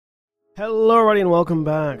Hello, everybody, and welcome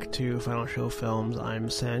back to Final Show Films. I'm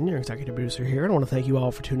Sen, your executive producer here, and I want to thank you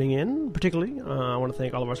all for tuning in. Particularly, I want to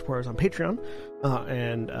thank all of our supporters on Patreon,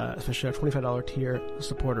 and especially our $25 tier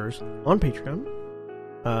supporters on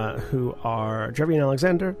Patreon, who are Jeremy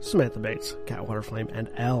Alexander, Samantha Bates, Cat Waterflame, and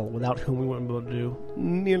Elle, without whom we wouldn't be able to do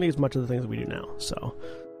nearly as much of the things that we do now. So,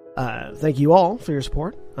 thank you all for your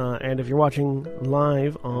support, and if you're watching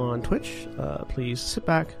live on Twitch, please sit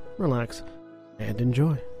back, relax, and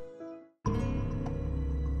enjoy.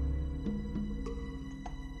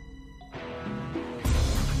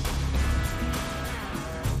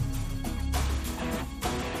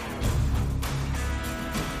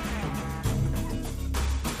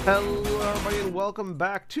 Hello, everybody, and welcome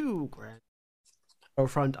back to Gran.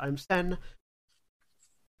 Shadowfront. I'm Sen.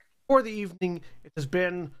 For the evening, it has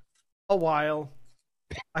been a while.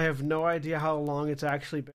 I have no idea how long it's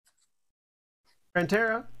actually been.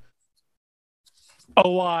 Terra? A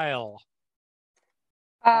while.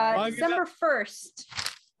 December 1st.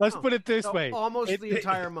 Let's put it this way. Almost the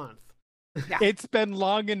entire month. Yeah. It's been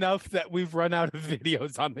long enough that we've run out of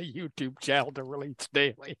videos on the YouTube channel to release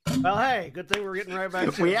daily. Well, hey, good thing we're getting right back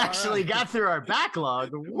to it. We actually got through our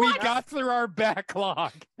backlog. We got through our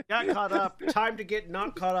backlog. Got caught up. Time to get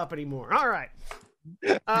not caught up anymore. All right.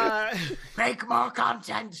 Make more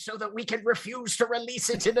content so that we can refuse to release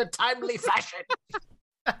it in a timely fashion.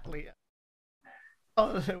 Exactly.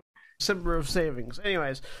 Oh, December of savings.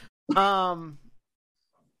 Anyways, I'm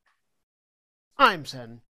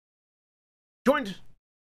Sen. Joined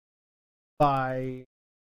by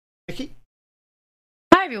Nikki.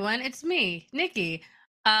 Hi everyone, it's me, Nikki.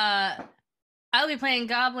 I'll be playing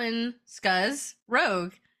Goblin Scuzz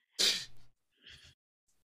Rogue.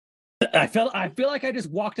 I feel like I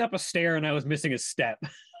just walked up a stair and I was missing a step.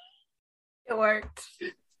 It worked.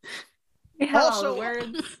 Also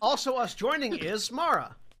us joining is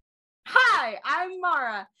Mara. Hi, I'm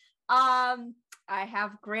Mara. I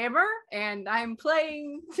have grammar, and I'm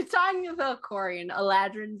playing Titania Valkorian, a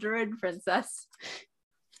Ladrin Druid princess.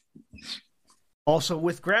 Also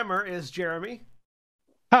with grammar is Jeremy.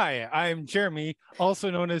 Hi, I'm Jeremy, also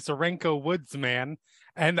known as Renko Woodsman,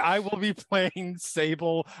 and I will be playing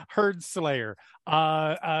Sable Herdslayer,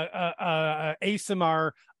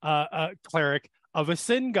 ASMR cleric of a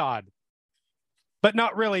sin god. But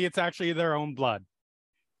not really, it's actually their own blood.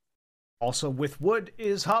 Also with wood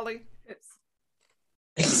is Holly.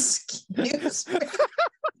 Excuse me.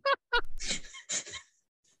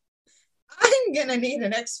 I'm gonna need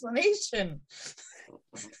an explanation.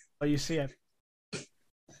 Oh, you see it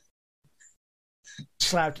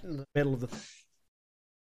slapped in the middle of the.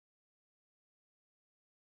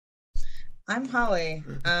 I'm Holly.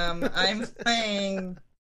 I'm playing.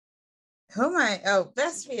 Who am I? Oh,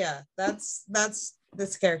 Vespia. That's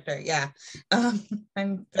this character. Yeah.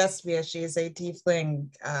 I'm Vespia. She's a tiefling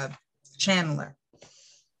channeler.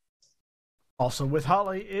 Also with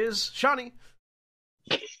Holly is Shawnee.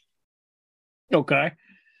 Okay.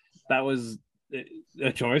 That was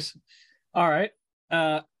a choice. All right.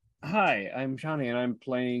 Hi, I'm Shani, and I'm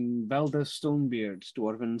playing Velda Stonebeard,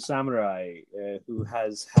 Dwarven Samurai, who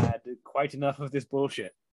has had quite enough of this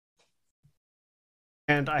bullshit.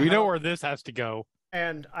 And We know where this has to go.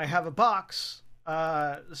 And I have a box,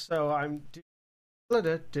 so I'm Jack.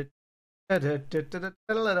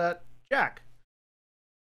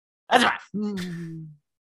 That's right.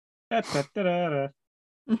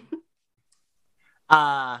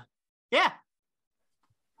 Yeah.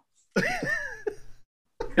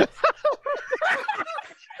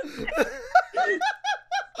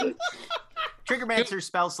 Triggermancer,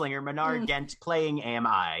 Spellslinger, Menard Gent playing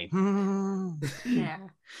AMI. Yeah.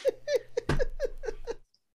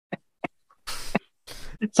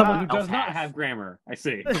 Someone who does not have grammar, I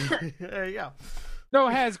see. Yeah. No,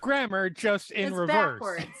 it has grammar just in It's reverse.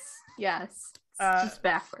 backwards. Yes. It's just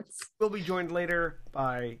backwards. We'll be joined later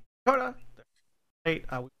by Coda. We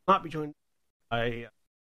will not be joined by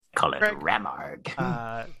Call it Craig. Ramarg.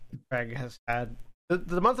 Craig has had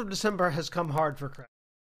the month of December has come hard for Craig.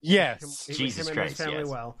 Yes. Jesus him Christ, and his family yes.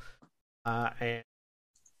 well. And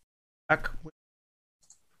back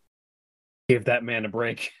Give that man a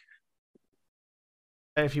break.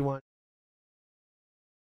 if you want.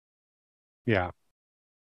 Yeah.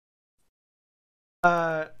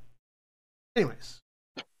 Anyways,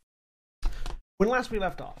 when last we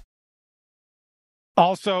left off.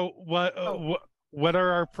 Also, what are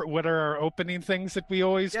our opening things that we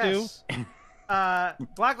always do?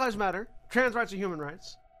 Black Lives Matter, trans rights are human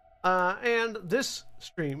rights, and this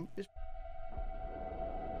stream is.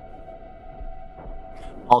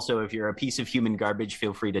 Also, if you're a piece of human garbage,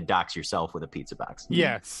 feel free to dox yourself with a pizza box.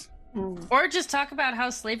 Yes. Or just talk about how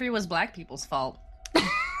slavery was black people's fault.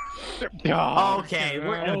 Okay,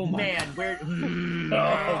 Oh my- man, we're.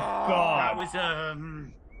 God. That was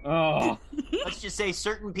Oh, Let's just say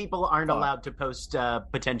certain people aren't allowed to post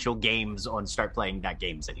potential games on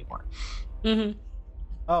StartPlaying.games anymore. Mm-hmm.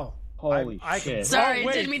 Oh, holy I can- shit! Sorry,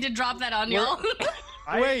 wait. didn't mean to drop that on y'all.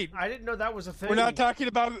 Wait. I didn't know that was a thing. We're not talking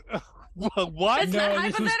about what? It's not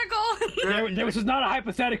hypothetical. This was not a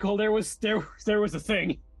hypothetical. There was a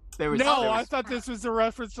thing. There was, No, there I was- thought this was a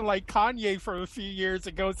reference to like Kanye from a few years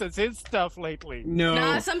ago since his stuff lately. No.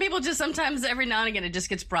 Nah, some people just sometimes every now and again it just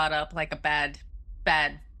gets brought up like a bad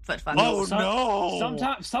foot fuck. Oh Some-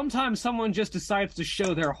 no! Sometimes someone just decides to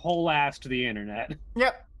show their whole ass to the internet.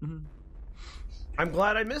 Yep. I'm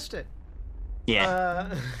glad I missed it.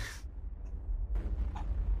 Yeah.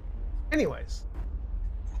 Anyways,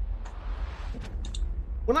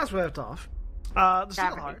 when last we left off, the Steel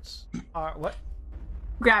Gravity. Hearts are what?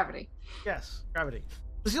 Gravity. Yes, gravity.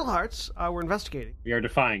 The Steel Hearts were investigating, We are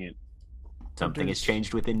defying it. Something has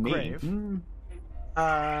changed within me. Grave.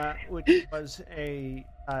 Which was a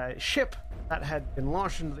ship that had been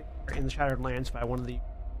launched into the air in the Shattered Lands by one of the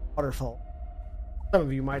waterfall. Some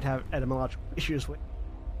of you might have etymological issues with.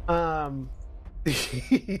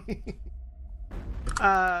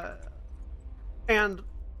 And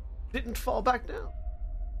didn't fall back down.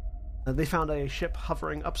 They found a ship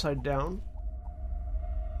hovering upside down.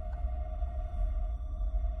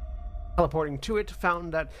 Teleporting to it,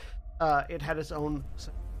 found that it had its own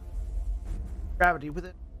gravity with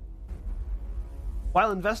it.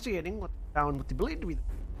 While investigating what they found, what they believed to be the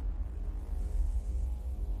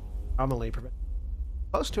anomaly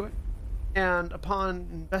close to it, and upon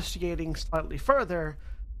investigating slightly further,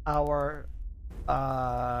 our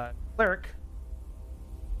cleric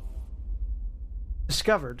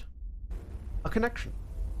discovered a connection.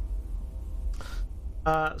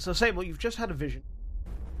 So, Sable, you've just had a vision.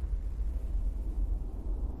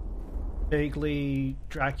 Vaguely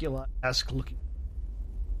Dracula-esque looking.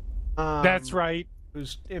 That's right.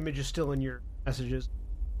 Whose image is still in your messages.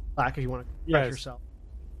 Black, if you want to correct Yes. yourself.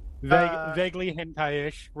 Vaguely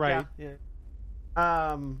hentai-ish, right?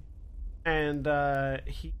 Yeah. And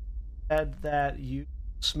he said that you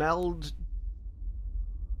smelled.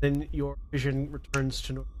 Then your vision returns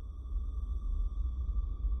to normal.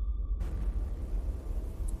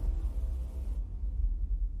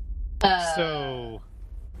 So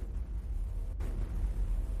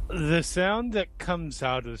the sound that comes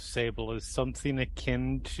out of Sable is something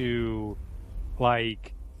akin to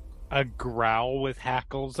like a growl with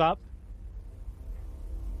hackles up.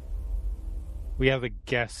 We have a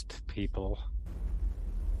guest, people.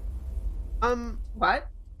 What?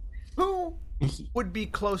 Who would be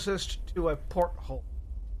closest to a porthole?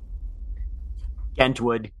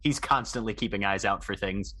 Kentwood, he's constantly keeping eyes out for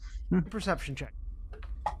things. Perception check.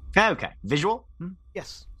 Okay, visual?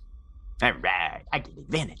 Yes. All right, I get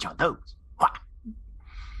advantage on those. Wah.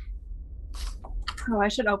 Oh, I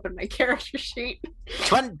should open my character sheet.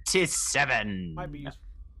 27. Might be useful.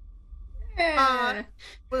 Eh.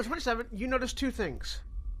 With a 27, you notice two things.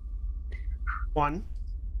 One,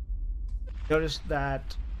 notice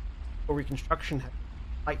that for reconstruction had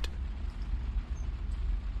light.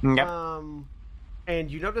 Yep.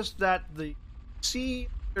 And you notice that the sea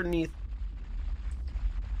underneath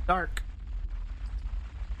dark.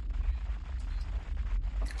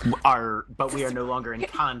 But we are no longer in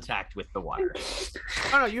contact with the water.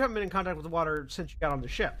 Oh no, you haven't been in contact with the water since you got on the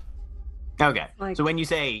ship. Okay. Like- So when you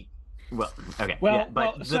say, well, okay, Well, yeah,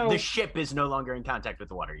 but well, so- the ship is no longer in contact with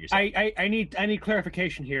the water. You're saying. I need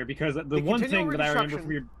clarification here because the The one continual thing that I remember reconstruction-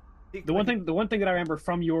 from your the one thing that I remember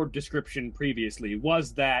from your description previously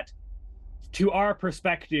was that to our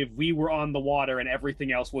perspective we were on the water and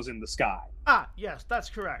everything else was in the sky. Ah, yes, that's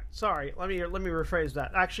correct. Sorry, let me rephrase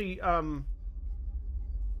that. Actually,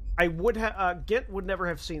 I would have Gint would never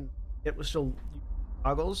have seen it was still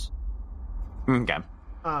goggles. Okay.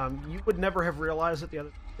 You would never have realized that the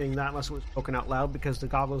other thing that unless it was spoken out loud because the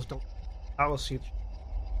goggles see it.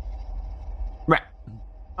 Right.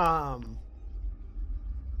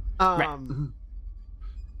 Right.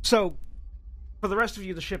 So, for the rest of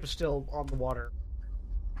you, the ship is still on the water.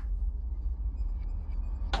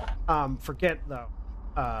 Forget though.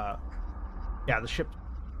 Yeah, the ship.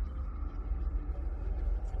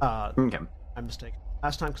 Okay. I'm mistaken.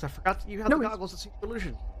 Last time because I forgot that you had No the worries. goggles that see the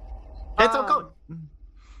illusion. It's all good.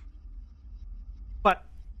 But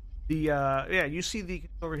the yeah, you see the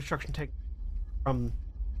reconstruction take from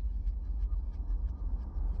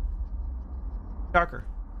darker.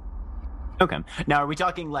 Okay. Now, are we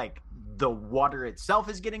talking like the water itself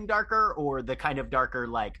is getting darker, or the kind of darker,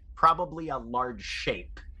 like probably a large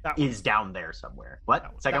shape is down there somewhere.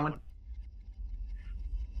 What? Second one?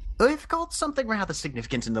 We've got something rather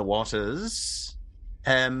significant in the waters.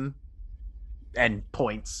 And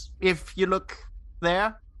points. If you look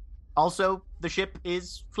there. Also, the ship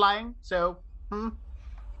is flying, so...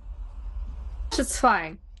 It's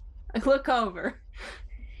fine. I look over.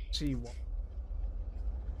 See what?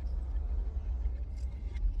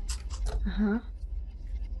 Uh-huh.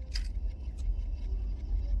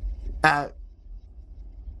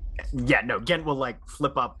 Yeah, no, Gent will,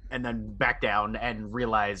 flip up and then back down and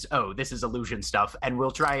realize, oh, this is illusion stuff, and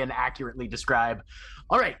we'll try and accurately describe,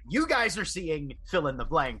 all right, you guys are seeing fill in the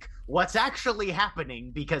blank. What's actually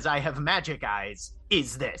happening, because I have magic eyes,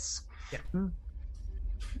 is this. Yeah.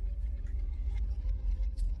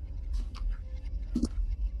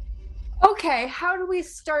 Okay, how do we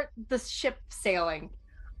start the ship sailing?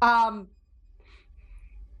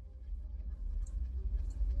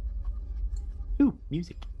 Ooh,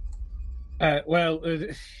 music.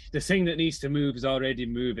 The thing that needs to move is already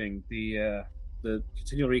moving. The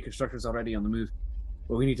continual reconstructor is already on the move.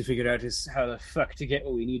 What we need to figure out is how the fuck to get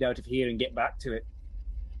what we need out of here and get back to it.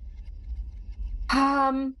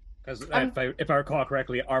 Because if I recall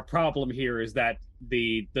correctly, our problem here is that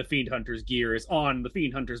the Fiend Hunter's gear is on the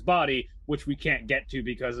Fiend Hunter's body, which we can't get to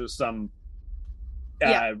because of some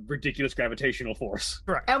ridiculous gravitational force.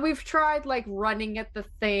 Correct. And we've tried running at the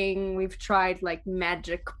thing. We've tried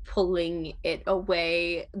magic pulling it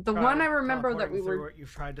away. The one I remember that we were.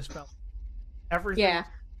 You've tried to spell everything. Yeah.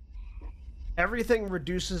 Everything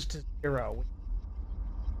reduces to 0.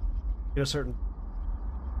 In a certain.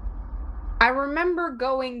 I remember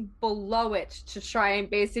going below it to try and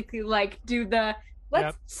basically do the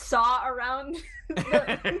let's saw around the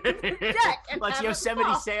deck. And let's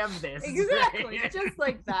Yosemite Sam this. Exactly, just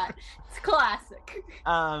like that. It's classic.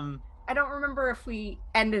 I don't remember if we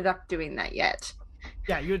ended up doing that yet.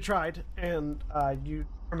 Yeah, you had tried, and you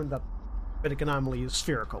determined that the Vedic anomaly is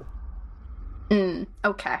spherical.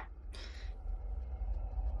 Okay.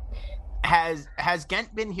 Has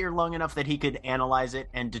Gent been here long enough that he could analyze it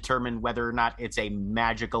and determine whether or not it's a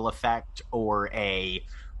magical effect or a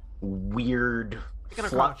weird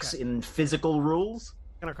flux in physical rules?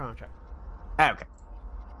 In our contract. Okay.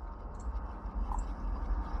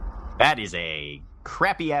 That is a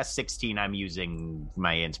crappy ass 16. I'm using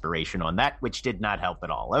my inspiration on that, which did not help at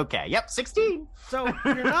all. Okay, yep, 16. So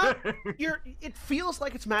it feels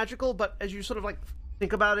like it's magical, but as you sort of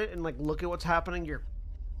think about it and look at what's happening,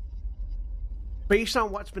 based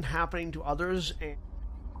on what's been happening to others, and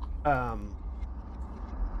or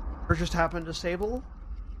just happened to Sable,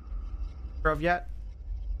 of yet,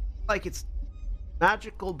 it's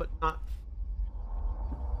magical, but not.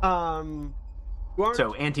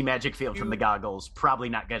 So anti-magic field from the goggles probably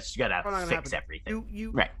not gonna fix everything.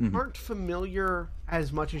 You right. aren't familiar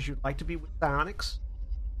as much as you'd like to be with psionics.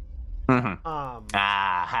 Mm-hmm.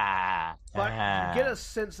 But you get a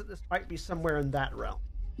sense that this might be somewhere in that realm.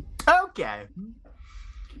 Okay.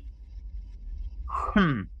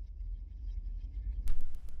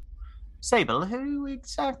 Sable, who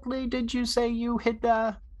exactly did you say you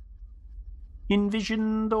had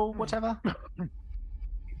envisioned or whatever?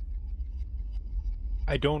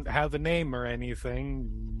 I don't have a name or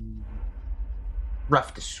anything.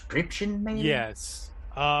 Rough description, maybe? Yes.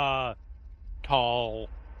 Tall.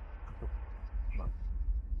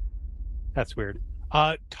 That's weird.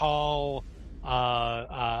 Tall,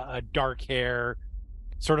 dark hair,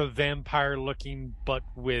 sort of vampire looking, but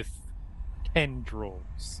with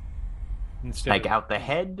tendrils. Instead out the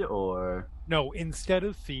head, or no? Instead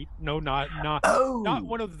of feet, no, not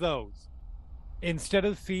one of those. Instead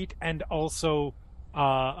of feet, and also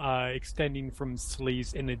extending from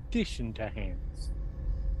sleeves in addition to hands.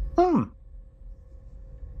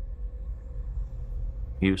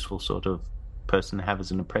 Useful sort of person to have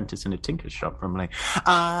as an apprentice in a tinker's shop, probably.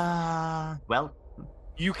 Well,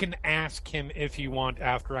 you can ask him if you want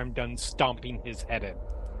after I'm done stomping his head in.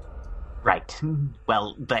 Right.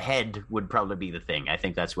 Well, the head would probably be the thing. I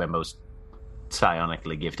think that's where most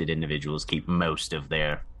psionically gifted individuals keep most of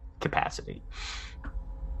their capacity.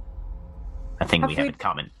 A thing we have in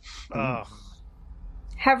common.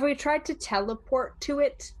 Have we tried to teleport to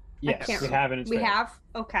it? Yes, we have. We have?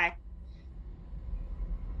 Okay.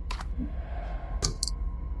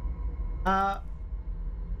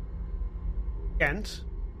 Gent?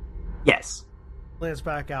 Yes. Lands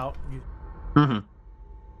back out.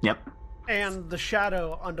 Yep. And the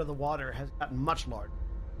shadow under the water has gotten much larger.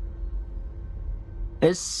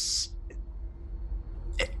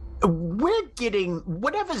 We're getting...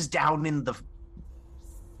 Whatever's down in the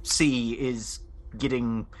sea is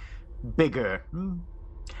getting bigger.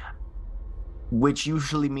 which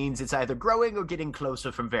usually means it's either growing or getting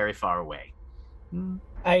closer from very far away.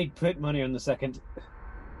 I'd put money on the second.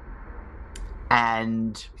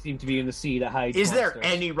 And Seem to be in the sea that hides is there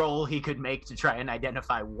monsters. any roll he could make to try and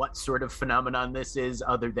identify what sort of phenomenon this is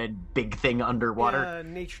other than big thing underwater?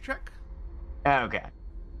 Nature check. Okay.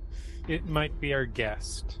 It might be our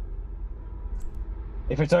guest.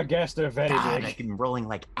 If it's our guest, they're very God, big. I've been rolling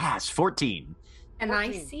like ass. 14. And I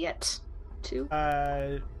 14. see it too.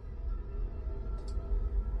 So,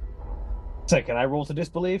 can I roll to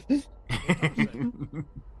disbelieve?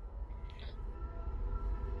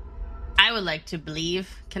 I would like to believe.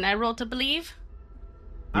 Can I roll to believe?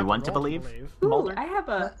 You want to believe? Ooh, Mulder? I have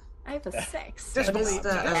a 6. Disbelieve.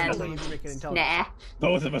 And- Disbelieve. Make an intelligence. Nah,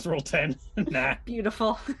 Both of us roll 10. Nah.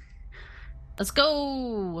 beautiful. Let's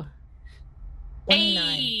go. 29.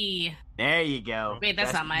 Hey, There you go. Wait,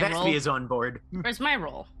 that's not my roll. Vespy is on board. where's my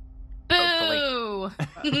roll? Boo!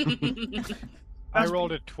 I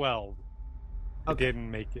rolled a 12. I Okay.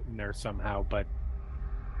 didn't make it in there somehow, but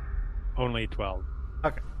only 12.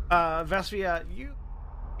 Okay. Vespia,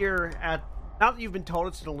 you're at, now that you've been told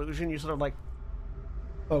it's an illusion, you sort of like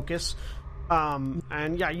focus.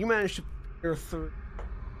 And yeah, you managed to peer through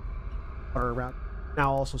water around.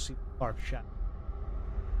 Now also see large shadow.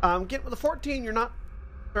 Get with the 14, you're not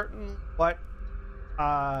certain what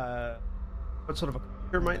sort of a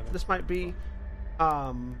creature this might be.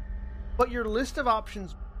 But your list of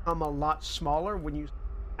options become a lot smaller when you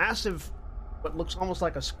massive, what looks almost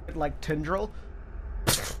like a squid-like tendril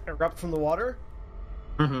erupt from the water,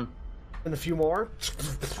 Mm-hmm. and a few more.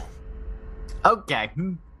 Okay.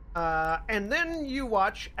 And then you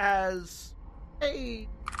watch as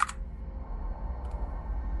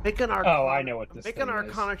make an arcana. Oh, I know what this Make thing an is.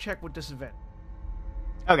 arcana check with disadvantage.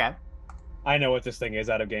 Okay. I know what this thing is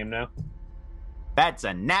out of game now. That's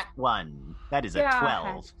a nat 1. That is a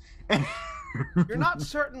God. 12. You're not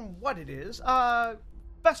certain what it is.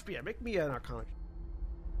 Vespia, make me an arcana check.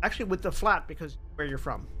 Actually, with the flat, because where you're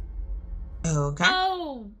from. Okay.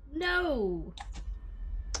 Oh no!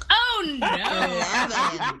 Oh no!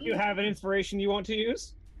 11. You have an inspiration you want to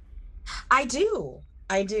use? I do.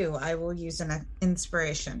 I will use an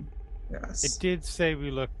inspiration. Yes. It did say we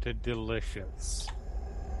looked delicious.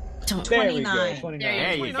 Don't. There we 29. go. 29.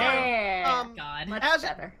 There you go. Yeah. God. Much As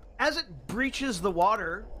better. As it breaches the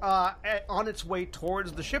water on its way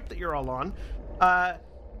towards the ship that you're all on,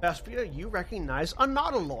 Vespia, you recognize a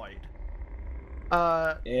nautiloid.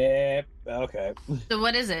 Yep. Okay. So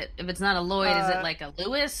what is it? If it's not a Lloyd, is Uh, it like a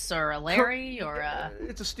Lewis or a Larry or a?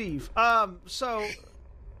 It's a Steve. So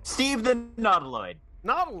Steve the Nautiloid.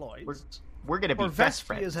 nautiloids, We're going to be or best Vespia's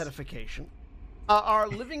friends. edification, are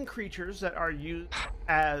living creatures that are used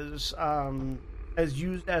as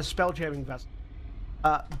spell jamming vessels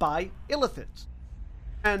by illithids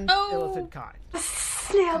and Oh. illithid kind.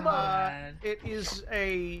 Snail boat. God. It is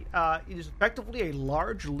effectively a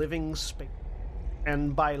large living space,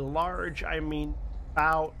 and by large I mean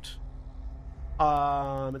about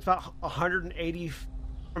it's about 180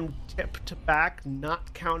 from tip to back,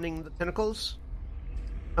 not counting the tentacles,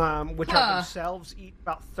 which are themselves each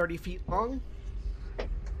about 30 feet long.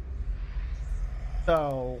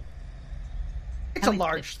 So it's How a we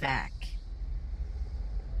large push thing. back.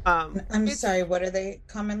 I'm It's, sorry, what are they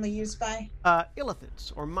commonly used by?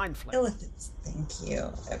 illithids or mind flayers. Illithids. Thank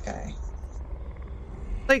you. Okay.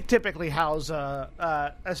 They typically house,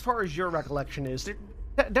 as far as your recollection is, they're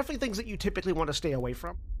definitely things that you typically want to stay away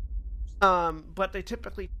from. But they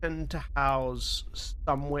typically tend to house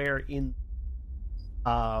somewhere in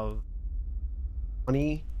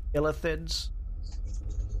 20 illithids,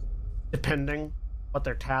 depending what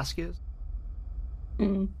their task is.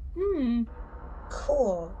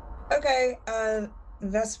 Cool. Okay.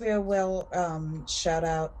 Vespia will shout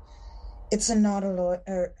out. It's a nautiloid.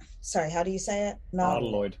 Or sorry, how do you say it?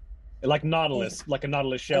 Nautiloid. Like nautilus, like a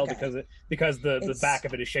nautilus shell, Okay. because the It's- back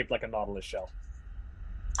of it is shaped like a nautilus shell.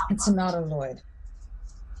 It's a nautiloid.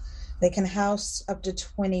 They can house up to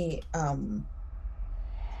 20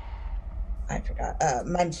 I forgot.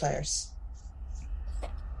 Mind flayers.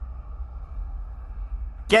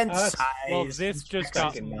 Against size. Well, this just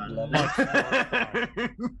got Second much level. more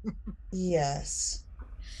fun. Yes.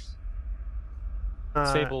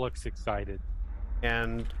 Sable looks excited.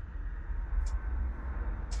 And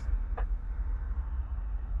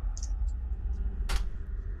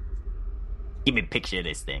Give me a picture of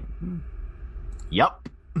this thing. Yup.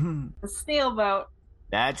 The snail boat.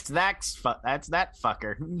 That's that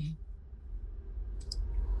fucker.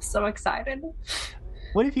 So excited.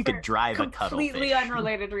 What if you could drive a Completely cuttlefish?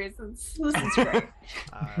 unrelated reasons. This is great.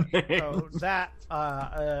 so that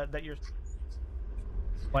that you're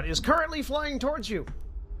what is currently flying towards you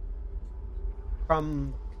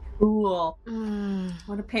from. Cool.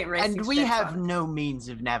 What a paint racing. And we have no means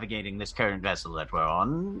of navigating this current vessel that we're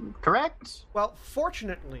on, correct? Well,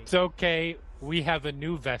 fortunately, It's okay. We have a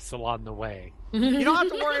new vessel on the way. you don't have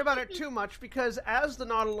to worry about it too much because as the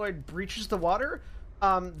Nautiloid breaches the water,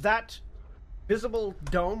 that visible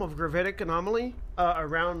dome of gravitic anomaly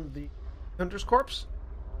around the hunter's corpse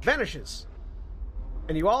vanishes.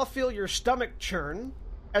 And you all feel your stomach churn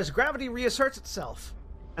as gravity reasserts itself,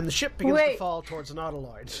 and the ship begins to fall towards the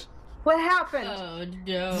Nautiloid. What happened? Oh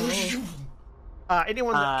no.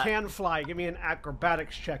 Anyone that can fly, give me an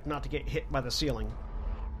acrobatics check not to get hit by the ceiling.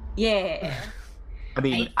 Yeah. I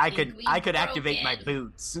mean, I could broke activate it. my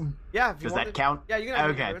boots. Yeah, if you Does want that to- count? Yeah, you can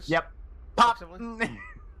activate Okay. your boots. Yep.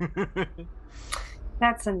 Pop.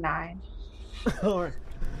 That's a 9. All right.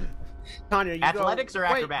 Tanya, you Athletics go, or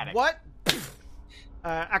 "Wait, acrobatics?" What?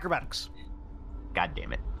 Acrobatics. God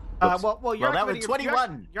damn it. Well, Oops. you're that was activating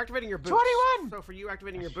 21. You're activating your boots. 21. So for you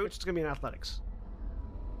activating your boots, it's going to be an athletics.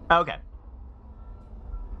 Okay.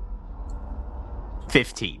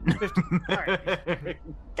 15. 15. All right.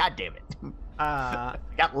 God damn it. Uh,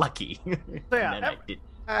 Got lucky. yeah, And then I did.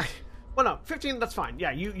 well, no, 15. That's fine.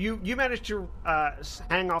 Yeah, you managed to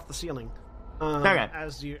hang off the ceiling. Okay.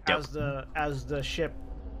 As Dope. the ship,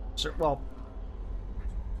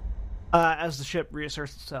 as the ship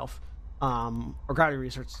reasserts itself, or gravity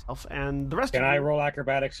reasserts itself, and the rest. Can of I you, roll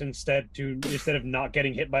acrobatics instead of not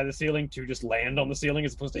getting hit by the ceiling to just land on the ceiling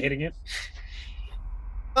as opposed to hitting it?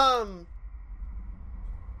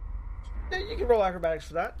 Yeah, you can roll acrobatics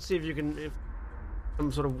for that. See if you can, if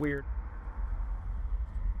some sort of weird.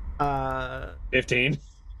 15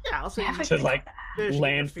 Yeah, I'll say you to like managed to get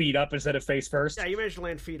land your feet up instead of face first. Yeah, you managed to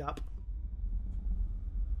land feet up.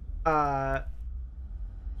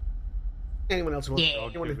 Anyone else who wants? Yeah.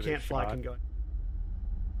 Anyone who Give it a can't fly shot. can go.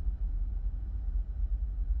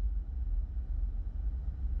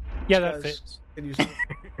 Yeah, that Because- fits. Can use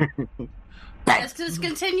This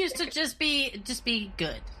continues to just be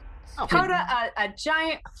good. Coda, a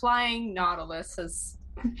giant flying nautilus has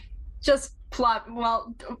just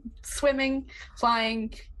swimming,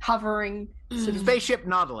 flying, hovering. Sort of Spaceship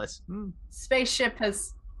Nautilus. spaceship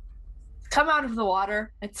has come out of the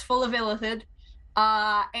water. It's full of illithid.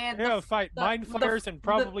 And Yeah, fight the- mind fires and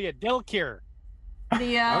probably a Delcure.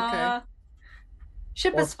 the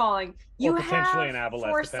ship Or- is falling. You or potentially an have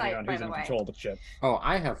avalanche, foresight, depending on by who's the in way. control of the ship. Oh,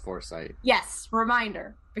 I have foresight. Yes,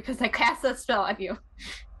 reminder, because I cast that spell on you.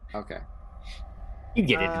 Okay. You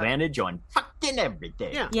get Uh, advantage on fucking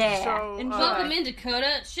everything. Yeah. Yeah. So, And Welcome in,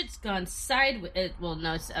 Dakota. Shit's gone sideways. Well,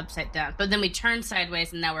 no, it's upside down. But then we turned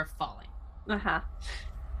sideways, and now we're falling. on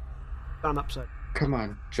upside. Come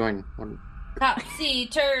on, join. One.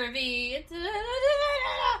 Topsy-turvy.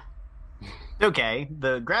 Okay,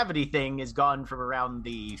 the gravity thing is gone from around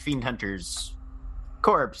the Fiend Hunter's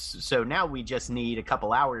corpse, so now we just need a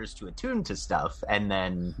couple hours to attune to stuff, and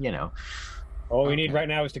then, All we need right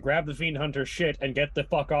now is to grab the Fiend Hunter shit and get the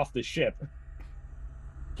fuck off the ship.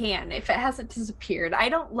 if it hasn't disappeared. I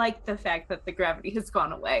don't like the fact that the gravity has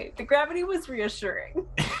gone away. The gravity was reassuring.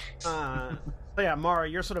 So yeah, Mara,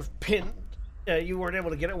 you're sort of pinned. You weren't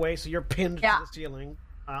able to get away, so you're pinned Yeah. to the ceiling.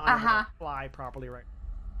 Unable to fly properly right.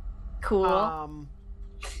 Cool. So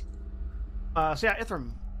yeah,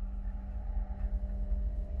 Ithram.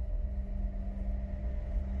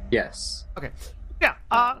 Yes. Okay. Yeah.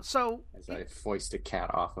 So As I foist a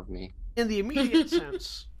cat off of me. in the immediate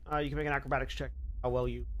sense, you can make an acrobatics check. How well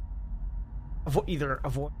you either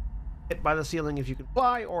avoid hit by the ceiling if you can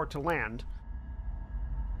fly, or to land.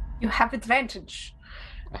 You have advantage.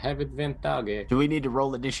 I have advantage. do we need to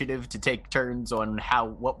roll initiative to take turns on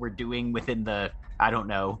what we're doing within the,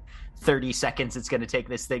 30 seconds it's going to take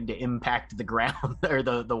this thing to impact the ground, or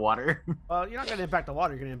the water? Well, you're not going to impact the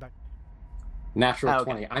water. You're going to impact. Natural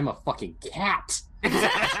Okay. 20. I'm a fucking cat.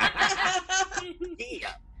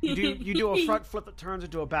 You do a front flip that turns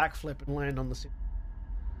into a back flip and land on the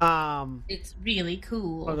ceiling. It's really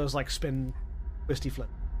cool. One of those like spin, twisty flip.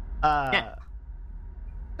 Yeah.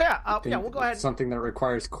 We'll go ahead. Something that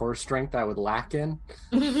requires core strength I would lack in.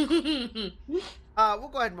 We'll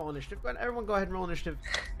go ahead and roll initiative. Everyone, go ahead and roll initiative,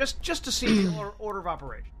 just to see the order of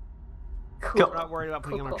operation. Cool. We're not worried about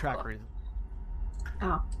putting it on a track or anything.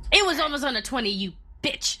 Oh. It was almost on a 20, you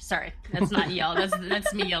bitch. Sorry, that's not yell.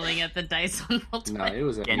 That's me yelling at the dice on roll 20. No, it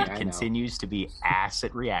was a And me, I know. continues to be ass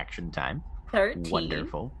at reaction time. 13.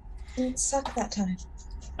 Wonderful. Didn't suck that time.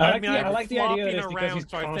 I I'm like the idea that it's flopping because he's around,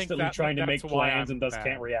 so I think constantly trying to make that's why plans I'm and thus bad.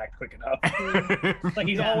 can't react quick enough. Like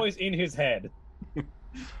he's always in his head.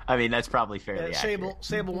 I mean, that's probably fairly accurate.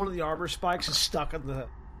 Sable, one of the arbor spikes is stuck on the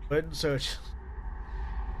hood, so it's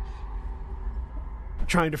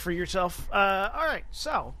trying to free yourself. All right,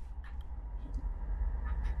 so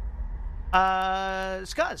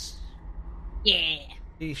Scuzz, Yeah.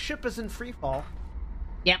 the ship is in free fall.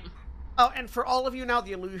 Yep. Oh, and for all of you now,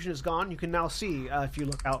 the illusion is gone. You can now see if you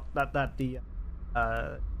look out that the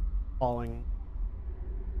falling.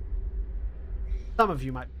 Some of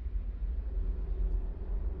you might.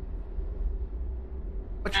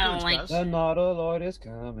 What you doing, like- Scuzz? The model Lord is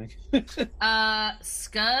coming.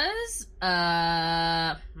 Scuzz?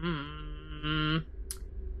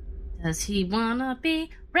 Does he wanna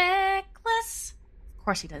be reckless? Of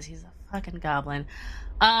course he does. He's a fucking goblin.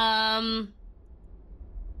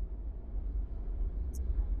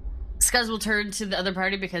 Scuzz will turn to the other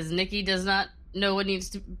party because Nikki does not know what needs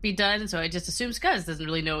to be done, so I just assume Scuzz doesn't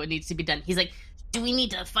really know what needs to be done. He's like, do we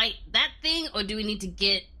need to fight that thing, or do we need to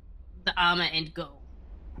get the armor and go?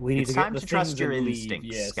 We need It's to get time the to trust things your and leave, instincts,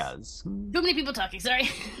 yes. Scuzz. Too many people talking, sorry.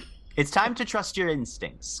 It's time to trust your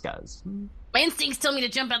instincts, Scuzz. My instincts tell me to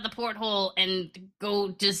jump out the porthole and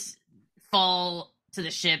go just fall to the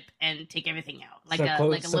ship and take everything out. Like a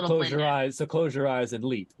little close blender. your eyes. So close your eyes and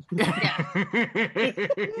leap.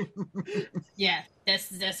 Yeah,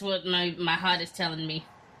 that's what my heart is telling me.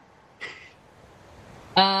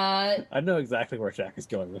 I know exactly where Jack is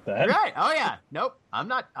going with that. Right. Oh yeah. Nope. I'm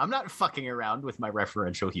not fucking around with my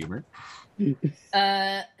referential humor.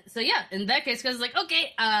 So yeah, in that case, Scuzz is like,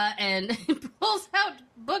 okay, and pulls out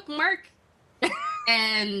bookmark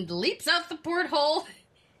and leaps out the porthole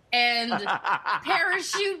and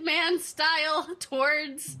parachute man style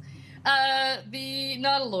towards the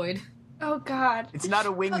nautiloid. Oh God. It's not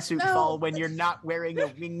a wingsuit No. fall when you're not wearing a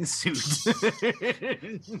wingsuit.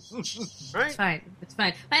 Right? It's fine. It's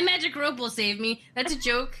fine. My magic rope will save me. That's a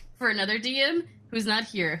joke for another DM who's not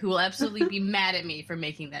here, who will absolutely be mad at me for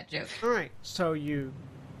making that joke. All right. So you,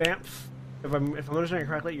 Bamf. If I'm understanding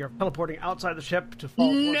correctly, you're teleporting outside the ship to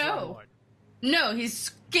fall towards the No. nautiloid. No, he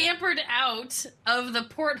scampered out of the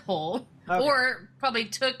porthole, Okay. or probably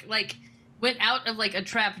went out of like a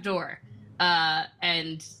trap door,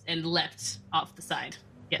 and leapt off the side.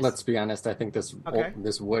 Yes. Let's be honest. I think this Okay.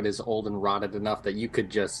 this wood is old and rotted enough that you could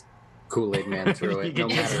just Kool-Aid Man through it, no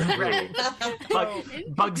You matter can who.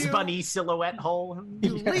 just- Bugs You- Bunny silhouette hole.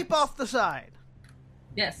 You leap off the side.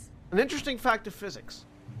 Yes. An interesting fact of physics: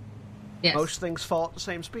 Yes. most things fall at the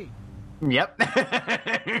same speed. Yep.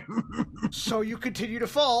 So you continue to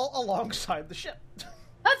fall alongside the ship.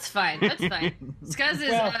 That's fine. That's fine. Scuzz is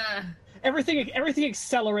Well, Everything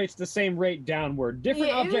accelerates the same rate downward. Different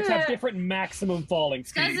Yeah, objects isn't have it? different maximum falling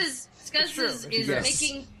Scuzz speeds. true. is Yes.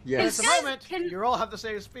 making Yes. At the moment, Can- you all have the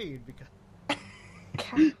same speed because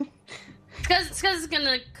Scuzz is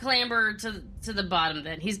gonna clamber to the bottom.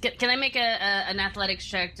 Then can I make an athletics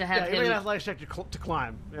check to have you make an him athletics check to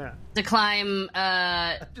climb. Yeah, to climb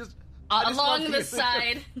just I just love along the the image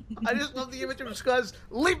side? I just love the image of Scuzz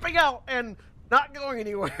leaping out and not going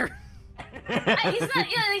anywhere. He's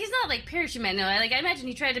not like parachute man. No, I imagine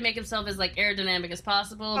he tried to make himself as like aerodynamic as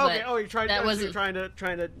possible. Okay. But Oh, you're trying. that You're wasn't. trying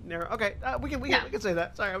to narrow. Okay. We can Yeah. say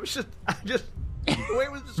that. Sorry, I just the way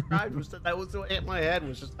it was described was that was the way in my head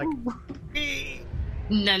was just like.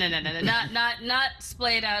 No. Not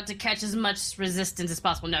splayed out to catch as much resistance as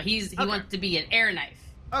possible. No, he Okay. wants to be an air knife.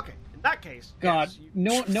 Okay. In that case, God,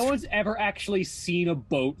 yes, no one's ever actually seen a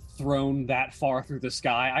boat thrown that far through the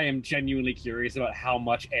sky. I am genuinely curious about how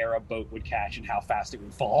much air a boat would catch and how fast it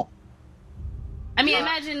would fall. I mean,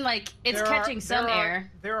 imagine like it's catching some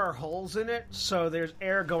air. There are holes in it, so there's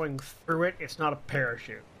air going through it. It's not a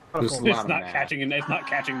parachute. Not a There's full- a It's lot not of catching, and it's not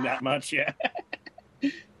catching that much yet.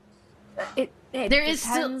 It There is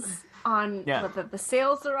still- depends on Yeah. whether the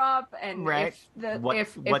sails are up and Right. if the What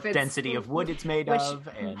if what it's, density of wood it's made which of,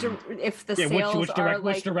 and if the Yeah, sails which are like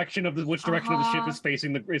which direction of the ship is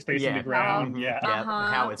facing the Yeah. ground? Mhm. Yeah. Yeah,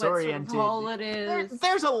 how it's what sort of oriented. hull it is.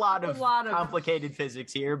 There's a lot of A lot of- complicated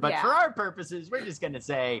physics here, but Yeah. for our purposes, we're just gonna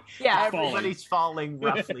say Yeah. everybody's falling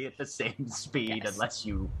roughly at the same speed, Yes. unless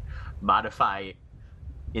you modify Kind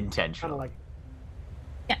intentionally. of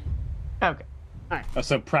like Okay.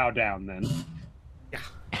 So prow down then.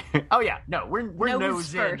 Oh yeah, no, we're Nose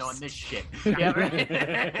nose in first. on this shit. Yeah,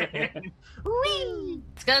 right. Whee!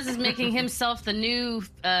 Scuzz is making himself the new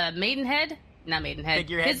Maidenhead. Not Maidenhead.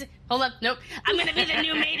 Figurehead? Hold up. Nope. I'm going to be the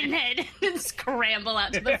new Maidenhead and scramble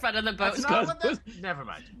out to the front of the boat. That's not what that. Never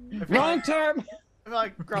mind. Wrong term. I feel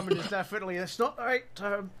like Grumman is definitely. It's not the right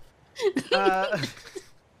term.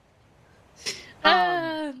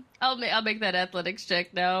 I'll make that athletics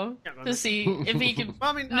check now Yeah, to see if he can.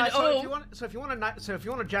 Well, I mean, No. so if you want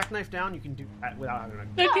to jackknife down, you can do that without having a.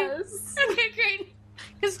 Okay. Yes. Okay, great.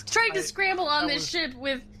 Because trying to scramble on that this was- ship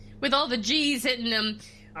with all the G's hitting him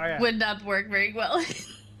Oh, yeah. would not work very well.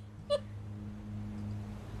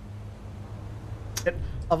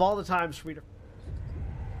 Of all the times, sweeter.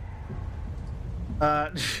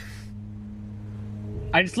 I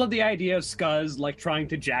just love the idea of Scuzz like trying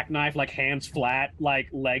to jackknife, like hands flat, like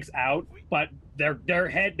legs out, but their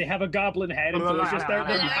head, they have a goblin head, and so it's just their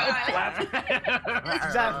mouth flaps.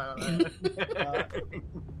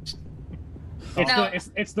 Exactly.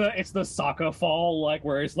 It's the soccer fall, like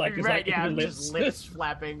where it's like right, yeah, lips. just lips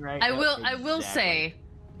flapping, right? I will say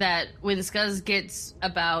that when Scuzz gets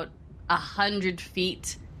about 100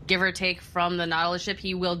 feet, give or take, from the Nautilus ship,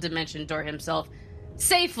 he will dimension door himself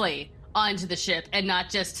safely onto the ship and not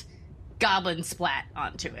just goblin splat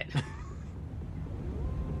onto it.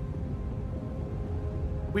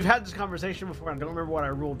 We've had this conversation before. I don't remember what I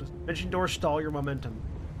ruled. Does dimension door stall your momentum?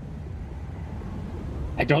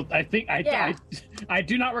 I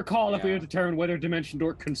do not recall if we have determined whether dimension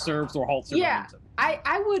door conserves or halts your momentum.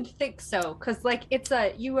 I would think so, because like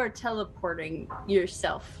you are teleporting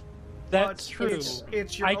yourself. That's true.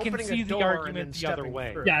 It's you're I can opening see a the door argument and then the other stepping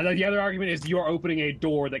way. through. Yeah, the other argument is you're opening a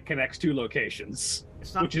door that connects two locations,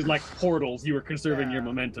 which is like portals. You were conserving your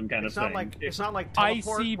momentum kind of thing. It's not like I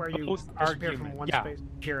teleport see where you both disappear from arguments, one yeah. space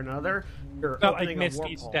to another. You're Not like opening a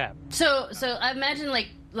Misty warp Step. So I imagine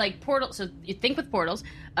like portal. So you think with portals,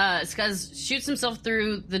 Scuzz shoots himself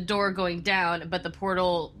through the door going down, but the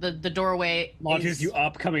portal, the doorway Launches you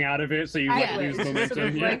up coming out of it, so you lose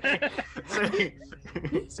momentum.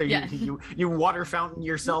 So you water fountain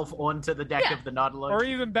yourself onto the deck of the Nautilus. Or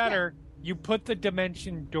even better, you put the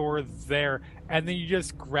dimension door there, and then you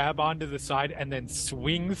just grab onto the side and then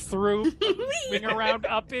swing through, swing around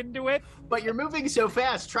up into it. But you're moving so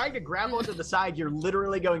fast, trying to grab onto the side, you're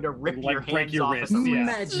literally going to rip your break hands your off. wrists.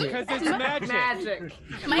 Magic. Because it's magic. Magic.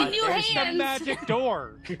 My new It's the hands. magic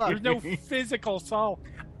door. There's no physical solve.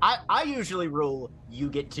 I usually rule you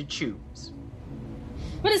get to choose.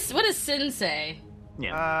 What does Sin say?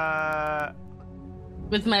 Yeah.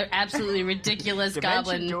 With my absolutely ridiculous Dimension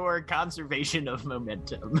goblin. door conservation of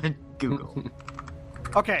momentum. Google.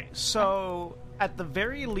 Okay, so at the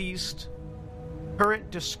very least, current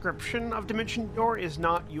description of dimension door is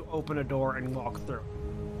not you open a door and walk through.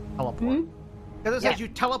 Teleport. Because it says you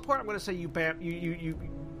teleport, I'm going to say you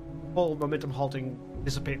full momentum halting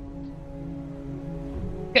dissipate.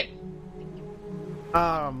 Okay.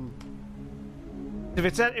 If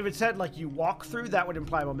it said like you walk through, that would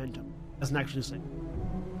imply momentum. Doesn't actually say.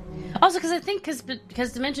 Also, because I think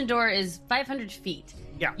because Dimension Door is 500 feet.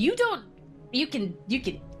 Yeah. You can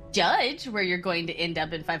judge where you're going to end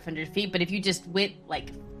up in 500 feet, but if you just went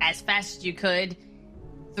like as fast as you could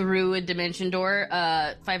through a Dimension Door,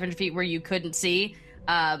 500 feet where you couldn't see,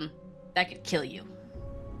 that could kill you.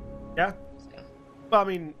 Yeah. Well, I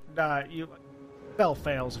mean, you spell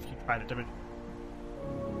fails if you try to dimension.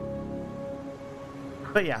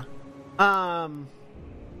 But yeah.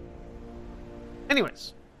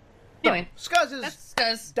 Anyways. Anyway, Scuzz is that's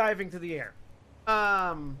Scuzz. diving through the air.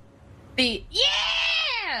 The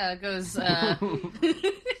goes.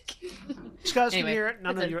 Scuzz Anyway, can hear it.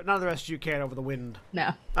 None of the rest of you can over the wind.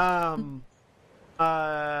 No.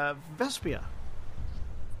 Vespia.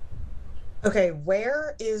 Okay,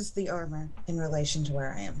 where is the armor in relation to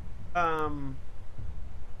where I am?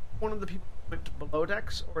 One of the people went to below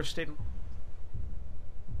decks or stayed.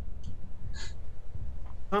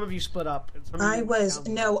 Some of you split up. And some of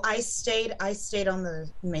you I stayed on the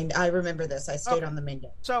main. I remember this. I stayed on the main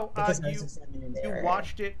deck. So because I was examining the you area.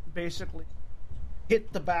 watched it basically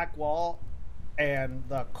hit the back wall, and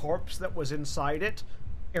the corpse that was inside it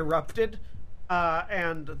erupted,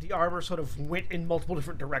 and the armor sort of went in multiple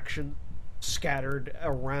different directions, scattered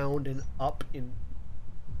around and up in.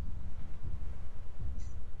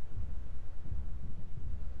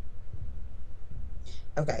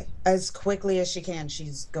 Okay, as quickly as she can,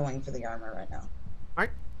 she's going for the armor right now. All right,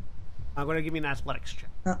 I'm going to give you an athletics check.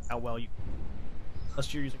 How well you,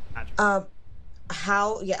 unless you're using magic.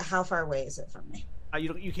 How far away is it from me?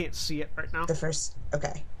 You can't see it right now. The first.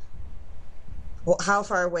 Okay. Well, how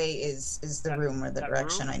far away is the room or the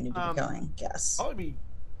direction room? I need to be going? Yes. Probably be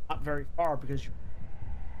not very far because you're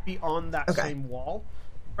beyond that same wall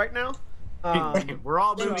right now. We're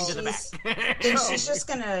all moving to the back. Then she's just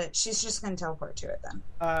gonna teleport to it then.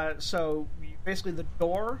 So basically, the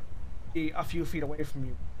door, a few feet away from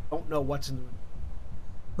you, don't know what's in the room.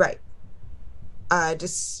 Right.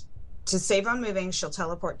 Just to save on moving, she'll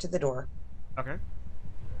teleport to the door. Okay.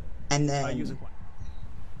 And then using what?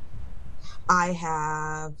 I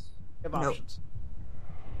have options.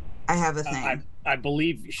 I have a thing. I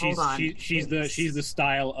believe she's Hold on, she's the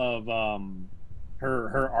style of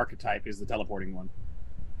her archetype is the teleporting one.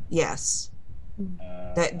 Yes.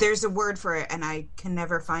 There's a word for it, and I can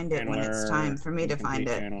never find it when it's time for me to find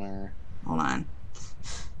it. Channeler. Hold on.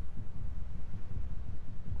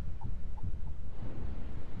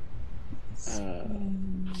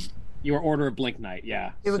 Your Order of Blink Knight,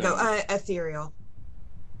 yeah. Here we go. Ethereal.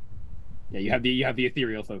 Yeah, you have the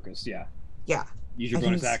ethereal focus, yeah. Yeah. Use your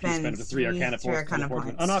bonus action to spend up to 3 Arcana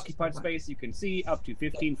points. Unoccupied space, you can see up to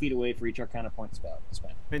 15 feet away for each Arcana point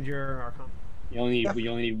spend. And your Arcana. You only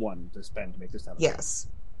need 1 to spend to make this happen. Yes.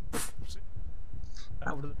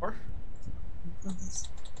 Over to the door.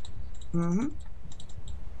 Mm-hmm.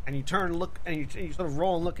 And you turn, look, and you sort of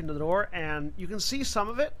roll and look into the door, and you can see some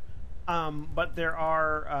of it, but there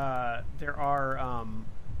are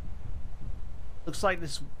looks like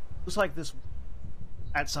this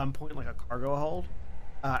at some point like a cargo hold,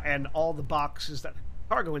 and all the boxes that have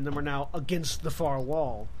cargo in them are now against the far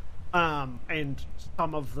wall, and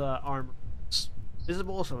some of the armor is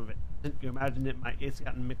visible, some of it you imagine it's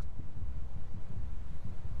gotten mixed.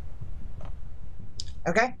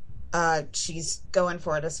 Okay. She's going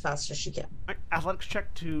for it as fast as she can. Athletics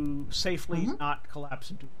check to safely not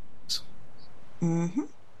collapse into it. Mm-hmm.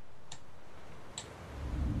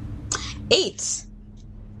 8.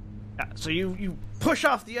 Yeah, so you push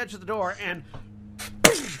off the edge of the door and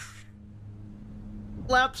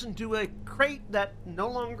collapse into a crate that no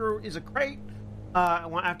longer is a crate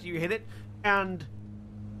after you hit it, and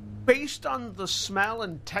based on the smell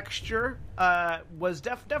and texture, was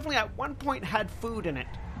definitely at one point had food in it.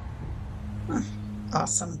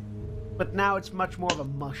 Awesome. But now it's much more of a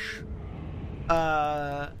mush.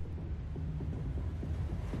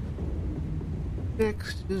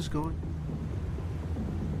 Next is going...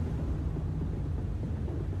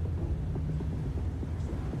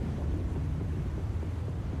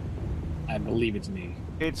 I believe it's me.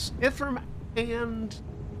 It's Ithram and...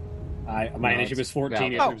 My initiative is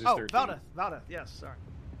 14, Ithram's is 13. Valdeth, yes, sorry.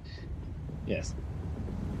 Yes.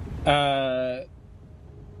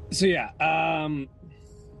 So yeah,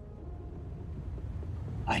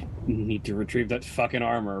 I need to retrieve that fucking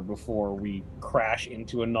armor before we crash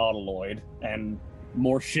into a nautiloid, and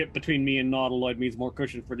more ship between me and nautiloid means more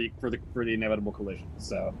cushion for the inevitable collision.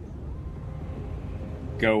 So,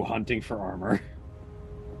 go hunting for armor.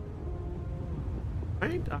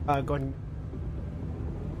 Right, going.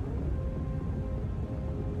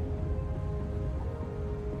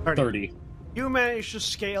 $30. You manage to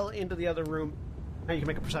scale into the other room. Now you can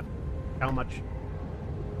make a perception. How much?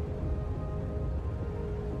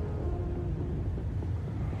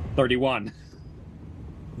 $31.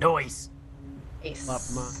 Noise. Ace.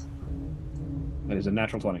 That is a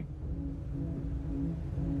natural 20.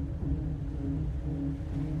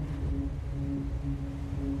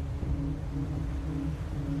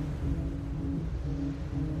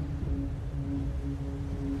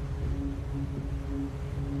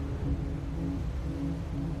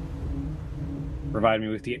 Provide me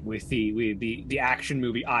with the action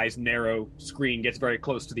movie eyes narrow screen gets very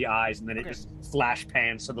close to the eyes, and then it just flash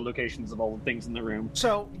pans to the locations of all the things in the room.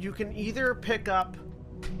 So you can either pick up.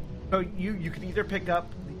 So you can either pick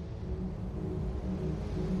up.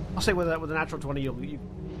 I'll say with a natural 20, you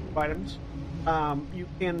items. You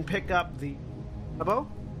can pick up the Kanabo,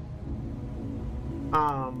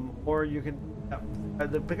 or you can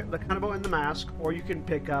the Kanabo and the mask, or you can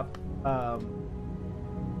pick up.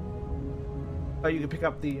 You can pick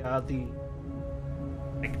up the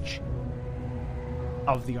edge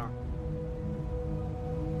of the armor.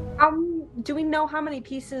 Do we know how many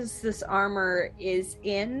pieces this armor is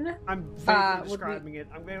in? I'm vaguely describing it.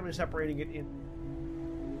 I'm vaguely separating it in.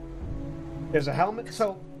 There's a helmet.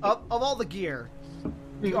 So, of all the gear,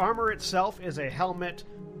 the armor itself is a helmet,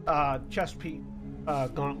 chest piece,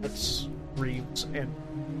 gauntlets, greaves, and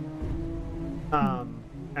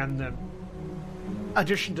then,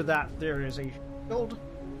 addition to that, there is a shield,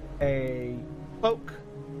 a cloak,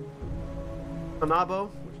 an abo,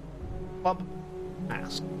 club,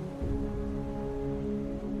 mask.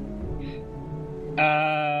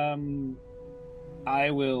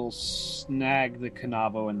 I will snag the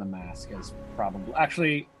Kanabo and the mask as probably.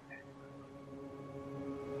 Actually,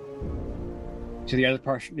 so the other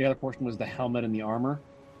portion was the helmet and the armor.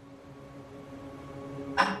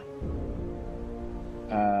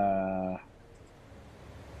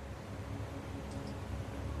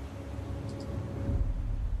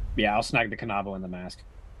 Yeah, I'll snag the Kanabo and the mask.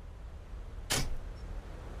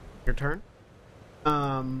 Your turn.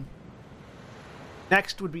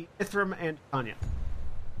 Next would be Ithram and Anya.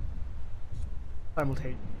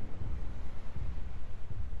 Simultaneously.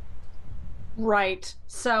 Right.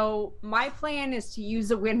 So my plan is to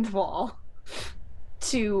use a wind wall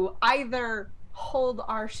to either hold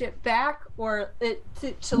our ship back, or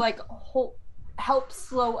to like help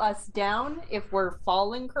slow us down if we're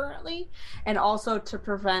falling currently, and also to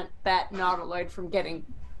prevent that nautiloid from getting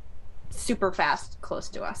super fast close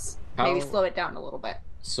to us. Maybe slow it down a little bit.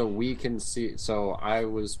 So we can see. So I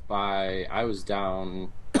was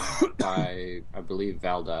down by, I believe,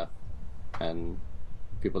 Valda, and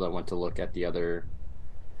people that went to look at the other.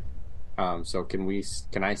 So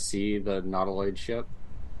can I see the nautiloid ship?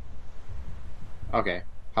 Okay.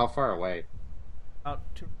 How far away? About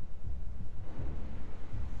 2.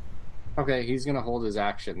 Okay, he's gonna hold his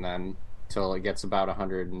action then till it gets about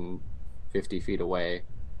 150 feet away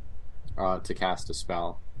to cast a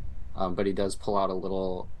spell. But he does pull out a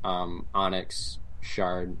little onyx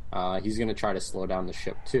shard. He's gonna try to slow down the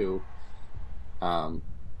ship too.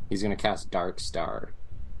 He's gonna cast Dark Star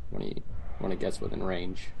when it gets within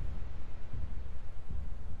range.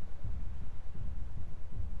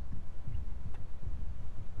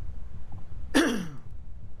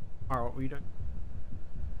 Alright, what were you doing?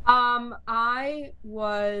 I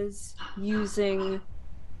was using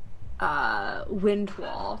wind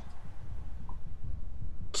wall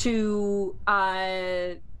to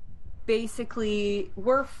basically,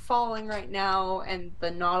 we're falling right now and the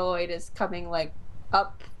nautiloid is coming like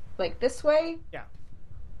up like this way.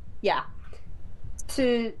 Yeah,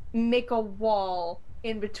 to make a wall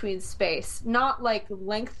in between space, not like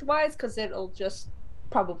lengthwise because it'll just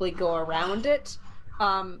probably go around it,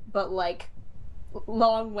 but like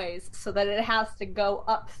long ways, so that it has to go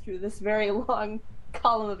up through this very long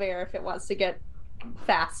column of air if it wants to get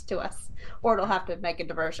fast to us, or it'll have to make a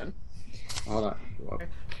diversion. Hold on. Okay.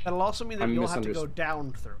 That'll also mean that you'll have to go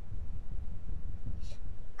down through.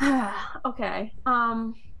 Okay.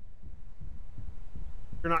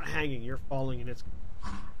 You're not hanging, you're falling, and it's...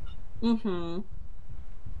 Mm-hmm.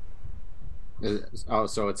 Oh,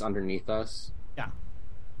 so it's underneath us? Yeah.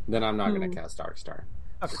 Then I'm not going to cast Dark Star.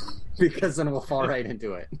 Okay. Because then we'll fall right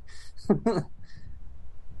into it.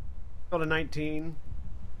 Rolled a 19.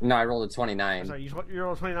 No, I rolled a 29. Sorry, you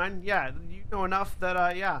rolled a 29? Yeah, you know enough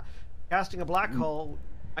that, casting a black hole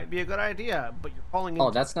might be a good idea, but you're falling into...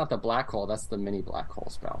 Oh, that's not the black hole, that's the mini black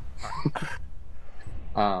hole spell.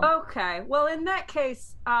 Okay, well, in that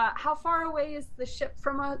case, how far away is the ship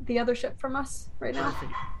from the other ship from us right now?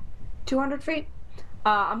 200 feet?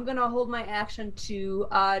 I'm gonna hold my action to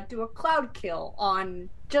do a cloud kill on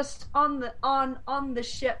the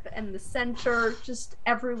ship and the center, just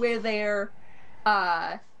everywhere there.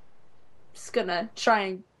 Just gonna try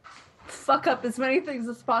and fuck up as many things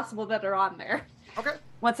as possible that are on there. Okay.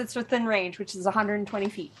 Once it's within range, which is 120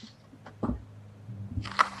 feet.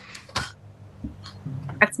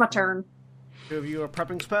 That's my turn. Two of you are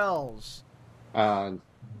prepping spells. No,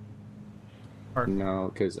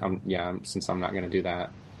 because since I'm not going to do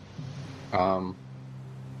that. 200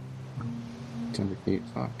 feet,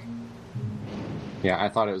 fuck. Yeah, I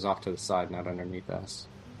thought it was off to the side, not underneath us.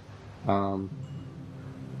 No,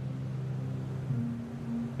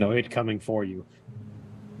 it's coming for you.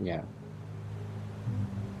 Yeah.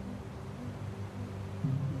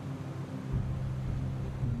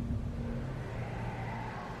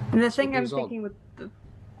 And the thing I'm thinking with the...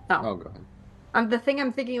 Oh, go ahead. The thing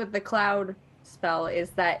I'm thinking with the cloud spell is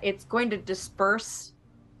that it's going to disperse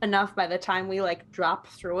enough by the time we drop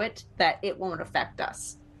through it that it won't affect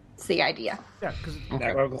us. It's the idea. Yeah, because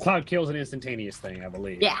the cloud kill is an instantaneous thing, I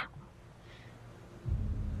believe. Yeah.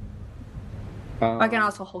 I can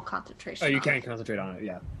also hold concentration. Oh, you can concentrate on it,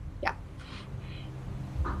 yeah. Yeah.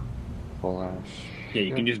 Full ash. Yeah,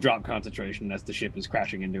 you can just drop concentration as the ship is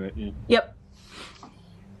crashing into it. Yeah. Yep.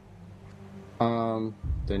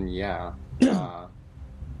 Then yeah.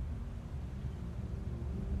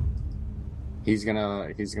 He's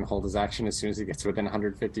gonna hold his action as soon as he gets within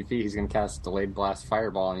 150 feet. He's gonna cast Delayed Blast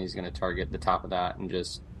Fireball, and he's gonna target the top of that and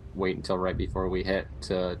just wait until right before we hit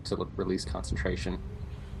to release concentration.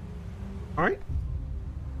 All right.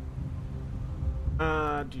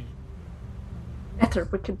 Better,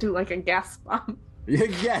 we could do a gas bomb.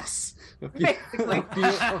 Yes. Basically.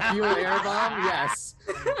 A fuel air bomb. Yes.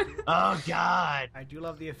 Oh God. I do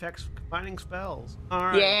love the effects of combining spells. All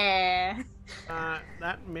right. Yeah.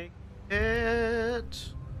 That makes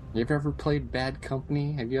it. You've ever played Bad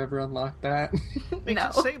Company? Have you ever unlocked that? Makes No.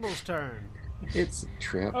 it Sable's turn. It's a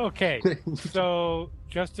trip. Okay, so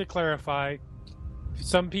just to clarify,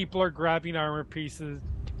 some people are grabbing armor pieces.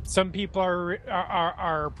 Some people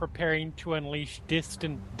are preparing to unleash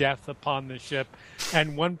distant death upon the ship,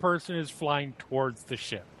 and one person is flying towards the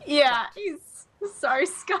ship. Yeah, sorry,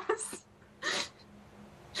 Scuzz.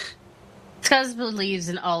 Scuzz believes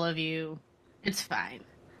in all of you. It's fine.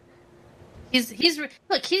 You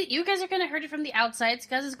guys are going to hurt it from the outside.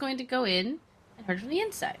 Scuzz is going to go in and hurt it from the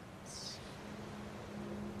inside.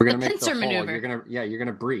 We're gonna make pincer the hole. maneuver. You're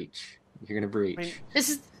gonna breach. You're gonna breach. I mean, This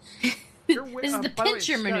is this is the by way,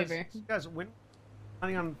 pincher maneuver. Guys, when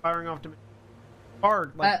planning on firing off to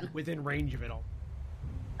hard, within range of it all.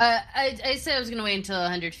 I said I was going to wait until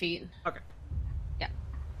 100 feet. Okay. Yeah.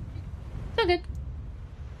 So good.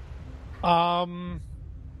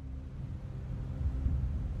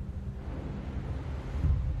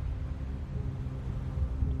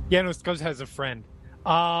 Yeah, no, Scuzz has a friend.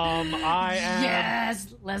 I am.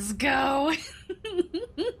 Yes, let's go.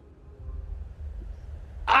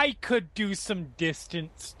 I could do some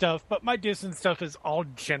distant stuff, but my distant stuff is all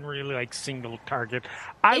generally like single target.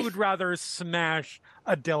 I would rather smash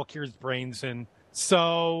a Delkir's brains in.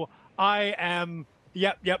 So I am.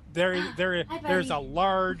 Yep. There's a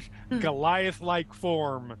large Goliath-like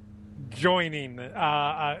form joining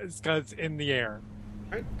Scuzz in the air.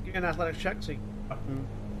 All right, give me an athletics check. So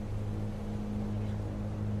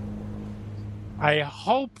I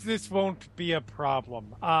hope this won't be a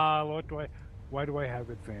problem. Why do I have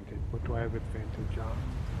advantage? What do I have advantage on?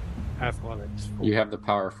 Athletics. You have the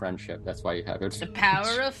power of friendship. That's why you have it. The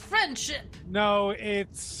power of friendship. No,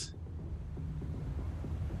 it's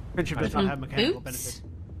friendship does not have mechanical benefits.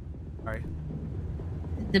 Sorry.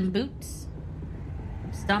 The boots.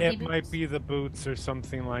 Stompy it boots? might be the boots or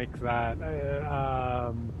something like that.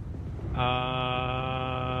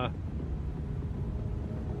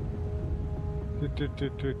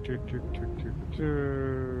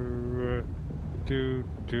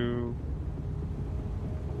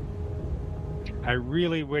 I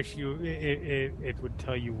really wish it would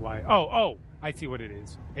tell you why. Oh, I see what it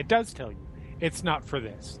is. It does tell you. It's not for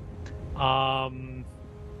this. I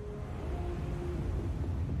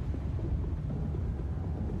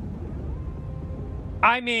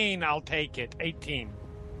mean, I'll take it. 18.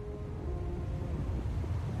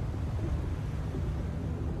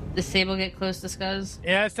 Does Sable get close to Scuzz?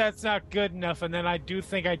 Yes, that's not good enough, and then I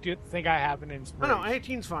think I have an inspiration. No,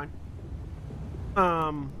 18's fine.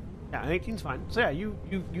 Yeah, 18's fine. So yeah,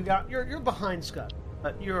 you're behind Scuzz,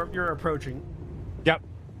 but you're approaching. Yep.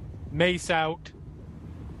 Mace out.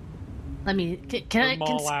 Let me. Can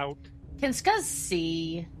Scuzz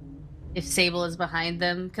see if Sable is behind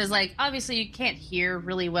them? Because obviously you can't hear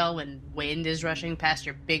really well when wind is rushing past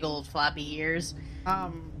your big old floppy ears.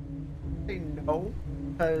 Say no.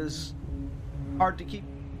 Because hard to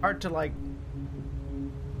well,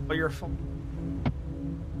 you're full.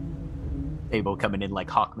 Abel coming in like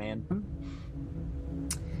Hawkman.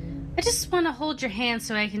 I just want to hold your hand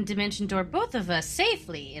so I can dimension door both of us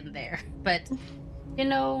safely in there. But you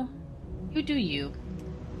do you.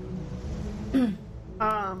 6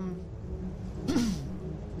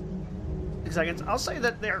 seconds. I'll say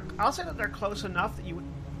that they're close enough that you would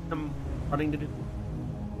them running to do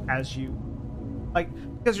as you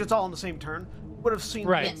because it's all in the same turn. Would have seen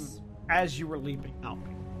them as you were leaping out,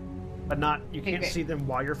 but not you can't see them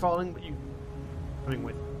while you're falling, but you coming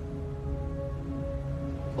with.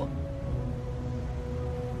 Cool.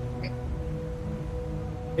 Okay.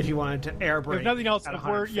 If you wanted to air brake, if nothing else, at if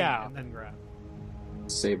we're and then grab.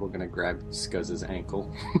 Sable gonna grab Scuzz's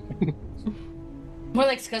ankle. More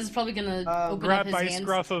like Scuzz is probably gonna open grab up his by hands.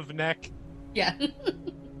 scruff of neck. Yeah.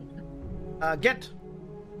 Gent.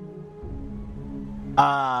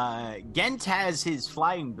 Gent has his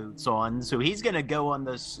flying boots on, so he's gonna go on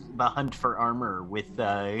the hunt for armor with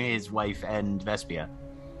his wife and Vespia.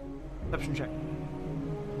 Perception check.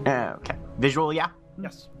 Okay. Visual, yeah?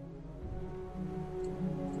 Yes.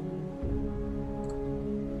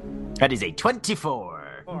 That is a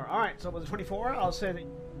 24. Alright, so with a 24, I'll say that you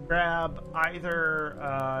grab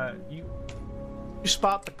either you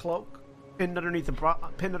spot the cloak pinned underneath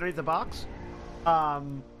the box.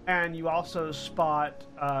 And you also spot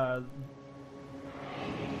so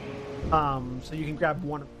you can grab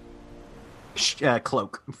one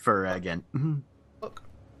cloak for again. Cloak.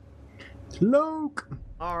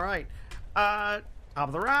 All right. Top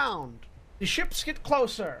of the round. The ships get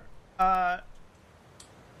closer. I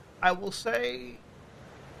will say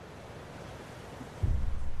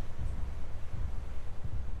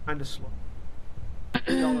kind of slow.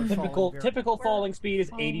 Typical falling speed is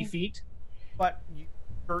 80 feet. But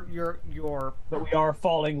you're But we are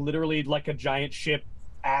falling literally like a giant ship,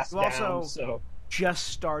 ass you down. also So just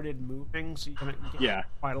started moving, so you haven't gained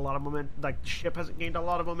quite a lot of momentum. Like the ship hasn't gained a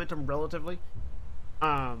lot of momentum relatively.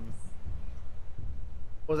 What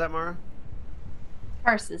was that, Mara?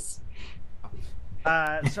 Tarsus.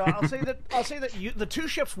 So I'll say that the two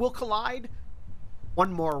ships will collide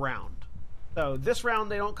one more round. So this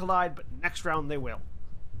round they don't collide, but next round they will.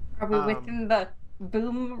 Are we within the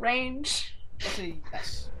boom range? I'll say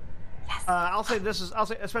yes. Yes. I'll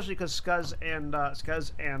say especially because Skuz and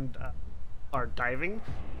are diving,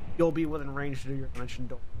 you'll be within range to do your dimension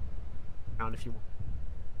door round if you want.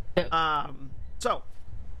 So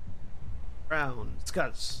round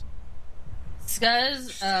Skuz.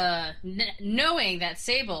 Skuz, knowing that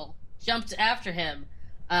Sable jumped after him,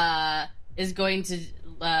 is going to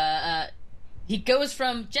he goes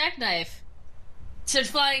from jackknife to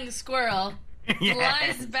flying squirrel,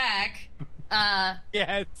 flies back,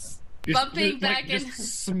 Yes. bumping back in.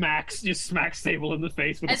 Smacks Sable in the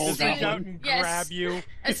face with a whole Reach out goblin. and grab you.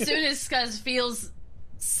 As soon as Skuz feels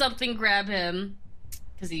something grab him,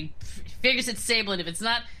 because he figures it's Sable, and if it's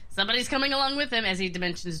not, somebody's coming along with him as he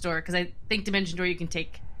dimensions door. Because I think dimension door you can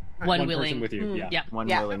take one willing person with you. Yeah. One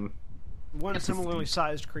Yeah. willing. One similarly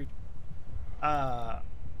sized creature.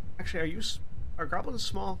 Actually, are goblins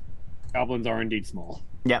small? Goblins are indeed small.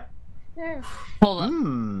 Yep. Hold up,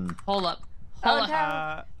 Hmm. hold up, Oh, hold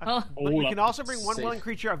up. no. But you Hold can up. also bring one Safe. willing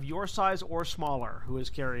creature of your size or smaller who is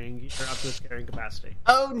carrying up to its carrying capacity.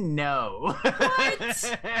 Oh no.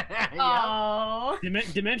 What? Yep. Oh.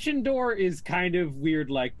 Dimension door is kind of weird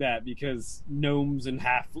like that because gnomes and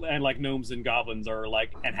gnomes and goblins are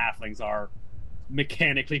and halflings are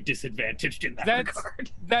mechanically disadvantaged in that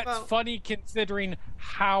regard. That's Well- funny considering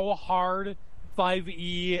how hard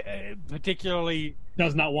 5e, particularly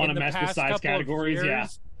Does not want in to the mess with past size couple of categories.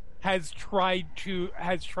 years, has tried to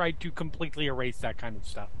completely erase that kind of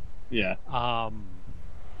stuff. Yeah. Well,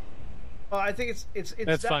 I think it's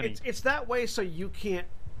That's funny. It's that way so you can't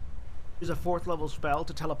use a 4th level spell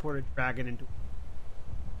to teleport a dragon into.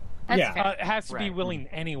 That's Yeah. fair. It has to be Right. willing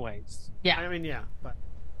anyways. Yeah, I mean, yeah, but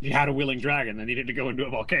You had a willing dragon that needed to go into a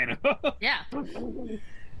volcano. yeah.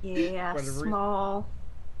 Yeah, Whatever. small.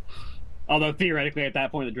 Although theoretically, at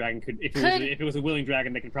that point, the dragon could, if it was a willing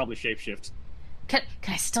dragon, they could probably shapeshift. Can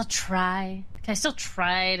I still try? Can I still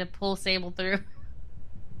try to pull Sable through?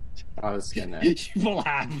 I was gonna. You will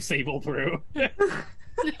have Sable through.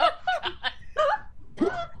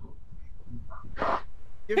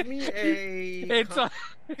 give me a It's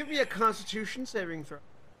give me a Constitution saving throw.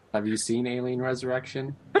 Have you seen Alien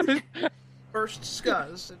Resurrection? First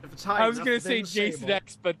Skuz, and if it's high I was enough, going to say then Jason Sable.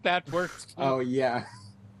 X, but that works. too. Oh yeah.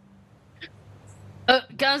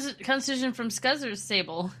 Constitution from Skuz or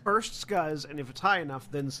Sable? First Skuz, and if it's high enough,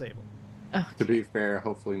 then Sable. To be fair,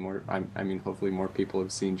 hopefully hopefully more people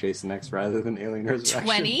have seen Jason X rather than Alien Resurrection.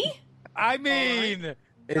 20? I mean, There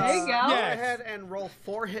you It's, go. Go Yes. ahead and roll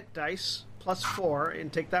 4 hit dice plus 4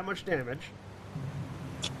 and take that much damage.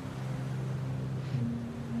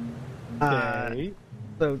 okay.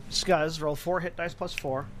 So Skuz, roll 4 hit dice plus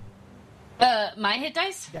 4. My hit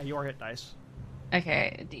dice? Yeah, your hit dice.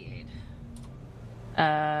 Okay,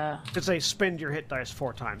 D8. Could say spend your hit dice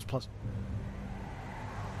 4 times plus.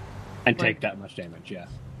 And take that much damage, yeah.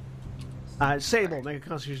 Sable, make a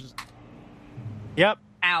Constitution. Yep.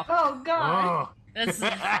 Ow. Oh god. Oh. That's, why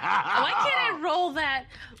can't I roll that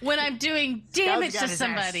when I'm doing damage to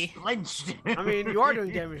somebody? I mean, you are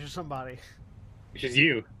doing damage to somebody. Which is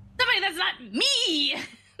you. Somebody that's not me!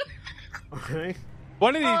 Okay.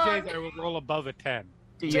 One of these days I will roll above a 10.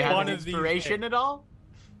 Do you have One an of these inspiration days. at all?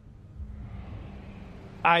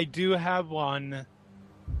 I do have one.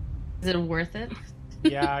 Is it worth it?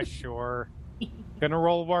 Yeah, sure. Gonna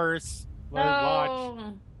roll worse. Let watch.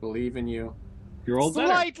 Oh, believe in you. You're old better.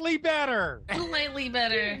 Slightly better. slightly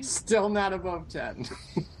better. Still not above 10.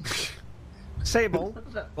 Sable,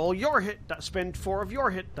 roll your hit. Spend 4 of your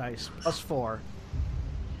hit dice plus 4.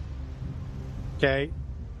 Okay.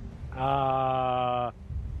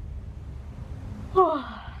 Hold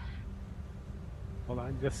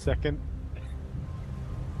on just a second.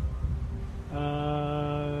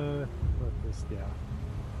 What's this? Yeah.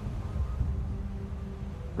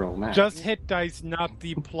 Roll max. Just hit dice, not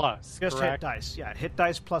the plus. Just hit correct? dice. Yeah, hit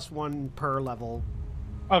dice plus 1 per level.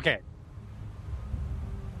 Okay.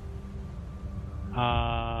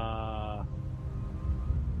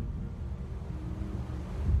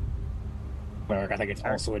 Cleric, I think it's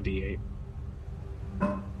also a D8.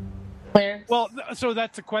 Claire? Well, so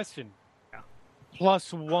that's a question. Yeah.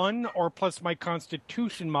 Plus 1 or plus my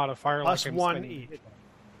Constitution modifier? Plus like I'm 1 spending- each.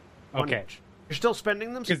 One Okay. each. You're still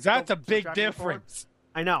spending them? so Because you're that's a still big subtracting 4? difference.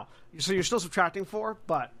 I know. So you're still subtracting 4,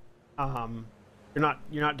 but you're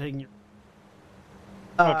not taking your.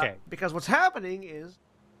 Okay. Because what's happening is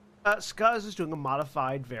Skuz is doing a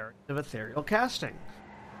modified variant of ethereal casting.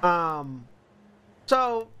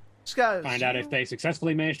 So Skuz, Find out if they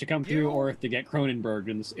successfully manage to come through You- or if they get Cronenberg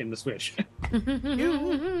in the switch.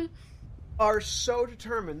 you are so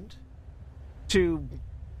determined to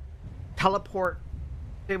teleport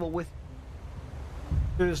Sable with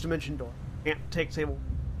through this dimension door. Can't take Sable.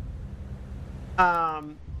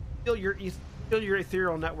 Feel your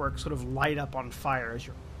ethereal network sort of light up on fire as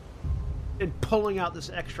you're pulling out this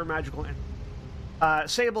extra magical energy.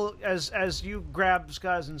 Sable, as you grab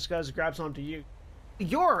Scuzz and Scuzz grabs onto you,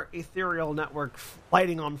 your ethereal network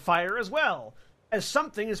lighting on fire as well, as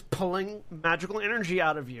something is pulling magical energy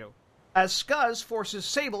out of you. As Scuzz forces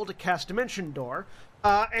Sable to cast Dimension Door,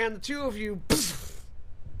 and the two of you...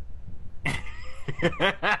 With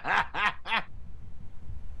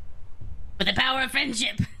the power of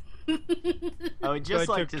friendship. I would just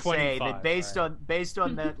like to say that based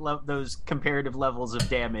on that those comparative levels of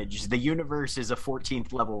damage, the universe is a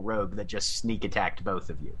 14th level rogue that just sneak attacked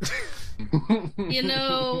both of you. You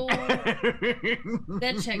know,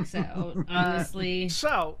 that checks out, honestly.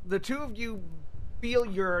 So, the two of you feel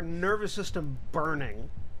your nervous system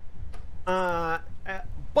burning, but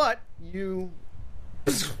you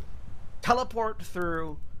teleport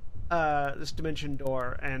through this dimension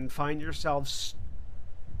door and find yourselves...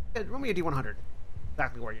 roll me a D100.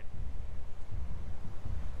 Exactly where you...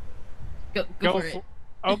 Go for it.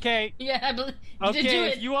 Okay. Yeah, I believe you okay, did do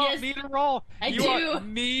it. if you want yes. me to roll, want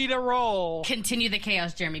me to roll. Continue the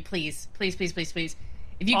chaos, Jeremy. Please. Please.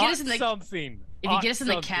 If you get us in the something. If you get us in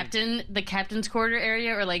the captain's quarter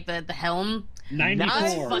area or like the helm,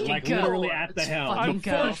 94, like go. literally at the helm.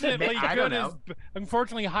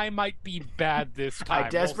 Unfortunately, high might be bad this time. I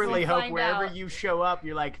desperately We'll hope wherever you show up,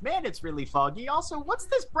 you're like, man, it's really foggy. Also, what's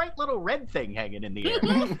this bright little red thing hanging in the air?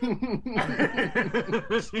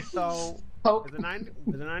 So, with a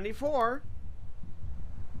 94,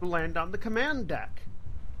 you land on the command deck.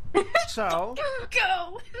 So...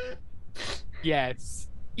 Go! Yes.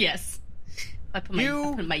 I put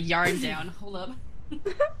my yarn down. Hold up.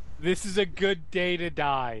 This is a good day to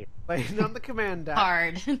die. Land on the command deck.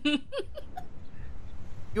 Hard.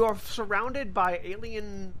 You are surrounded by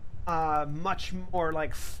alien, much more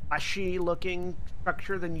like flashy-looking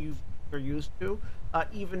structure than you're used to.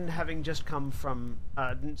 Even having just come from,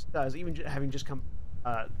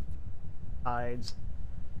 sides.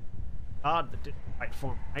 God, that didn't quite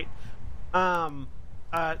form right.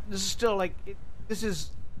 This is still like this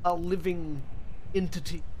is a living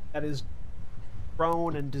entity that is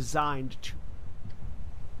grown and designed to.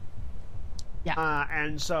 Yeah.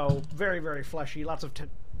 And so very, very fleshy, lots of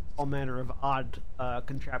all manner of odd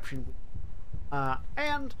contraption,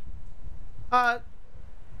 and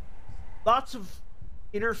lots of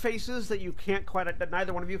interfaces that that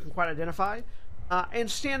neither one of you can quite identify.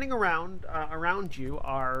 And standing around you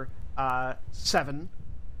are 7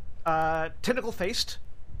 tentacle-faced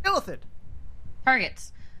illithid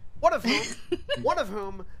Targets. One of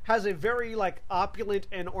whom has a very opulent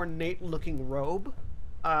and ornate-looking robe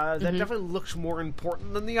that definitely looks more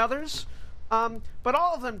important than the others. But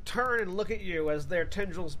all of them turn and look at you as their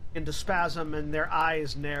tendrils begin to spasm and their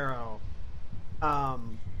eyes narrow. I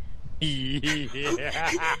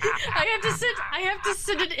have to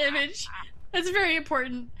send an image. That's very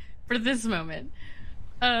important for this moment.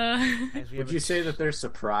 Would you say that they're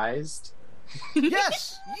surprised?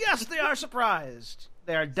 Yes, they are surprised.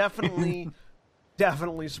 They are definitely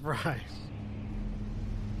surprised.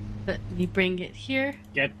 Let me bring it here.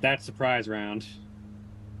 Get that surprise round.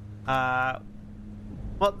 Well,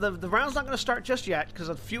 the round's not going to start just yet because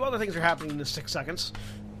a few other things are happening in the 6 seconds.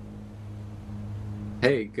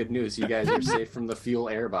 Hey, good news. You guys are safe from the fuel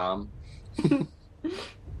air bomb.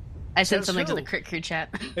 I sent something to the Crit Crew chat.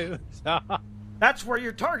 That's where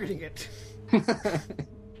you're targeting it.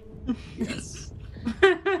 Yes.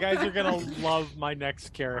 You guys are going to love my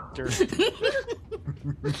next character.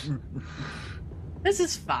 This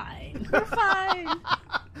is fine. We're fine.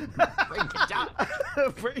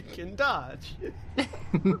 Break and dodge.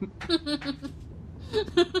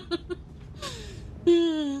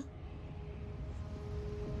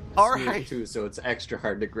 All right. Too, so it's extra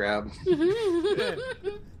hard to grab.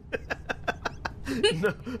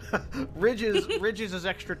 No, Ridges is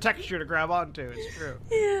extra texture to grab onto. It's true.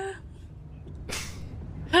 Yeah.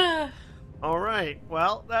 All right.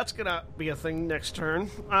 Well, that's gonna be a thing next turn.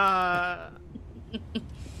 Someone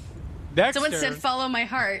said follow my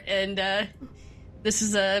heart, and this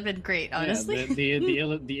has been great, honestly. Yeah,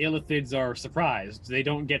 the illithids are surprised. They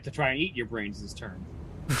don't get to try and eat your brains this turn.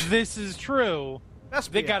 This is true.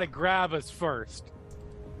 Vespia. They gotta grab us first.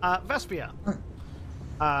 Vespia.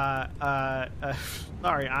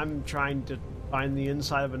 Sorry, I'm trying to find the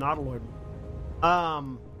inside of an Nautiloid.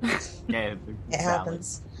 Yeah, It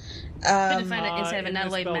happens. Couldn't find it inside of a in the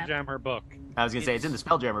Nautiloid map. Spelljammer book. I was gonna say it's in the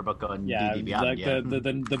Spelljammer book on D&D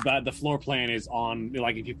Beyond. The floor plan is on,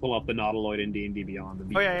 like, if you pull up the Nautiloid in D&D Beyond.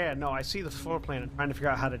 No, I see the floor plan. I'm trying to figure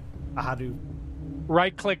out how to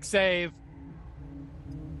right-click save.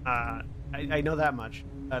 I know that much.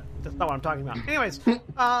 That's not what I'm talking about. Anyways,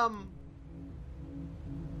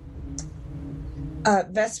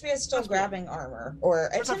 Vespia is still grabbing armor, or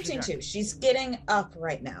attempting to. She's getting up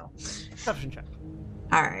right now. Perception check.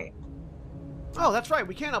 All right. Oh, that's right.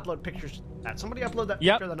 We can't upload pictures to that. Somebody upload that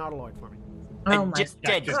picture of the Nautiloid for me. Oh my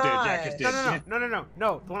Jack just did.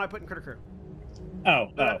 No. The one I put in Critter Crew. Oh,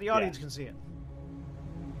 the audience can see it.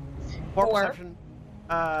 Or perception.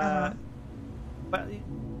 But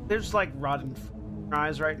there's like rotten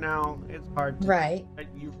eyes right now. It's hard.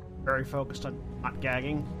 You're very focused on not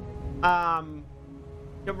gagging.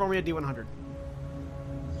 Roll me a D100.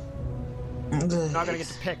 You're not gonna get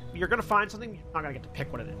to pick. You're gonna find something. You're not gonna get to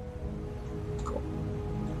pick what it is. Cool.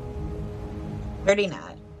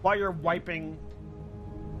 39. While you're wiping.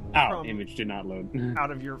 Image did not load.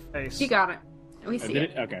 Out of your face. You got it. We see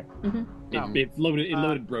it. Okay. Mm-hmm. It loaded. It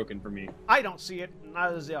loaded broken for me. I don't see it.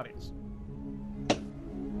 Neither does the audience.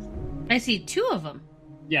 I see 2 of them.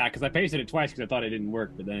 Yeah, because I pasted it twice because I thought it didn't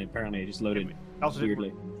work, but then apparently it just loaded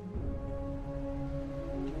weirdly.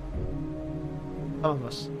 Some of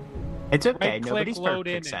us. It's okay. Right-click, Nobody's load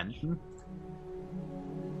perfect. image.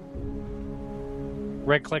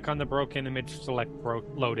 Right-click on the broken image, select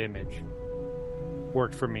load image.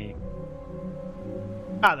 Worked for me.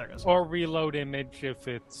 There it goes. Or reload image if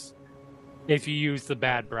you use the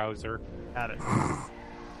bad browser. Got it.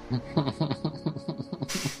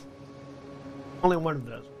 Only one of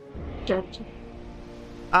those. Gotcha.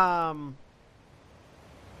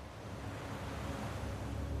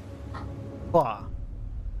 Claw.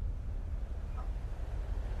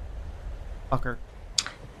 Fucker.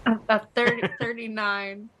 A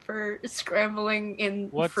 39 for scrambling in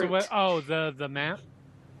fruit. The map?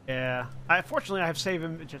 Yeah. Fortunately, I have save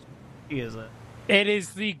images. It is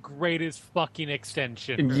the greatest fucking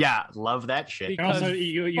extension. Yeah, love that shit. Also,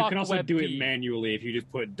 you can also do it manually if you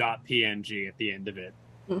just put .png at the end of it.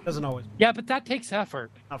 Doesn't always. Yeah, but that takes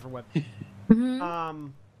effort. Not for web. Mm-hmm.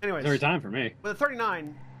 Anyways. Every time for me. With a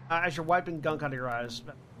 39, as you're wiping gunk out of your eyes.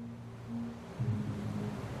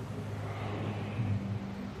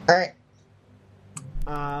 All right.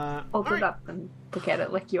 Hold it up and look at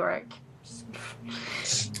it like Yorick.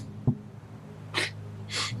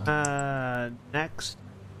 Next.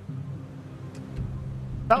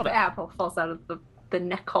 The apple falls out of the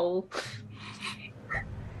neck hole.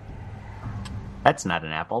 That's not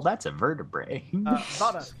an apple. That's a vertebrae.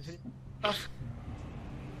 Sawdust.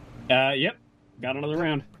 Yep. Got another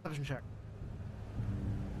round. Perception check.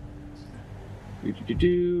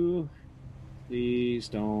 Please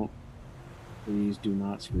don't. Please do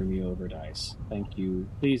not screw me over, dice. Thank you.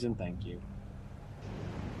 Please and thank you.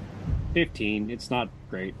 15. It's not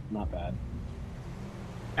great. Not bad.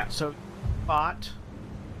 Yeah, so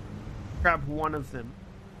grab one of them.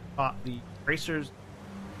 The bracers.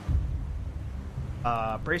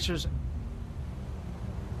 Bracers.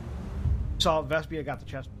 Saw Vespia got the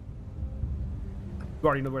chest. You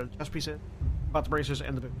already know where the chest piece is. About the bracers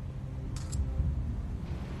and the boot.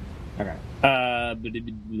 Okay.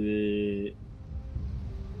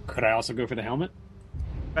 Could I also go for the helmet?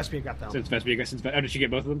 Vespia got the helmet. Did she get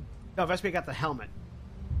both of them? No, Vespia got the helmet.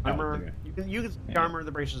 Armor. Okay. You can the armor,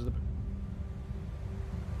 the bracers, the boot.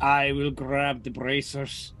 I will grab the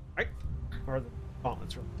bracers. Right. Or the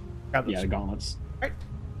gauntlets. The gauntlets. Right.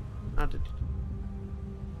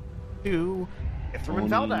 To Ithram and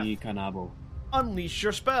Valdeth. Kanabo. Unleash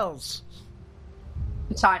your spells.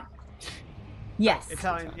 Italian. Yes.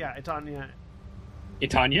 Italian. Yeah, Italian.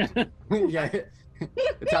 Itania? Yeah.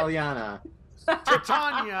 Italiana.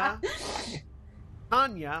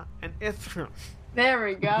 Tanya, and Ithram. There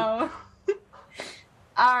we go.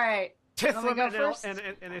 All right.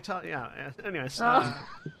 Ithram and Italian. Yeah. Anyways.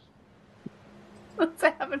 What's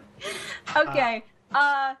happening? Okay.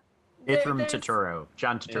 Ithram Totoro.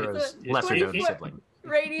 John Totoro's lesser-known sibling.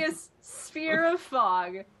 Radius sphere of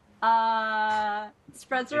fog.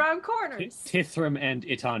 Spreads around corners. Tithram and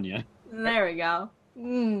Itania. There we go.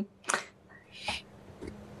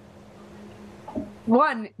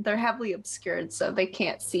 One, they're heavily obscured, so they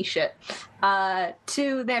can't see shit.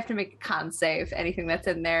 2, they have to make a con save. Anything that's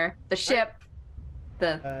in there. The ship,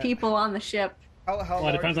 the people on the ship. Well,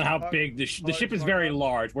 it depends on how big the ship is. Very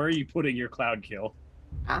large. Where are you putting your cloud kill?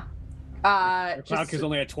 Your cloud kill is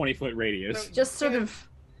only a 20-foot radius. Just sort of.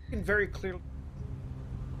 You can very clearly,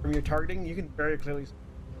 from your targeting, you can very clearly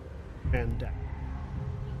and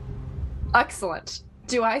excellent.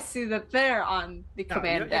 Do I see that they're on the No,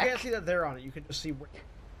 command you deck? can't see that they're on it. You can just see.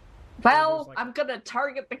 Well, like- I'm gonna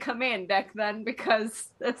target the command deck then, because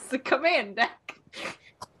it's the command deck.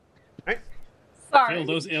 Right. Sorry. Kill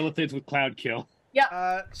those illithids with Cloud Kill.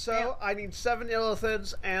 So I need 7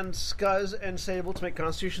 illithids and Scuzz and Sable to make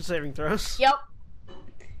Constitution saving throws. Yep.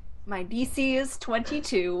 My DC is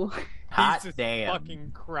 22. Hot Jesus damn.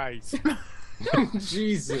 fucking Christ.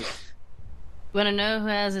 Jesus. Want to know who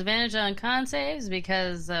has advantage on con saves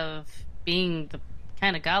because of being the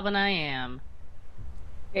kind of goblin I am?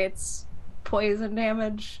 It's poison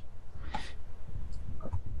damage.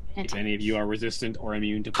 If any of you are resistant or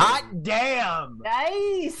immune to poison. Hot damn.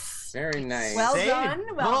 Nice. Very nice. Well Save done.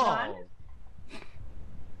 Well done. roll.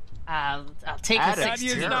 I'll take Add a it.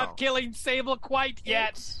 Nadia's 16. not killing Sable quite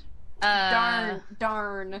yet.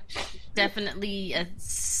 Darn. Definitely a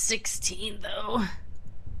 16 though.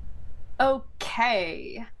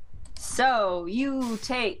 Okay. So you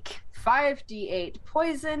take 5d8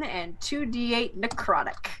 poison and 2d8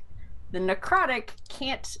 necrotic. The necrotic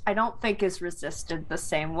I don't think is resisted the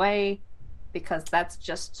same way, because that's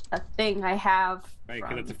just a thing I have. Right,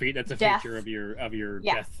 from because that's a death. feature of your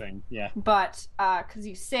Yeah. death thing. Yeah. But because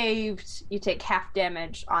you saved, you take half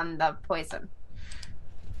damage on the poison.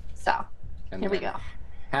 So And here we then go.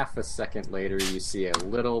 Half a second later, you see a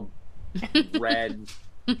little red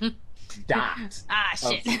dot Ah, of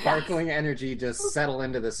shit. sparkling energy just settle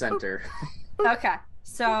into the center. Okay,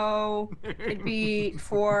 so it'd be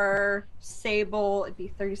for Sable, it'd be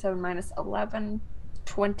 37 minus 11,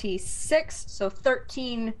 26. So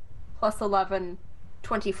 13 plus 11,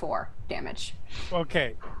 24 damage.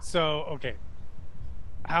 Okay.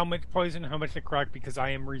 How much poison, how much necrotic? Because I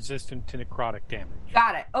am resistant to necrotic damage.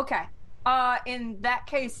 Got it. Okay. In that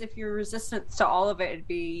case, if you're resistant to all of it, it'd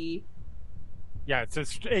be Yeah, it's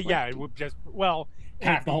just, yeah, it would just, well,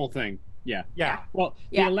 Half the whole thing. Yeah. yeah. Well,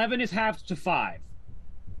 Yeah. the 11 is halved to 5.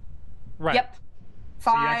 Right. Yep.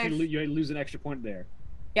 So you 5. actually you lose an extra point there.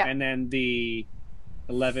 Yeah. And then the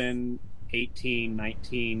 11, 18,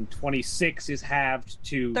 19, 26 is halved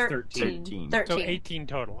to 13. 13. So 18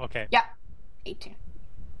 total. Okay. Yep. 18.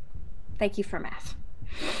 Thank you for math.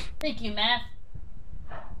 Thank you, Matt.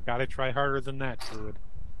 Gotta try harder than that, Druid.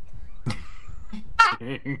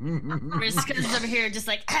 Riska's over here just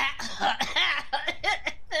like,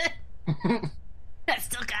 I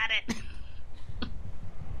still got it.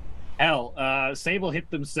 Hell, Sable hit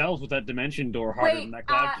themselves with that dimension door harder Wait, than that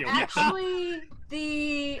cloud kill. actually,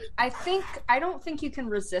 I don't think you can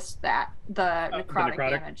resist that, the necrotic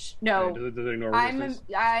damage. No, Does it ignore resistance?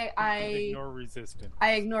 Ignore resistance.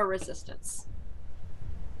 I ignore resistance.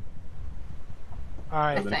 All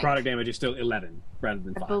right. The think. necrotic damage is still 11 rather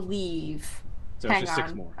than I 5. believe. So Hang it's just on.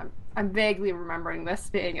 6 more. I'm vaguely remembering this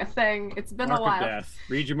being a thing. It's been Mark a while. of death.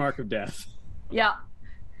 Read your mark of death. Yeah.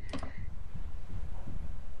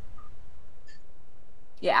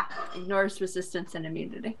 Yeah. Ignores resistance and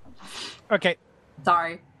immunity. Okay.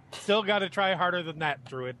 Sorry. Still gotta try harder than that,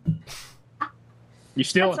 Druid. You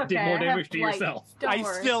still That's did okay, more I have damage to blight. yourself. Don't I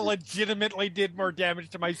worry. still legitimately did more damage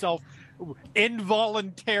to myself with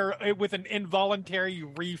an involuntary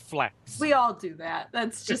reflex. We all do that.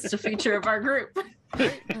 That's just a feature of our group.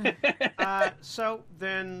 So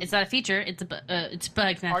then, It's not a feature. It's a bug,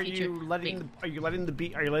 not are a feature. you letting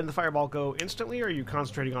the fireball go instantly, or are you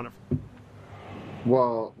concentrating on it?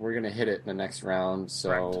 Well, we're gonna hit it in the next round,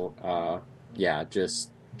 so yeah,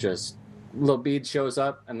 just little bead shows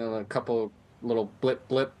up, and then a couple little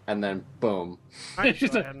blip, and then boom. All right,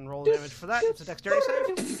 go ahead and roll damage for that. It's a dexterity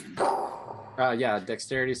save. Yeah,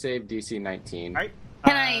 dexterity save, DC 19. All right.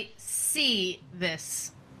 Can I see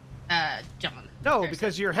this, John? No,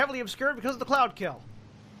 because you're heavily obscured because of the cloud kill.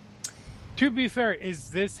 To be fair,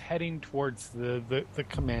 is this heading towards the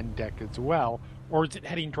command deck as well, or is it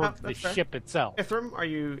heading towards the that's fair. ship itself? Ithram, are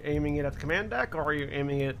you aiming it at the command deck, or are you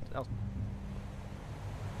aiming it?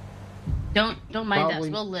 Don't mind Probably-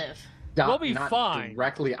 us. We'll live. We'll be not fine.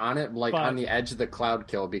 directly on it, like But- on the edge of the cloud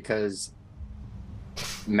kill, because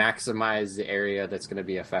maximize the area that's going to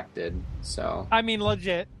be affected. So, I mean,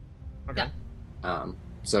 legit. Okay.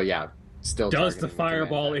 so yeah, still. Does the targeting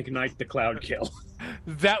fireball command deck. ignite the cloud kill?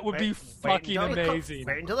 That would be fucking until amazing.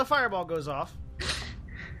 Wait until the fireball goes off.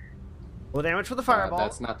 Roll damage for the fireball.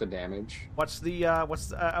 That's not the damage. What's the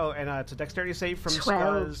it's a dexterity save from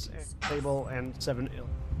 12. Scuzz, Sable, and 7 ill.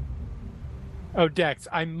 Oh, Dex.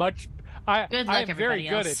 I'm Good luck, very everybody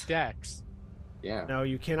good else. at Dex. Yeah. No,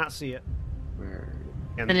 you cannot see it. Where-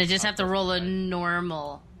 And Then I just have to roll a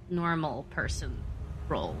normal person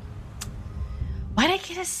roll. Why'd I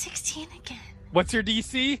get a 16 again? What's your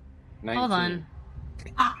DC? 19. Hold on.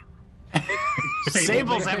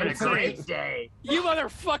 Sable's having a great day. You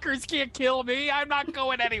motherfuckers can't kill me. I'm not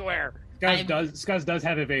going anywhere. Scuzz does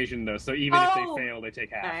have evasion though, so even if they fail, they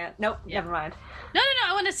take half. Nope, never mind. No.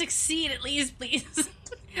 I want to succeed at least, please.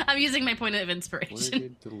 I'm using my point of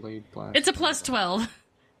inspiration. It's a plus 12.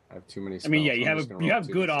 I have too many spells. I mean, yeah, you have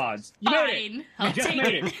good odds. You made it. I'll just take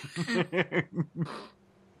made it.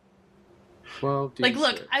 Well, like,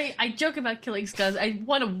 look, I joke about killing Scuzz. I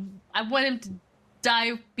want him to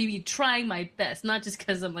die, maybe trying my best, not just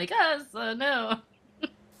because I'm like, no.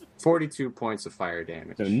 42 points of fire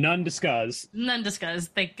damage. So none to Scuzz. None to Scuzz,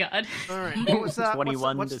 thank God. All right. What was that?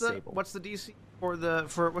 21 what's disabled. What's the DC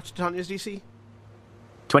for what's Tanya's DC?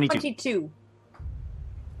 22.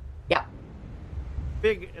 Yeah.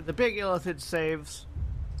 The big illithid saves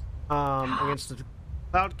against the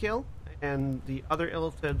cloud kill, and the other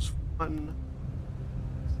illithids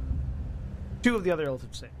two of the other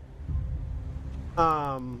illithids save.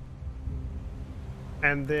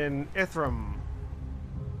 And then Ithram.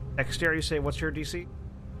 Dexterity save, what's your DC?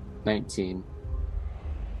 19.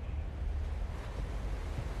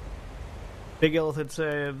 Big illithid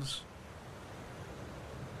saves.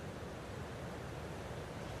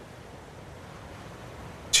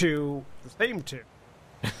 The same two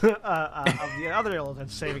of the other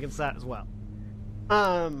illithids save against that as well.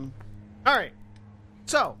 All right.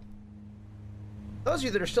 So, those of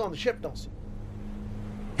you that are still on the ship don't see.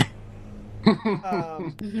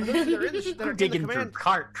 Digging through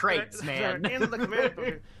crates, man. In the command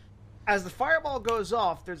building. As the fireball goes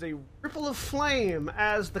off, there's a ripple of flame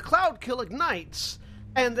as the cloud kill ignites,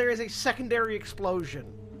 and there is a secondary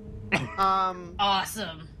explosion.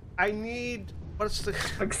 Awesome. I need. What's the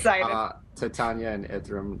excited? Titania and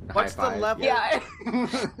Ithram. What's the level? Yeah.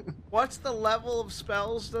 What's the level of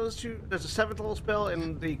spells? Those two. There's a 7th level spell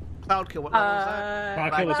in the cloud kill. What level is that?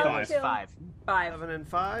 Cloud kill is 5. 5. 7 and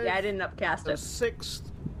 5. Yeah, I didn't upcast The it. 6th.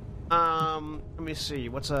 Let me see.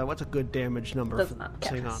 What's a good damage number Doesn't for upcast.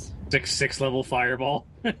 sitting on? 6 level fireball.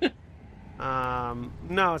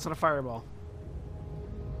 No, it's not a fireball.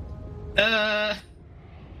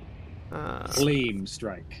 Flame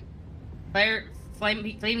strike.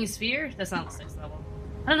 Flaming sphere? That's not 6th level.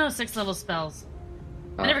 I don't know 6th level spells.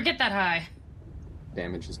 I never get that high.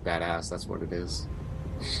 Damage is badass. That's what it is.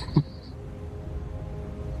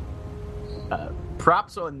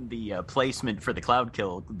 Props on the placement for the cloud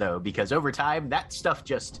kill, though, because over time, that stuff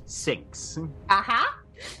just sinks. Uh-huh.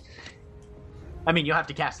 I mean, you'll have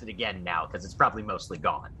to cast it again now, because it's probably mostly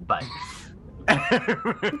gone, but...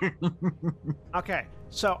 Okay,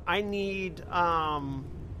 so I need,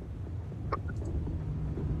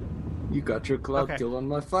 You got your cloud kill on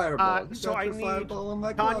my fireball. so I need fireball on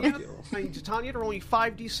my cloud Tanya, kill. I need Tanya to roll me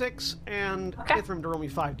 5d6 and Ithram to roll me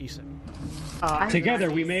 5d6.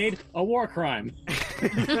 Together we made a war crime.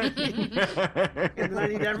 And then I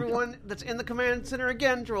need everyone that's in the command center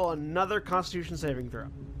again to roll another Constitution saving throw.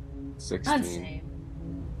 16. Unsaved.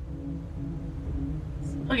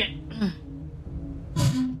 Okay.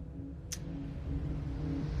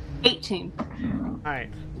 18. All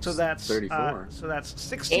right, so that's 34. So that's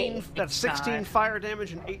 16. That's 16 fire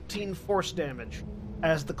damage and 18 force damage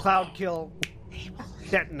as the cloud kill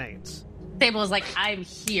detonates. Sable is like, I'm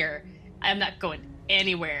here. I'm not going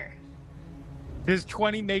anywhere. Does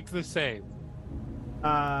 20 make the save?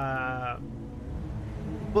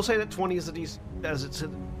 We'll say that 20 is the DC, as it's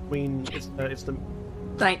between. It's the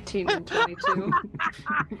 19 and 22.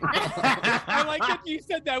 I like that you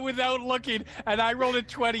said that without looking, and I rolled a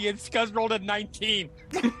 20 and Scuzz rolled a 19.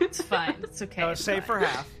 It's fine. It's okay. It's save fine. for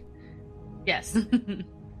half. Yes.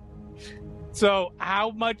 So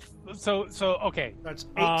how much? So okay. That's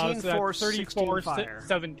 18 so that's force, 34, 16 fire.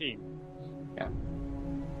 17. Yeah.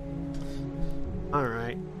 All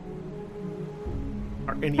right.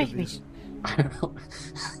 Are any of these?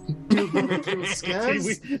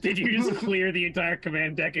 Did you just clear the entire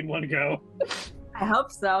command deck in one go? I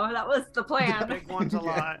hope so. That was the The plan. big one's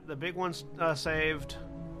alive. The big one's saved.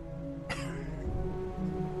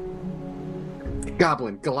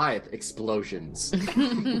 Goblin, Goliath, explosions.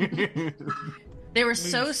 They were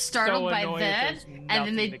so startled by annoying that, there's and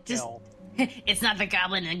then they nothing to just. kill. It's not the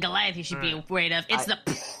goblin and Goliath you should be afraid of. It's the.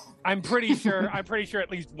 I'm pretty sure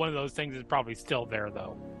at least one of those things is probably still there,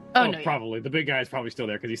 though. Oh, no. Probably. The big guy's probably still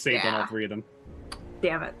there because he saved on all Yeah. 3 of them.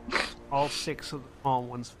 Damn it. All 6 of the small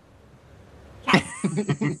ones.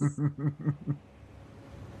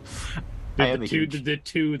 Did the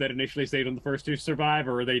two that initially stayed on the first 2 survive,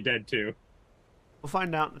 or are they dead too? We'll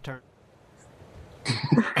find out in a turn.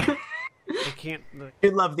 can't. I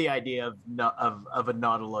love the idea of a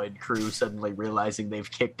nautiloid crew suddenly realizing they've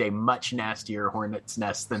kicked a much nastier hornet's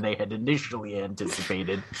nest than they had initially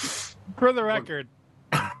anticipated. For the record,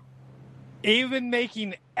 even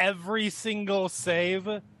making every single save,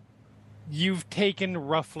 you've taken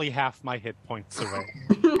roughly half my hit points away.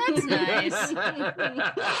 That's nice.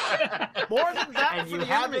 More than that, And for you the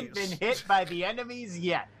haven't enemies. been hit by the enemies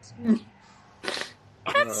yet.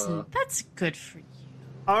 That's good for you.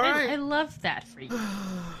 All I right. love that for you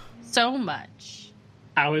so much.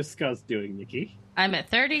 How is Scuzz doing, Nikki? I'm at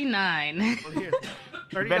 39. Well, here.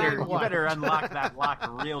 You better unlock that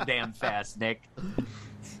lock real damn fast, Nick.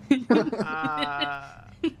 I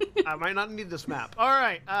might not need this map. All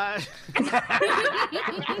right.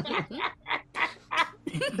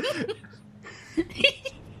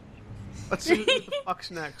 Let's see what the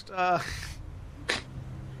fuck's next.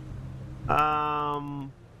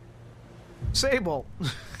 Sable,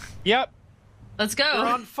 Yep. Let's you're go.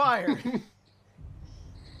 on fire.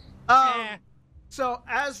 Eh. So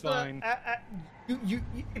as Fine.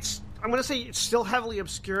 it's. I'm gonna say it's still heavily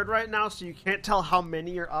obscured right now, so you can't tell how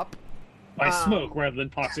many are up. By smoke rather than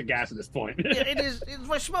toxic gas at this point. Yeah, it is. It's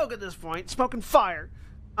by smoke at this point. Smoke and fire.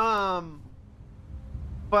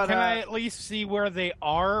 But Can I at least see where they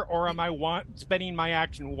are, or am I spending my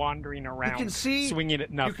action wandering around, you can see swinging at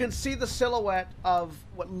nothing? You can see the silhouette of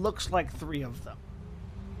what looks like 3 of them.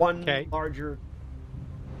 One Okay. larger.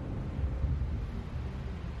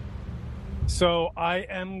 So I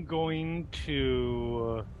am going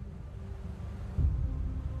to...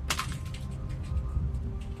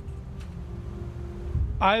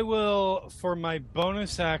 I will, for my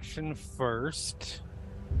bonus action first,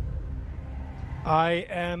 I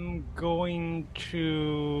am going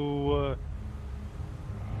to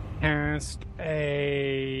cast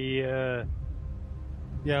a...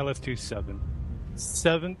 yeah, let's do 7.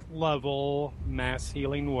 7th level mass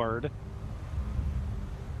healing word.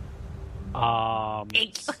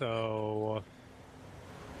 So...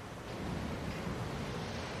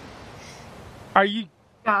 Are you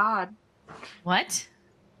God. What?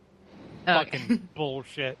 Okay. fucking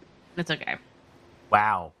bullshit? It's okay.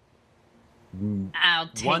 Wow. I'll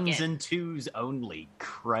take Ones it. and twos only.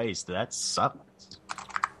 Christ, that sucks.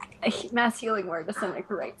 Mass healing word isn't a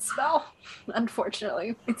great spell,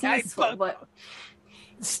 unfortunately. It's useful, but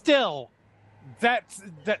Still, that's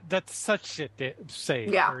such shit to say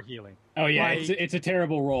Yeah. for healing. Oh yeah, Like, it's a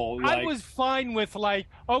terrible roll. I Like, was fine with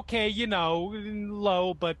okay,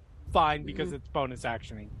 low, but fine because it's bonus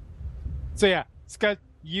actioning. So yeah, Scott,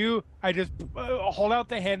 I just hold out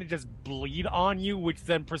the hand and just bleed on you, which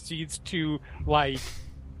then proceeds to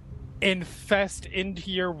infest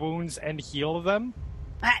into your wounds and heal them.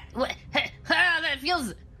 That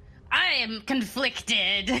feels... I am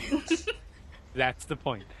conflicted. That's the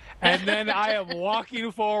point. And then I am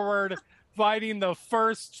walking forward, fighting the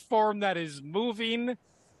first form that is moving,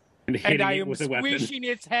 and hitting and I it am with a weapon. squishing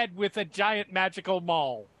its head with a giant magical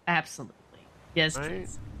maul. Absolutely. Yes, Right.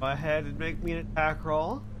 please. Go ahead and make me an attack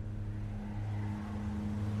roll.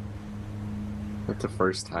 That's the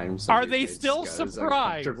first time. Are they made still Scuzz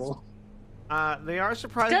surprised? uncomfortable. They are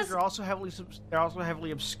surprised, Scuzz- but they're also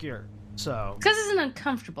heavily obscure. So Scuzz isn't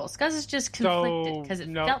uncomfortable. Scuzz is just conflicted because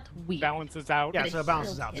it felt weird. Balances out. yeah, But so it it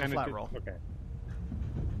balances feels out. It's a And it flat did- roll. Okay.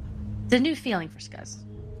 It's a new feeling for Scuzz.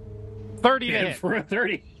 30 to Yeah, hit. for a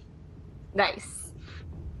 30. nice.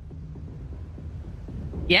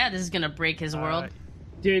 Yeah, this is gonna break his world.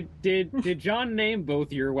 Did John name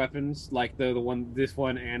both your weapons, like this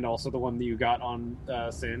one, and also the one that you got on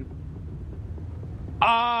Sin?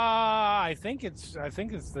 I think it's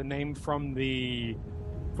the name from the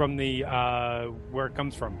where it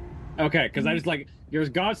comes from. Okay, because I was like, there's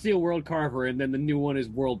Godsteel World Carver, and then the new one is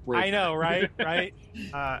World Breaker. I know, right? Right?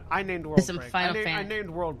 I named World Some Breaker. Final I Fan- named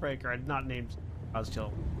World Breaker. I did not name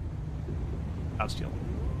Godsteel.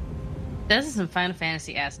 Those are some Final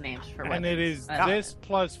Fantasy ass names for weapons. And it is Uh, this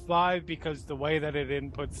plus 5 because the way that it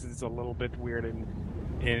inputs is a little bit weird in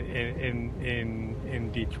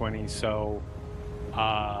D20.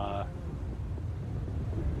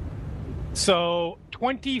 So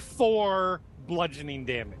 24 bludgeoning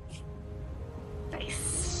damage.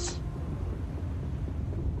 Nice.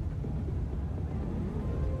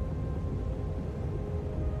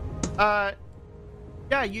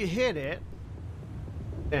 Yeah, you hit it.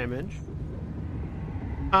 Damage.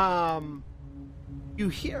 You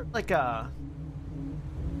hear like a.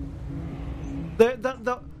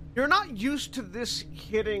 You're not used to this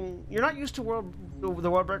hitting. You're not used to the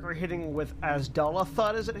Worldbreaker hitting with as dull a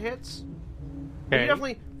thud as it hits. But you Okay.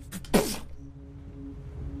 definitely.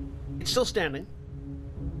 It's still standing.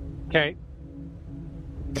 Okay.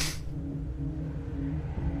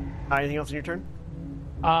 Anything else in your turn?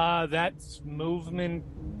 That's movement,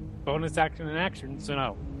 bonus action, and action. So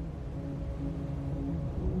no.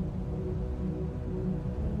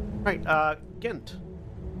 Right, Gent.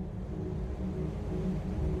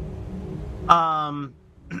 How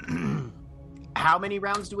many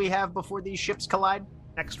rounds do we have before these ships collide?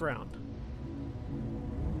 Next round.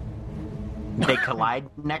 They collide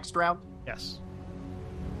next round? Yes.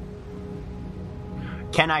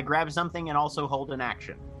 Can I grab something and also hold an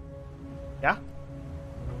action? Yeah?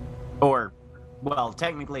 Or, well,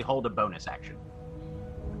 technically hold a bonus action.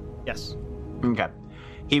 Yes. Okay.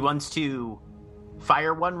 He wants to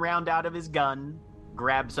fire one round out of his gun,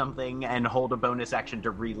 grab something, and hold a bonus action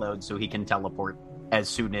to reload so he can teleport as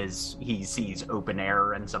soon as he sees open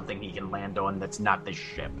air and something he can land on that's not the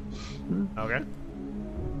ship. Okay.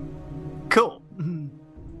 Cool.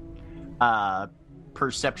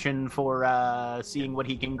 Perception for seeing what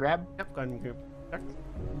he can grab? Yep, go ahead and check.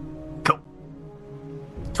 Cool.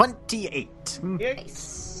 28.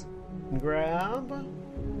 Nice. Grab.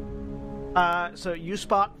 So you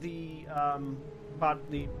spot the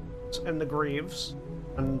and the Greaves,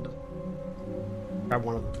 and grab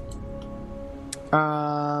one of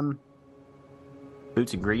them.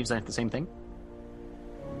 Boots and Greaves aren't the same thing?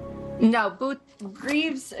 No,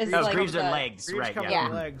 Greaves is like Greaves the... are legs, Greaves right? cover Yeah.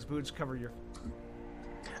 your legs. Boots cover your.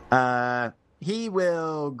 He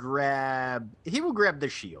will grab the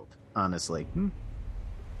shield. Honestly.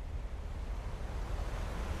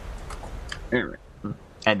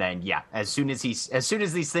 And then, yeah, as soon as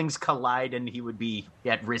these things collide and he would be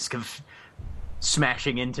at risk of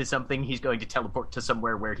smashing into something, he's going to teleport to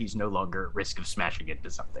somewhere where he's no longer at risk of smashing into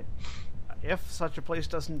something. If such a place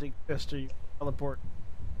doesn't exist, or you teleport,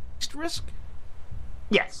 least risk.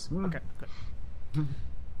 Yes. Okay. Good.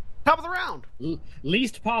 Top of the round.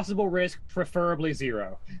 Least possible risk, preferably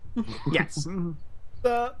 0. Yes.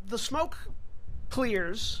 The smoke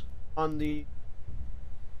clears on the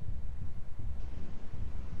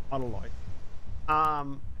Autoloid.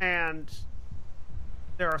 And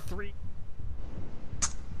there are 3.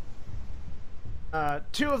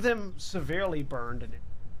 2 of them severely burned in it.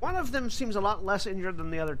 One of them seems a lot less injured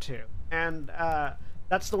than the other 2. And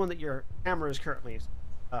that's the one that your hammer is currently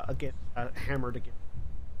hammered again.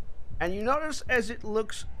 And you notice as it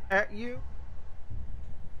looks at you,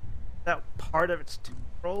 that part of its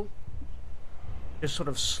temporal just sort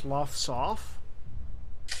of sloughs off.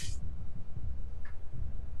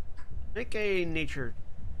 Make a nature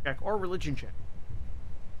check or religion check.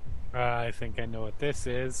 I think I know what this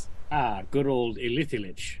is. Good old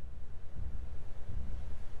Elithilich.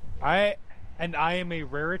 I am a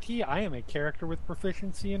rarity. I am a character with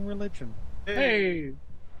proficiency in religion. Hey!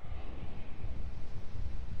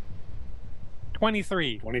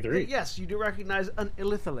 23. 23. Yes, you do recognize an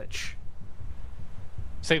Elithilich.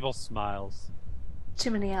 Sable smiles. Too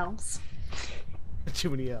many elves. Too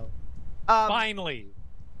many L. Finally!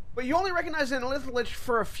 But you only recognize an Elithilich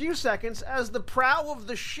for a few seconds as the prow of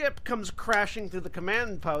the ship comes crashing through the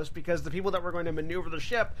command post because the people that were going to maneuver the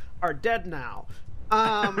ship are dead now.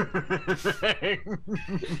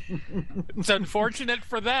 It's unfortunate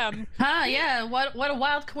for them. Yeah, what a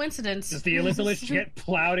wild coincidence. Does the Elithilich get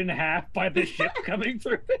plowed in half by the ship coming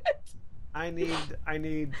through it? I need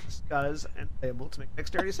Scuzz and Sable to make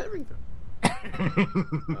dexterity saving throw.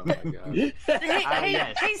 Oh my god. Hey,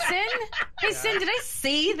 Sin? Hey, Sin, did I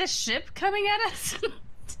see the ship coming at us?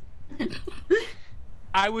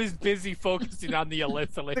 I was busy focusing on the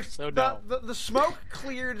Elithilich, so no. The smoke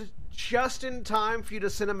cleared just in time for you to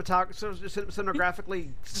cinemagraphically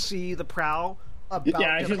see the prow about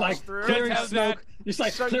to just pass like through. clearing smoke. Just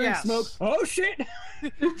like clearing smoke. Oh shit!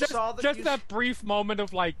 Just that brief moment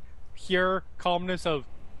of like pure calmness of,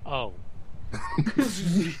 oh.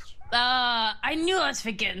 I knew I was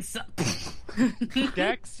forgetting something.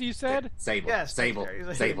 Dex, you said? Sable. Yes, Sable.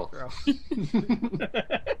 Sable.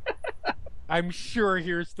 I'm sure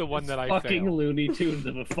here's the one that I Fucking failed. Looney Tunes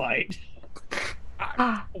of a fight.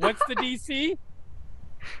 What's the DC?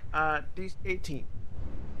 DC 18.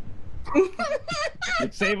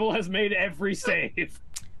 Sable has made every save.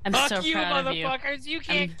 I'm Fuck so you, proud of you. motherfuckers! You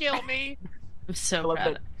can't kill me. I'm so love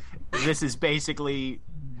proud. This is basically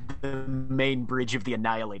the main bridge of the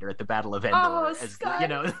Annihilator at the Battle of Endor, Oh, as Scott.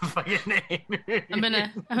 the fucking name. I'm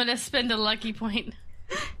gonna spend a lucky point.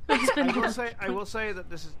 I will say that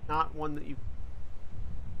this is not one that you.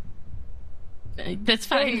 That's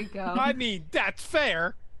There you fine. go. I mean, that's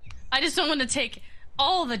fair. I just don't want to take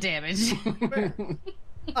all the damage.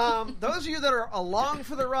 Those of you that are along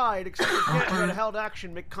for the ride, except you can't do a held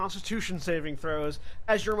action, make Constitution saving throws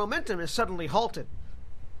as your momentum is suddenly halted.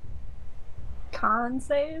 Con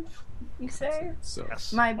save, you say? So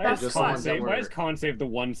Yes. My Why best is, the con ones that save, why were- is con save the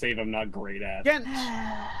one save I'm not great at? Gent,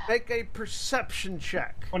 make a perception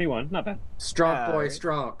check. 21, not bad. strong boy, Alright.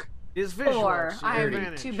 strong. Is visual. 4. So you have I'm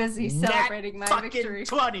advantage. too busy Nat celebrating my fucking victory.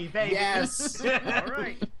 20, baby. Yes. All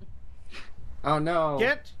right. Oh no.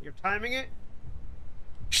 Gent, you're timing it.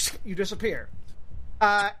 You disappear.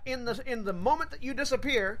 In the moment that you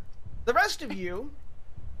disappear, the rest of you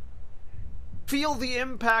feel the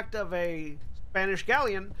impact of a Spanish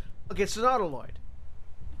galleon against an autoloid.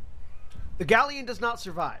 The galleon does not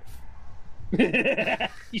survive.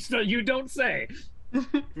 You don't say.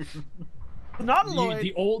 The Nautiloid,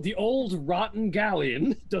 The old rotten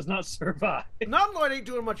galleon does not survive. the Nautiloid ain't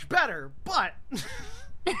doing much better, but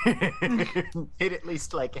It at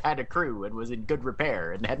least had a crew and was in good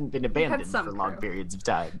repair and hadn't been abandoned some for long crew. periods of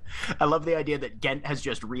time. I love the idea that Gent has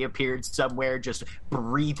just reappeared somewhere, just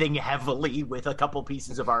breathing heavily with a couple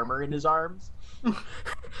pieces of armor in his arms.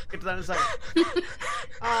 get to that in a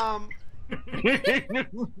second.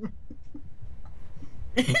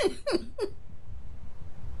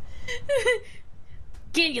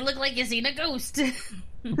 Kid, you look like you seen a ghost.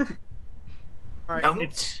 All right.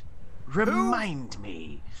 Don't remind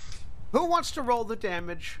me. Who wants to roll the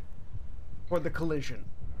damage for the collision?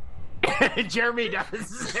 Jeremy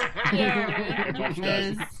does.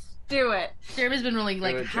 Because Do it. Jeremy's been rolling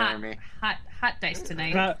like it, hot Jeremy. dice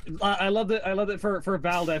tonight. I love that for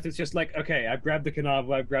Valdeth, it's just like, okay, I grabbed the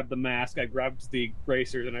Kanava, I grabbed the mask, I grabbed the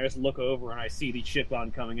bracers, and I just look over and I see the ship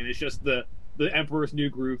oncoming, and it's just the Emperor's New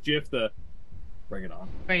Groove GIF, bring it on.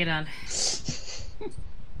 Bring it on.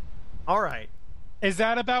 All right. Is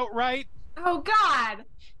that about right? Oh God!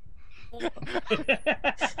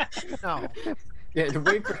 No. Yeah,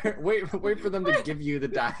 wait for them to give you the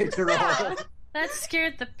die to roll. That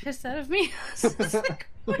scared the piss out of me.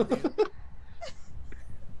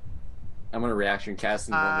 I'm gonna reaction cast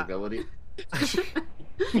invulnerability.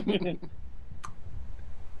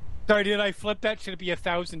 Sorry, did I flip that? Should it be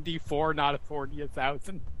 1,000 D4, not a 40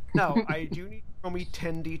 1,000? No, I do need to roll me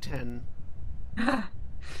 10d10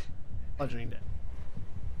 bludgeoning damage.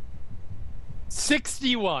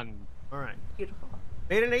 61. All right. Beautiful.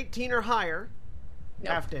 Made an 18 or higher,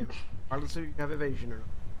 Nope. half damage. Regardless if you have evasion or not.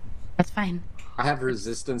 That's fine. I have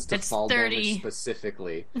resistance to It's fall 30. damage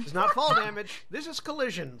specifically. It's not fall damage. This is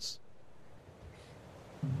collisions.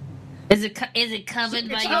 Is it covered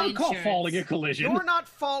by It's your not called insurance? falling a collision. You're not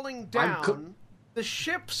falling down. co- The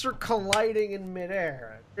ships are colliding in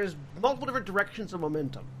midair. There's multiple different directions of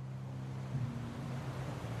momentum.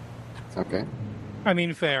 Okay. I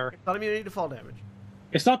mean, fair. It's not immunity to fall damage.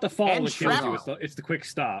 It's not the fall And that kills you, shrapnel. it's the quick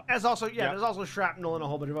stop. As also, Yeah. there's also shrapnel and a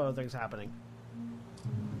whole bunch of other things happening.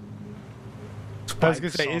 I was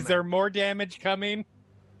going to say, Spikes is on there more damage coming?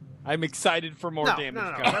 I'm excited for more No, damage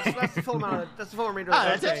no. coming. That's the full amount. That's the full remainder. Oh,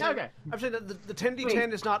 of that's the it? Okay. I'm saying that the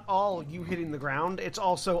 10d10 is not all you hitting the ground. It's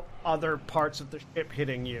also other parts of the ship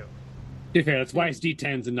hitting you. To be fair, that's why it's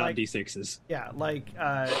D10s and not Like- D6s. Yeah,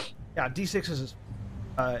 d6s is.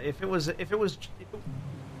 If it was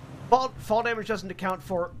fall damage doesn't account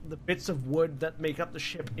for the bits of wood that make up the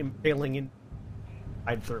ship impaling in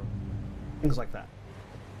side through, things like that.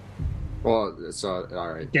 Well, so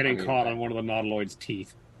all right. Getting caught on one of the Nautiloid's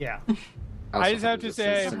teeth. Yeah, I just have to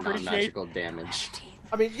say, I appreciate- magical damage.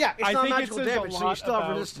 I mean, yeah, it's I not think it magical says a damage, so you lot still have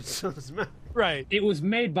about- resistance. So it doesn't matter. Right. It was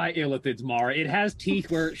made by Illithids, Mara. It has teeth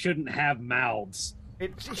where it shouldn't have mouths. I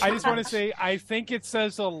just want to say, I think it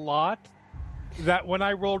says a lot that when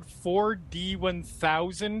I rolled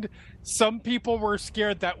 4D1000, some people were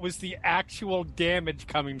scared that was the actual damage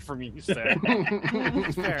coming from you, sir.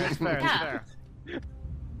 It's fair. It's fair. It's Yeah. fair.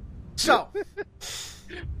 So,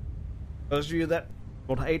 those of you that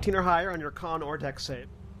rolled 18 or higher on your con or dex save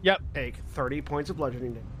Yep. take 30 points of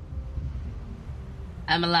bludgeoning damage.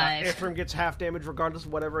 I'm alive. Ephraim gets half damage regardless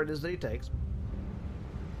of whatever it is that he takes.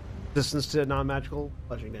 Distance to non-magical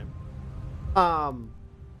bludgeoning damage.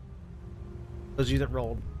 Those of you that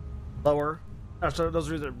rolled lower, those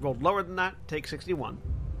of you that rolled lower than that take 61.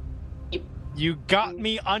 You got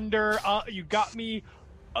me under. You got me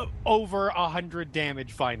over 100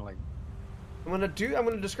 damage. Finally. I'm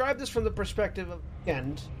gonna describe this from the perspective of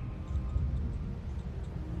End.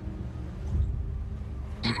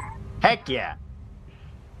 Heck yeah.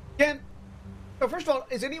 Ken, so first of all,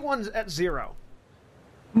 is anyone at 0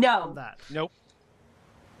 No. on that? Nope.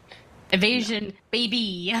 Evasion,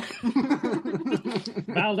 baby.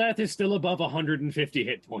 Valdeth is still above 150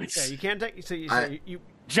 hit points. Yeah, you can't take. So you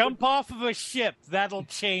Jump off of a ship. That'll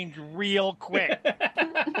change real quick.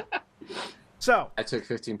 so I took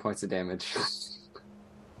 15 points of damage.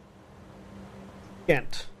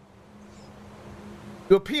 Kent,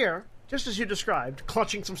 you appear just as you described,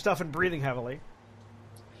 clutching some stuff and breathing heavily.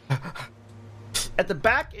 At the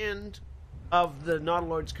back end of the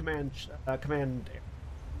Nautiloid's command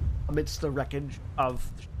amidst the wreckage of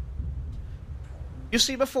the ship, you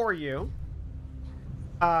see before you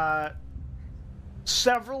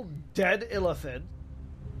several dead illithid,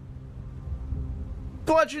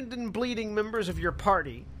 bludgeoned and bleeding members of your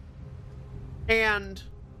party, and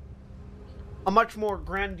a much more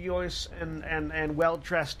grandiose and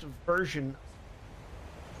well-dressed version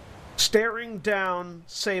staring down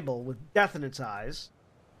Sable with death in its eyes.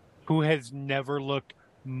 Who has never looked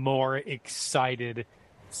more excited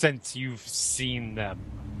since you've seen them.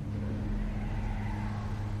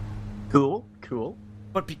 Cool.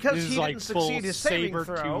 But because This he is like didn't full succeed his saving throw,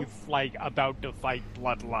 saber-tooth, like about to fight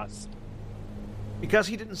bloodlust. because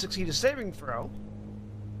he didn't succeed his saving throw,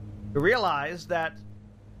 you realize that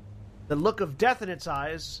the look of death in its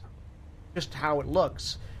eyes, just how it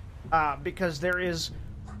looks, because there is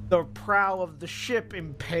the prow of the ship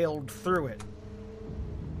impaled through it.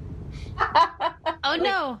 Oh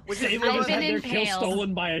no! Which They is I've had been their kill impaled.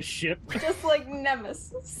 stolen by a ship. Just like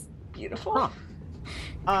Nemesis. Beautiful.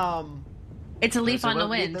 Huh. It's a leaf So on the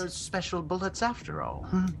won't need wind. those special bullets after all.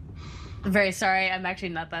 I'm very sorry. I'm actually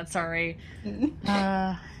not that sorry.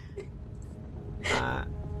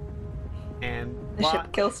 And The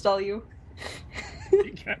ship kill stall you.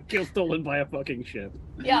 Kill stolen by a fucking ship.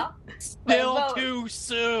 Yeah. Still Well, too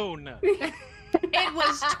soon. It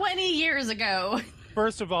was 20 years ago.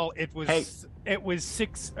 First of all, it was Hey.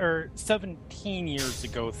 17 years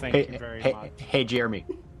ago. Thank you very much. Hey, Jeremy.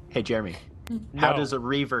 How does a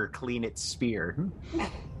reaver clean its spear?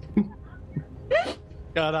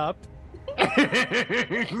 Shut up?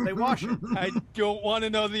 they wash it. I don't want to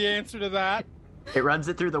know the answer to that. It runs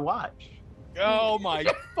it through the watch. Oh my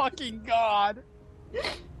fucking god!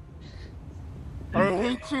 I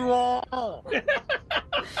hate you all.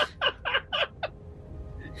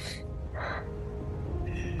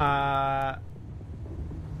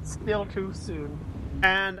 Still too soon.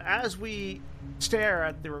 And as we stare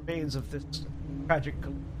at the remains of this tragic,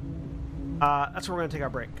 that's where we're going to take our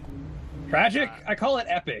break. Tragic? I call it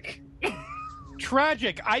epic.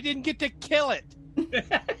 Tragic. I didn't get to kill it.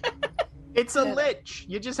 It's a lich.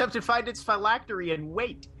 You just have to find its phylactery and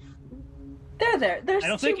wait. They're there. There's I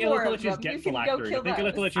don't two think more of Illitholiches them. get You can go phylacteries. kill I think those.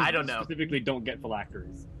 Illitholiches I don't know. specifically don't get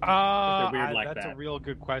phylacteries. They're weird like that's that. a real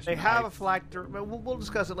good question. They have a phylactery. We'll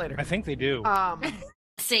discuss it later. I think they do.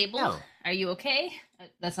 Sable, No. are you okay?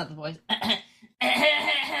 That's not the voice. There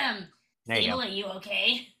you Sable, go. are you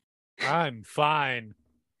okay? I'm fine.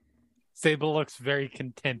 Sable looks very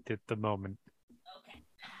content at the moment.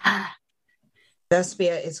 Okay.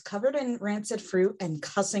 Despia is covered in rancid fruit and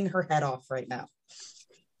cussing her head off right now.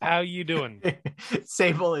 How you doing?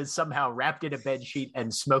 Sable is somehow wrapped in a bedsheet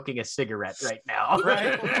and smoking a cigarette right now.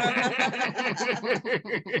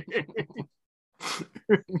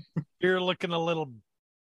 You're looking a little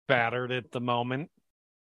battered at the moment.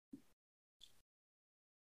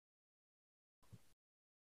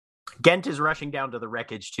 Gent is rushing down to the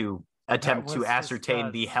wreckage to attempt That to was ascertain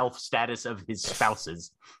discussed. the health status of his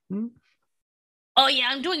spouses. Oh yeah,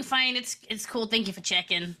 I'm doing fine. It's cool. Thank you for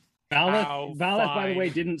checking. Valeth, by the way,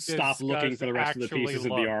 fine. didn't stop Discuss looking for the rest of the actually pieces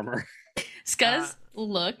of looked. the armor. Scuzz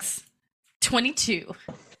looks 22.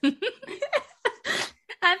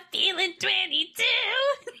 I'm feeling 22.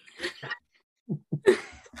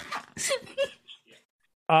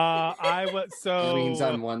 I was so Leans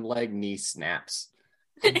on one leg, knee snaps.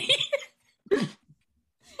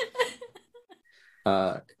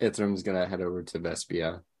 Ithram's gonna head over to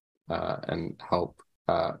Vespia and help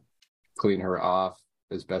clean her off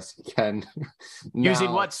as best he can. Using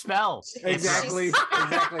Now- what spell? Exactly.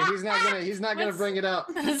 He's not gonna bring it up.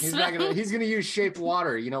 He's gonna use shape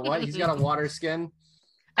water. You know what? He's got a water skin.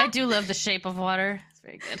 I do love the shape of water. It's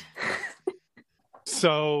very good.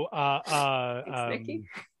 so Nikki.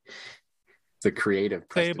 It's a creative.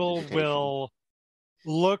 Sable prestidigitation. will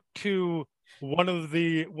look to one of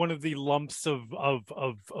the lumps of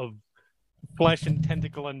flesh and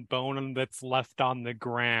tentacle and bone that's left on the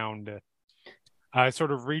ground.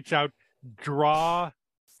 Sort of reach out, draw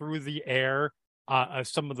through the air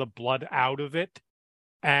some of the blood out of it,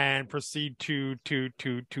 and proceed to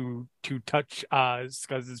touch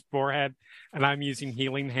Scuzz's forehead. And I'm using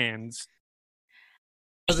healing hands.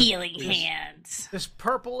 Healing Yes. hands. This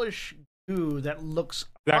purplish goo that looks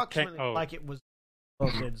That can't- approximately oh. like it was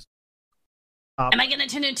loaded. Am I gonna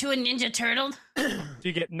turn into a ninja turtle? So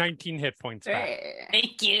you get 19 hit points back. Hey,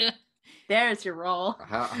 Thank you. there's your roll.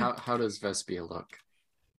 How does Vespia look?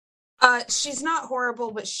 She's not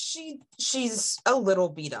horrible, but she's a little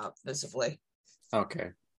beat up visibly.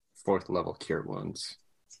 Okay, 4th level cure wounds.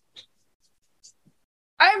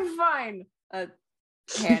 I'm fine. A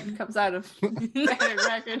hand comes out of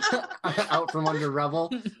record. Out from under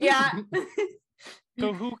rubble. Yeah.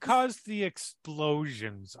 So who caused the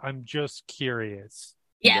explosions? I'm just curious.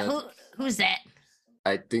 Yeah, That- who's that?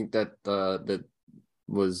 I think that that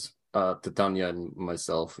was Titania and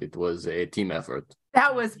myself. It was a team effort.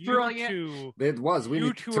 That was You brilliant. two, It was. We you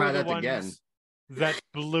need to two try are the that ones again. that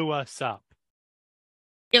blew us up.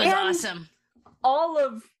 It was And- awesome. All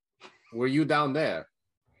of Were you down there?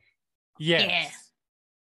 Yes. Yeah.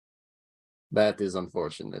 That is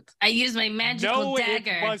unfortunate. I used my magical No, it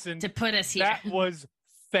dagger wasn't. to put us here. That was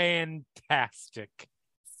fantastic.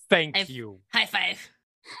 Thank I've- you. High five.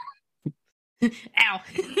 Ow.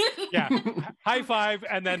 Yeah. High five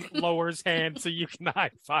and then lowers hand so you can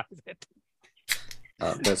high five it.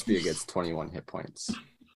 Vespia gets 21 hit points.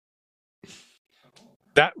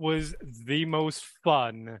 That was the most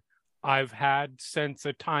fun I've had since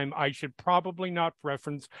a time I should probably not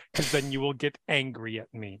reference because then you will get angry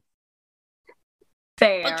at me.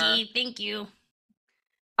 fair. Okay, thank you.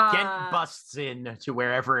 Gent busts in to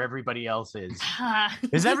wherever everybody else is. Ah,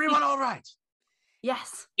 Is everyone all right?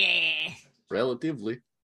 Yes. yeah. Relatively.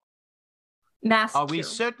 Mass Are we cure.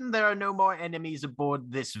 certain there are no more enemies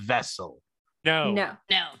aboard this vessel? No. No.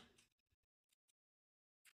 No.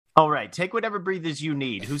 All right, take whatever breathers you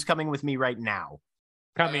need. Who's coming with me right now?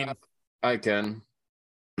 Coming. I can.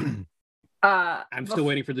 I'm still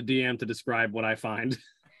waiting for the DM to describe what I find.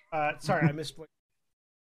 Sorry, I missed what.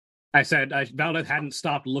 I said Valdeth hadn't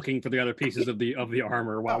stopped looking for the other pieces of the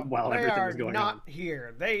armor while they everything are was going not on.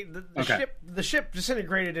 here. The Okay. ship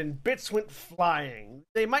disintegrated and bits went flying.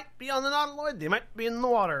 They might be on the Nautiloid. They might be in the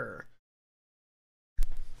water.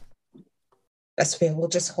 Vespia will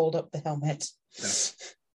just hold up the helmet.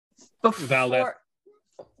 Before Valdeth.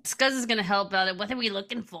 Scuzz is gonna help out. What are we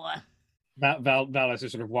looking for? Valdeth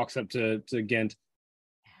just sort of walks up to Gent.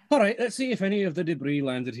 All right, let's see if any of the debris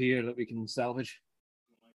landed here that we can salvage.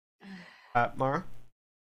 Mara?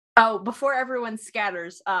 Oh, before everyone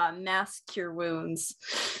scatters, mass cure wounds.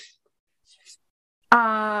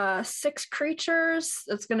 6 creatures.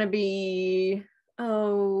 That's gonna be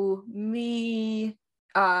me.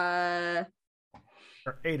 Or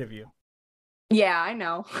 8 of you. Yeah, I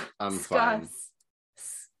know. I'm fine.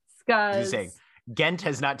 Just Scuzz. saying, Gent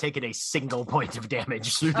has not taken a single point of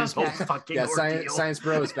damage through this Okay. whole fucking Yeah, ordeal. science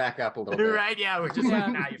bros back up a little bit. Right, yeah, we're just Yeah.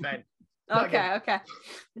 like, nah, you're fine. Okay.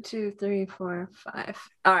 2, 3, 4, 5.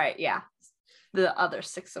 All right, yeah. The other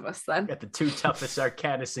 6 of us then. Got the 2 toughest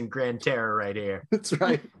Arcanus and Gran Terra right here. That's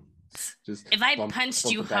right. Just If I bump- punched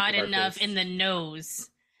bump you the back hard of our enough face. in the nose.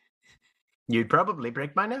 You'd probably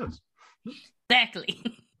break my nose, Exactly.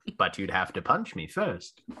 but you'd have to punch me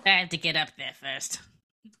first. I have to get up there first.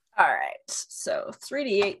 All right. So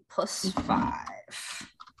 3d8 plus 5.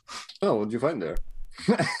 Oh, what'd you find there?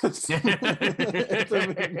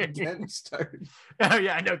 Again, start. Oh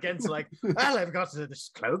yeah, I know. Gent's like, well, I've got this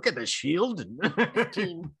cloak and the shield. And...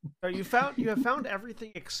 15. So you have found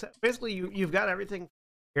everything except basically you've got everything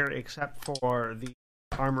here except for the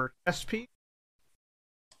armor chest piece.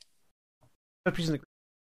 Chest piece in the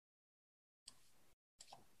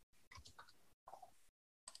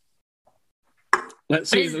Let's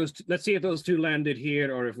see if those two landed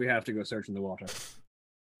here, or if we have to go search in the water.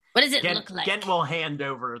 What does it look like? Gent will hand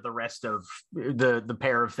over the rest of the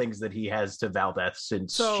pair of things that he has to Valdeth,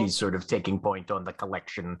 since she's sort of taking point on the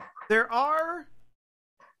collection. There are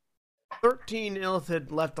 13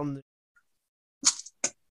 Illithid left on the...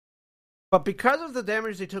 But because of the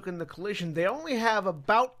damage they took in the collision, they only have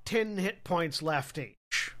about 10 hit points left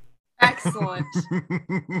each. Excellent.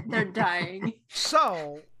 They're dying.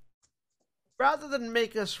 So, rather than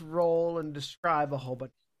make us roll and describe a whole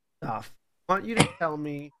bunch of stuff, I want you to tell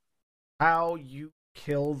me how you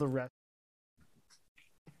kill the rest.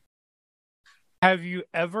 Have you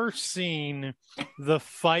ever seen the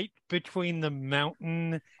fight between the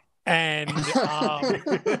mountain and and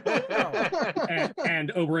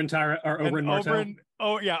Oberyn Tyra or Oberyn Martell?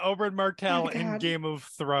 Oberyn Martell Oh my in God. Game of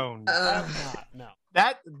Thrones? No.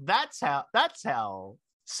 That's how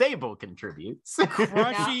Sable contributes.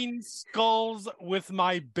 Crushing skulls with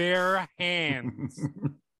my bare hands.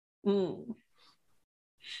 Mm.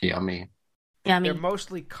 Yummy. Yeah, I They're mean,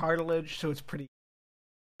 mostly cartilage, so it's pretty...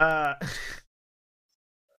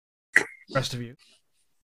 Rest of you.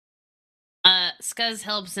 Scuzz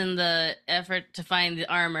helps in the effort to find the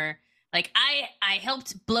armor. Like, I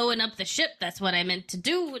helped blowing up the ship. That's what I meant to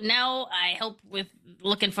do. Now I help with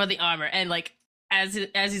looking for the armor. And, like, as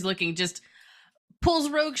he's looking, just pulls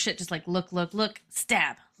rogue shit, just like look,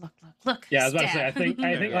 stab, look. Yeah, I was about to say. stab. I think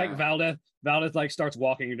Yeah. like Valdeth like starts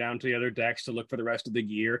walking down to the other decks to look for the rest of the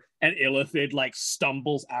gear, and Illithid like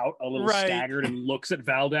stumbles out a little Right. staggered and looks at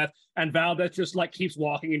Valdeth, and Valdeth just like keeps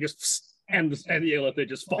walking and just and the Illithid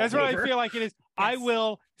just falls That's what over. I feel like it is. I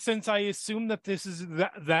will, since I assume that this is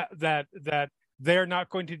that they're not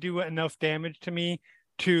going to do enough damage to me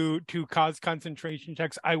to cause concentration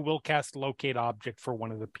checks. I will cast locate object for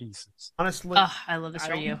one of the pieces. Honestly, Oh, I love this I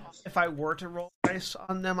for don't you. know if I were to roll dice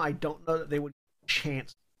on them, I don't know that they would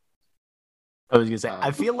chance. I was gonna say,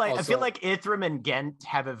 I feel like also- Ithram and Ghent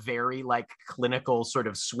have a very like clinical sort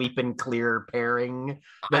of sweep and clear pairing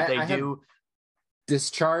that I they have do.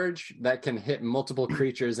 Discharge that can hit multiple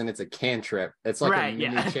creatures, and it's a cantrip. It's like Right, a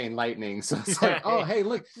mini yeah. chain lightning. So it's like, oh, hey,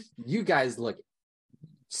 look, you guys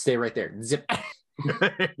stay right there. Zip.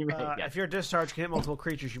 Right, yeah. If your discharge can hit multiple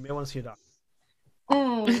creatures, you may want to see a doctor.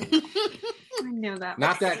 I know that.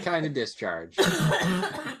 Not that kind of discharge.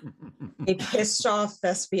 A pissed off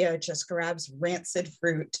Thespia just grabs rancid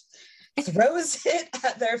fruit, throws it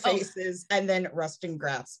at their faces, and then rusting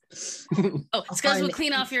grasp. Oh, it's because we'll Find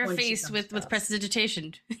clean off your when she face comes with to us.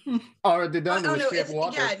 prestidigitation. Or they're done Oh, with no, shit it's,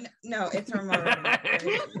 water. yeah, no, it's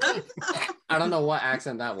already. I don't know what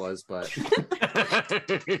accent that was, but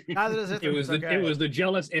Neither does It was the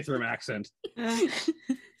jealous Ithram accent.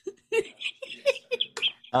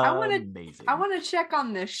 I wanna- Amazing. I want to check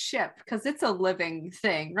on this ship because it's a living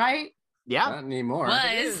thing, right? Yeah. not anymore. Was.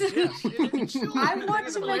 I want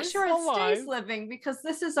to make sure it Alive. stays living because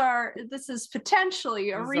this is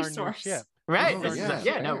potentially a This is our new resource. ship. Right. Oh, This yeah, is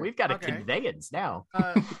no, fair. we've got a Okay. conveyance now.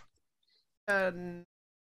 And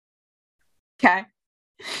Okay.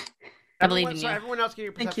 I believe in so you. everyone else give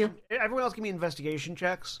me Thank you. perception. Everyone else give me investigation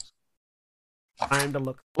checks. Time to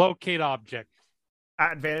look Locate object.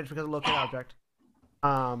 at advantage because of locate object.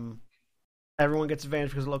 Everyone gets advantage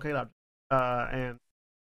because of locate object. And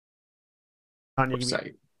Tanya, give me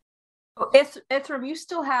Foresight. Oh, Ithram, you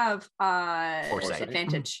still have Foresight.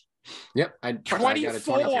 advantage. Yep, I got a 23.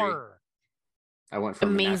 24. I went from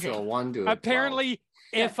Amazing. a natural 1 to a 12. Apparently,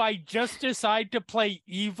 if I just decide to play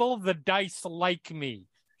evil, the dice like me.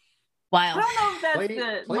 I Wow. don't know if that's Play the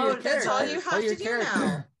your mode. That's all character. you Play have your to do character.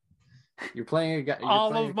 now. You're playing a guy.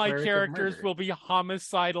 All of my characters will be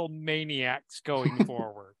homicidal maniacs going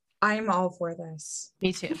forward. I'm all for this.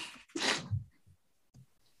 Me too.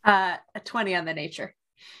 A 20 on the nature.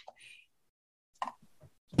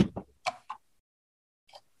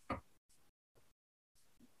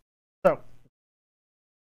 So,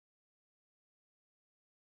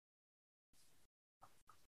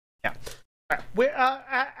 yeah.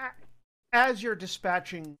 As you're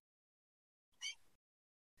dispatching,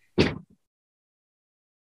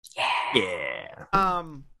 Yeah.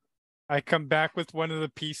 I come back with one of the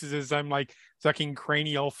pieces as I'm like sucking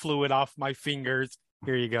cranial fluid off my fingers.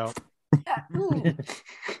 Here you go.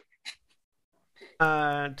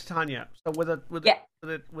 Tanya. So with a Yeah.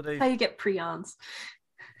 with How a you get prions?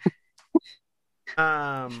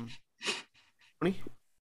 20.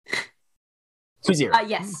 2-0.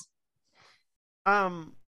 Yes.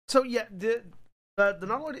 So yeah, the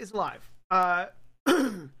Nautiloid is alive.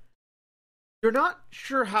 You're not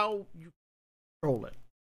sure how you control it.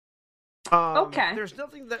 Okay. There's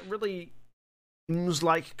nothing that really seems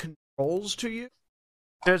like controls to you.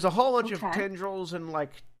 There's a whole bunch of Okay. tendrils and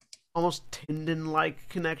like almost tendon-like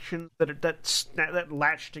connections that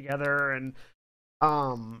latch together, and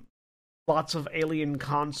lots of alien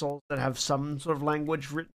consoles that have some sort of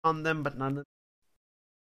language written on them, but none of it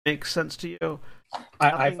makes sense to you.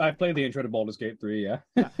 I played the intro to Baldur's Gate 3, yeah.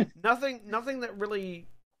 Nothing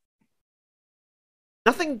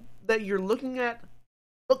that you're looking at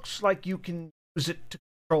looks like you can use it to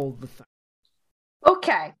control the thing.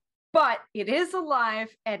 Okay. But it is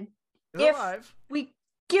alive, and It's If- alive. we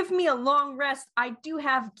give me a long rest. I do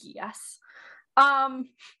have Gias.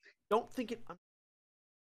 Don't think it.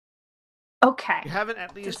 Okay. You haven't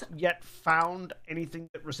at least yet found anything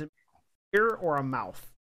that resembles an ear or a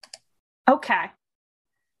mouth. Okay.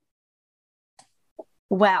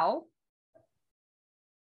 Well,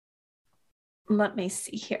 let me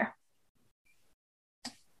see here.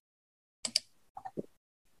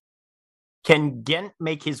 Can Ghent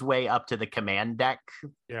make his way up to the command deck?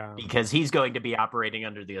 Yeah. Because he's going to be operating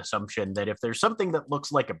under the assumption that if there's something that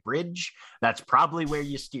looks like a bridge, that's probably where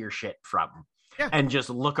you steer shit from. Yeah. And just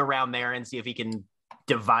look around there and see if he can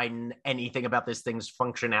divine anything about this thing's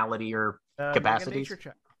functionality or Make a capacities. nature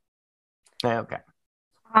check. Okay.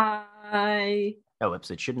 I Oh, oops,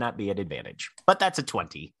 it should not be an advantage. But that's a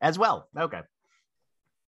 20 as well. Okay.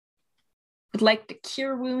 would like to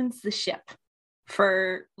cure wounds the ship.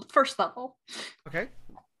 for first level. Okay.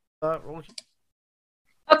 Roll.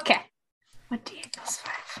 Okay. 1d8 plus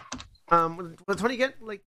 5. That's when you get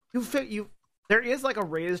like you. There is like a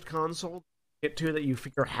raised console to get to that you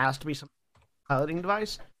figure has to be some piloting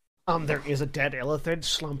device. There is a dead illithid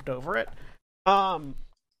slumped over it.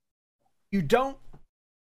 You don't.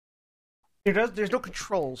 There's no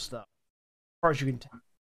controls though, as far as you can tell.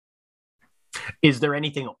 Is there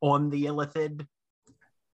anything on the illithid?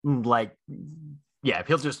 Like, yeah,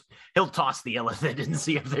 he'll toss the illithid and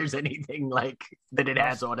see if there's anything like that it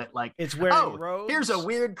has on it. Like, it's wearing robes. Here's a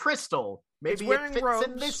weird crystal. Maybe it fits robes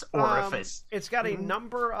in this orifice. It's got a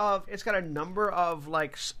number of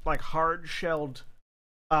like hard shelled,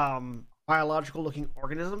 biological looking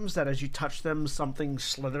organisms that as you touch them, something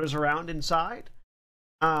slithers around inside.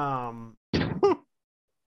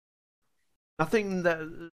 Nothing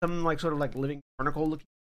that some like sort of like living barnacle looking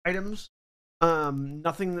items.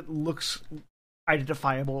 Nothing that looks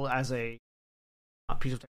identifiable as a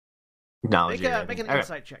piece of technology. Make an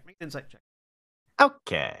insight check. Make an insight check.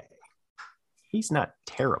 Okay. He's not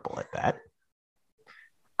terrible at that.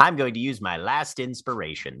 I'm going to use my last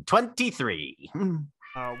inspiration. 23.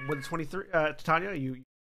 With 23, Titania, you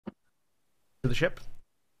to the ship?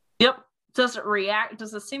 Yep. Does it react?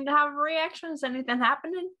 Does it seem to have a reaction? Is anything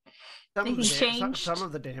happening? Anything changed? Some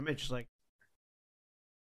of the damage, like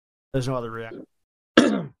there's no other reaction.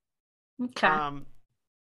 Okay.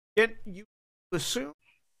 You assume,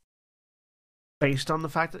 based on the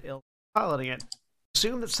fact that Il piloting it,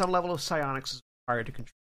 assume that some level of psionics is required to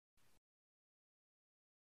control.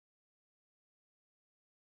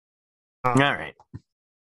 All right.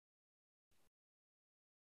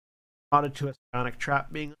 Modded to a psionic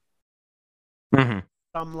trap being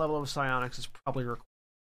some level of psionics is probably required.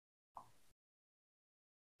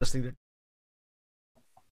 This thing to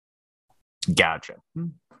Gotcha.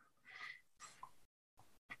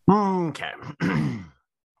 Okay.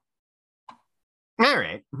 All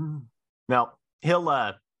right. Well,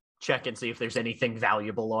 he'll check and see if there's anything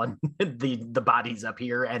valuable on the bodies up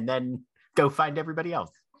here, and then go find everybody else.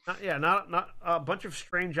 Not a bunch of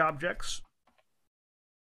strange objects.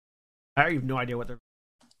 I have no idea what they're.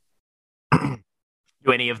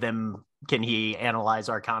 Do any of them? Can he analyze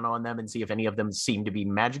Arcana on them and see if any of them seem to be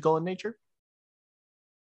magical in nature?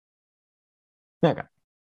 Okay.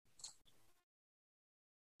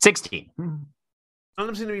 16. None of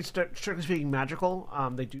them seem to be strictly speaking magical.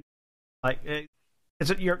 They do like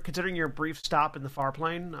considering your brief stop in the far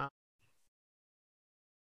plane.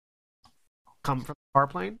 Come from the far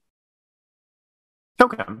plane.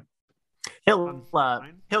 Okay.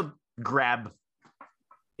 He'll grab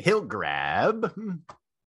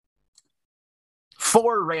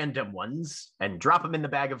 4 random ones and drop them in the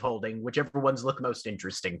bag of holding, whichever ones look most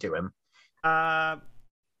interesting to him. I'll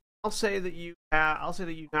say that you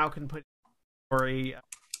now can put for a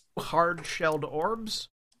hard-shelled orbs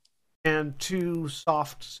and 2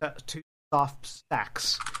 soft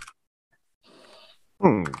stacks.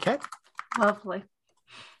 Okay. Lovely.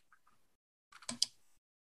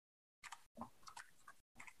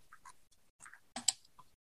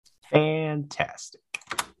 Fantastic.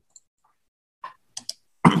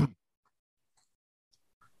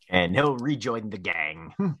 And he'll rejoin the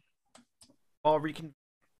gang. All reconvene.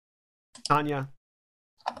 Tanya.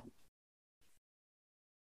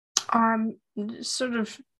 Sort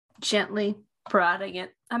of gently prodding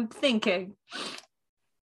it. I'm thinking.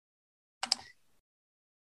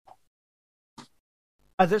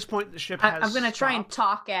 At this point, the ship has. I'm going to try and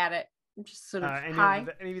talk at it. Just sort of hi.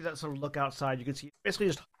 Any of you that sort of look outside, you can see basically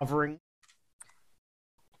just hovering,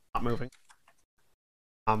 not moving.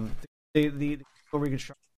 The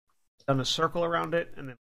reconstruction done a circle around it, and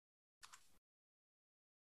then.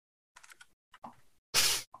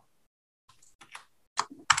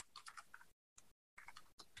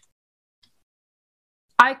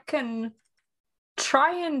 I can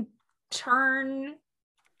try and turn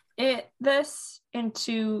this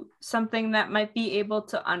into something that might be able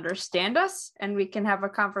to understand us, and we can have a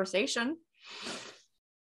conversation.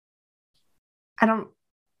 I don't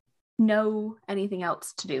know anything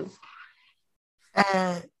else to do.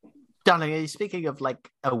 Darling, are you speaking of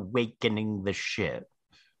like awakening the ship?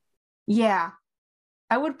 Yeah.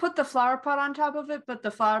 I would put the flower pot on top of it, but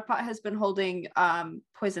the flower pot has been holding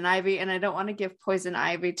poison ivy, and I don't want to give poison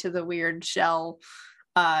ivy to the weird shell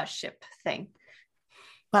ship thing.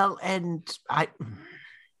 Well, and I...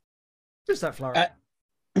 Where's that flower?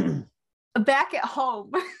 Back at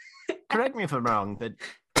home. Correct me if I'm wrong, but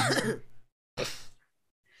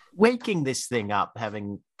waking this thing up,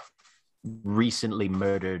 having recently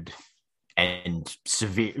murdered and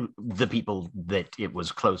the people that it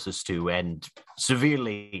was closest to, and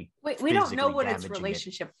severely. Wait, we don't know what its damaging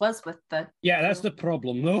relationship was with the. Yeah, that's the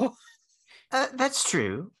problem, though. That's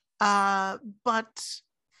true. But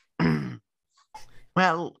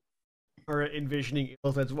well, Or envisioning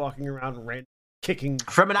that's walking around kicking.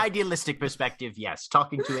 From an idealistic perspective, yes,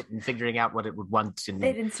 talking to it and figuring out what it would want, and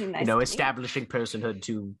They didn't seem nice. establishing personhood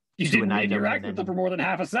to You to didn't an item, interact with them for more than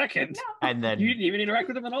half a second. No. and then You didn't even interact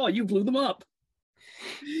with them at all. You blew them up.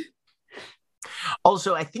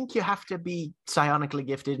 also, I think you have to be psionically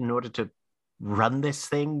gifted in order to run this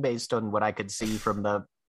thing, based on what I could see from the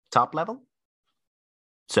top level.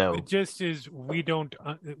 So It just is we don't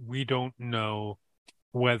know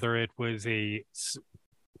whether it was a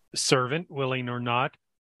servant, willing or not,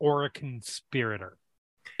 or a conspirator.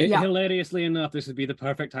 Yeah. Hilariously enough, this would be the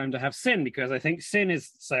perfect time to have Sin, because I think Sin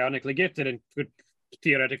is psionically gifted and could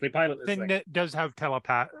theoretically pilot this Then thing. it does have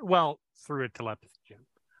through a telepathy gem,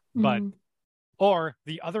 but or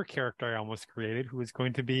the other character I almost created, who is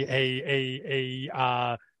going to be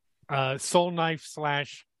a soul knife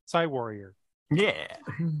 / Psy warrior. yeah,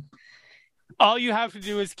 All you have to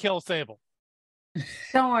do is kill Sable.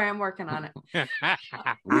 Don't worry, I'm working on it.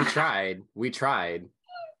 We tried.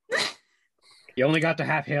 You only got to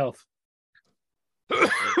half health.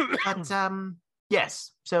 but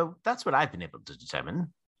yes. So that's what I've been able to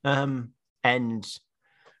determine. And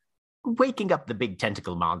waking up the big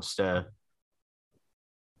tentacle monster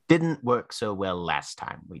didn't work so well last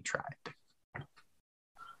time we tried.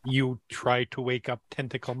 You try to wake up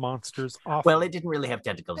tentacle monsters off. Well, it didn't really have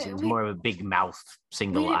tentacles. It was more of a big mouth,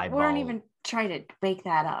 single eyeball. We weren't even trying to wake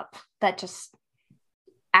that up. That just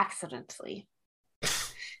accidentally.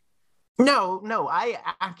 No, I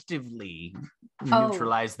actively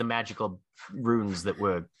neutralized the magical runes that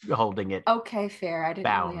were holding it. Okay, fair. I didn't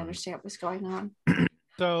bound. really understand what was going on.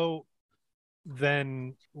 So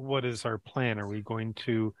then what is our plan? Are we going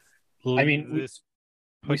to leave this?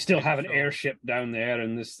 We still have an airship down there,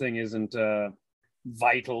 and this thing isn't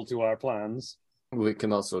vital to our plans. We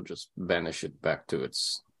can also just banish it back to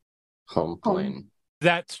its home plane.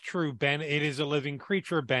 That's true, Ben. It is a living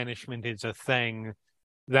creature. Banishment is a thing.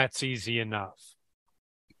 That's easy enough.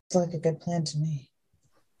 It's like a good plan to me.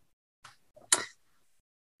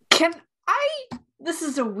 Can I? This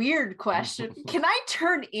is a weird question. Can I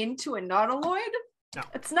turn into a nautiloid? No.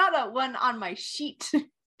 It's not a one on my sheet.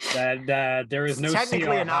 There is no technically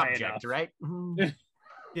CR an high object, enough. right?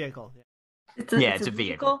 Vehicle. It's a vehicle.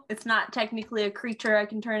 vehicle. It's not technically a creature I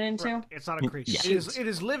can turn into. Right. It's not a creature. Yeah. It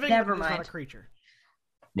is living. Never but it's mind. not a creature.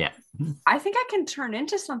 Yeah. I think I can turn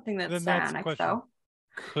into something that's Then that's the psionic, question. though.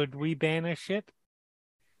 Could we banish it?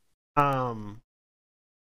 Fair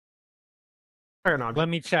enough. Let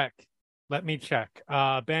me check.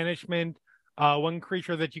 Banishment. One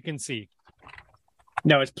creature that you can see.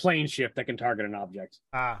 No, it's plane shift that can target an object.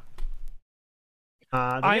 I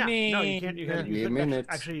mean, no, you can't. You Give me a couldn't minute.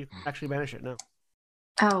 actually banish it. No.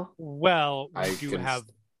 Oh, well, I we do can- have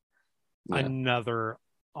Yeah. another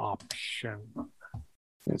option.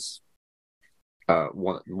 Yes.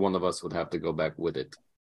 One of us would have to go back with it,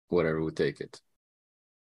 whatever we take it.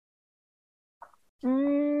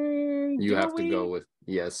 You have to go with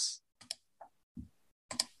yes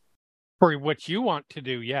For what you want to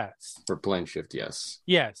do, yes. for plane shift. Yes.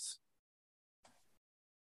 Yes.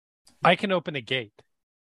 I can open a gate.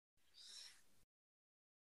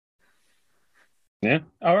 Yeah.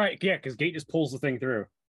 All right. Yeah, because gate just pulls the thing through.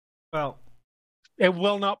 Well, It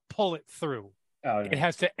will not pull it through. Oh, It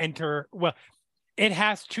has to enter. Well, it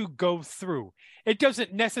has to go through. It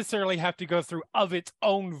doesn't necessarily have to go through of its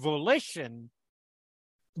own volition,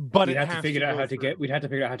 but we'd it have has to figure out go how to through. get. We'd have to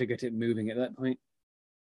figure out how to get it moving at that point.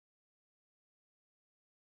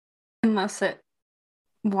 unless it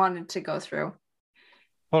wanted to go through.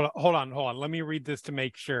 Hold on. Let me read this to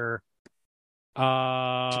make sure.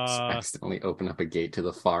 Just accidentally open up a gate to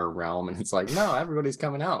the far realm, and it's like, no, everybody's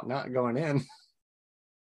coming out, not going in.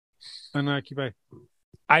 Unoccupied.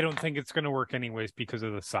 I don't think it's going to work anyways because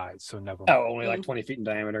of the size. So never mind. Oh, only like 20 feet in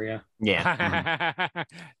diameter. Yeah,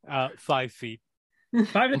 Yeah. 5 feet.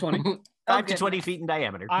 5 to 20. 5 to 20 feet in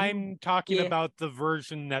diameter. I'm talking Yeah. about the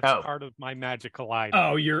version that's Oh. part of my magical item.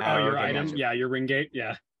 Oh, your okay, item. gotcha. Yeah, your ring gate.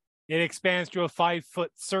 Yeah. It expands to a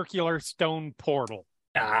 5-foot circular stone portal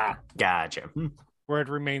Gotcha. where it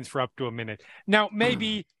remains for up to a minute. Now,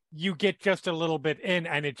 maybe you get just a little bit in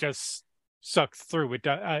and it just sucks through.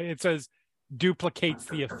 It says duplicates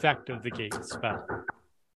the effect of the gate spell.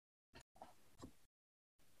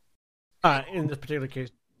 in this particular case,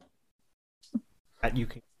 that you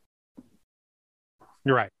can.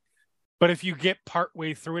 You're right. But if you get part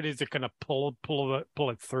way through it, is it going to pull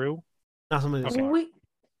it through? Not something that's we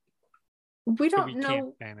So don't we know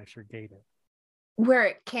can't banish or gate it.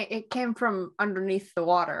 where it came from underneath the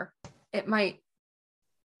water. It might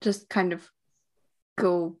just kind of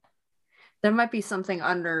go. There might be something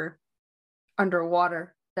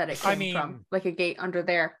underwater that it came from, like a gate under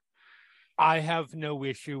there. I have no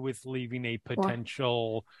issue with leaving a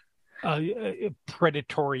potential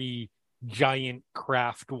predatory giant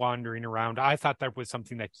craft wandering around. I thought that was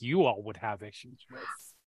something that you all would have issues with.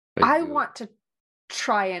 I want to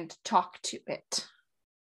try and talk to it.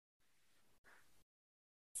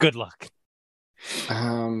 Good luck.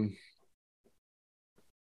 10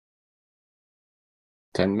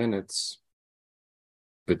 minutes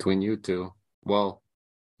between you two. Well,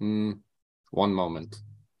 1 moment.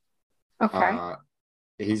 Okay.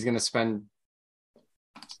 He's going to spend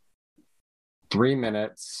 3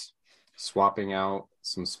 minutes swapping out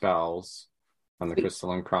some spells on the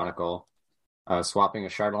Crystalline Chronicle. Swapping a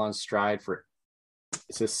Shardalon Stride for...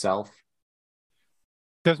 Is this self?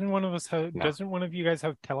 Doesn't one of us have? No. Doesn't one of you guys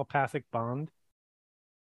have telepathic bond?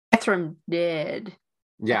 Ephraim did.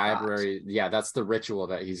 Yeah, that's the ritual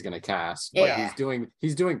that he's going to cast. But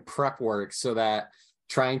he's doing prep work so that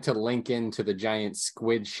trying to link into the giant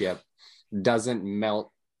squid ship doesn't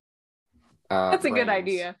melt. That's a brains. good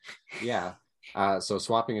idea. Yeah. So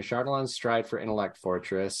swapping a Shardalon Stride for Intellect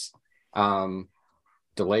Fortress,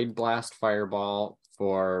 Delayed Blast Fireball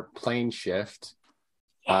for Plane Shift,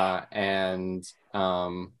 and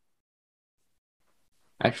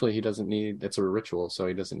actually he doesn't need, it's a ritual, so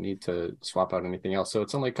he doesn't need to swap out anything else. So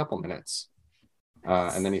it's only a couple minutes.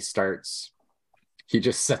 And then he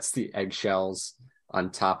just sets the eggshells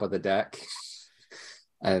on top of the deck.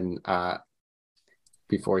 And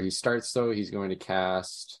before he starts, though, he's going to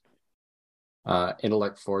cast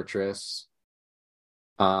Intellect Fortress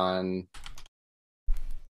on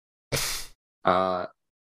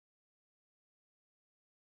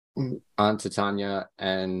Titania.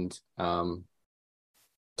 And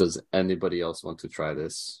does anybody else want to try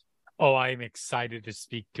this? Oh, I'm excited to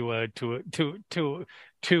speak to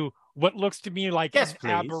what looks to me like an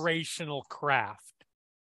aberrational craft.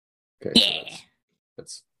 Okay, so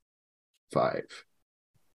that's 5.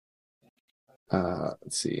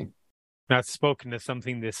 Let's see. Not spoken to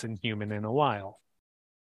something this inhuman in a while.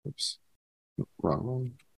 Oops. Wrong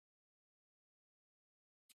one.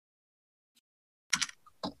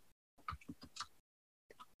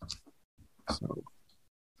 So.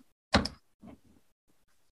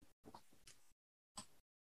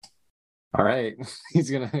 All right. He's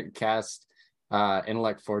going to cast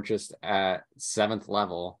Intellect Fortress at 7th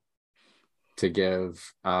level to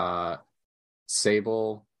give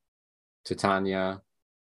Sable, Titania,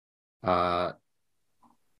 6th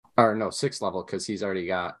level because he's already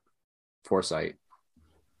got Foresight.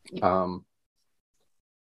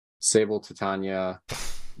 Sable, Titania,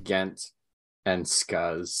 Ghent, and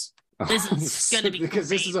Scuzz. This is going to be because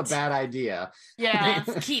great. This is a bad idea. Yeah,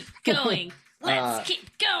 let's keep going. Let's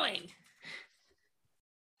keep going.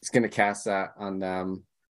 He's going to cast that on them.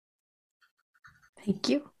 Thank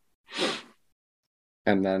you.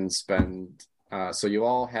 And then spend... so you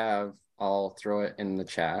all have... I'll throw it in the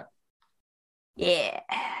chat. Yeah.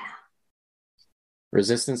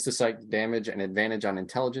 Resistance to psychic damage and advantage on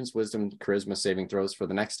intelligence, wisdom, charisma saving throws for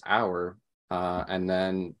the next hour. And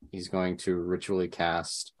then he's going to ritually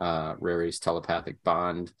cast Rari's telepathic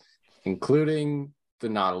bond, including the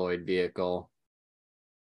Nautiloid vehicle.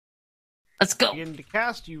 Let's go. Begin to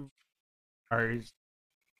cast. You are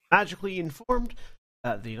magically informed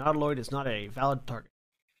that the Nautiloid is not a valid target.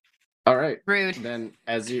 All right. Rude. Then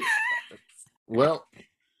as you... Well...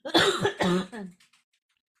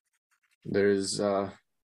 There's not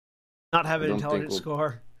have an intelligence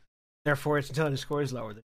score, therefore its intelligence score is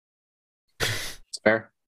lower than. It's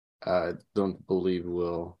fair. I don't believe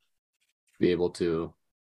we'll be able to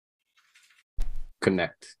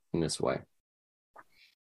connect in this way.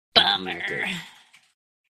 Bummer.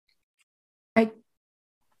 You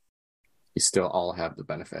still all have the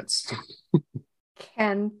benefits.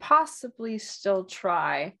 Can possibly still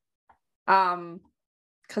try.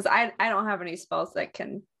 Because I don't have any spells that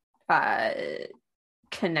can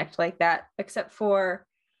connect like that, except for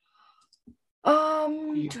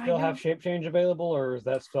Do you still have shape change available, or is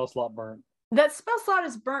that spell slot burnt? that spell slot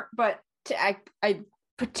is burnt, but I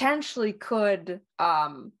potentially could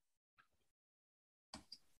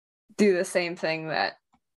do the same thing that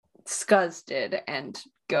Scuzz did and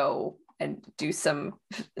go and do some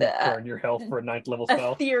Burn your health for a 9th level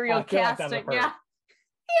spell. Ethereal casting. Yeah.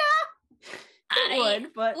 I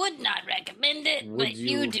but would not recommend it, but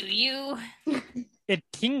you do you. It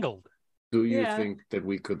tingled. Do you think that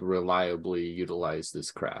we could reliably utilize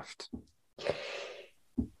this craft?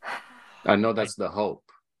 I know that's the hope.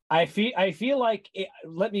 I feel like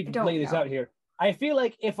let me play this out here. I feel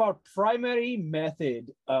like if our primary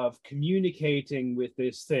method of communicating with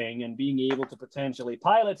this thing and being able to potentially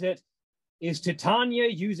pilot it is Titania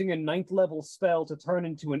using a 9th level spell to turn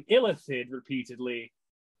into an illithid repeatedly,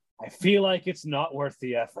 I feel like it's not worth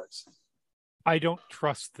the effort. I don't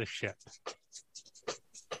trust the ship.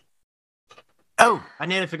 Oh, I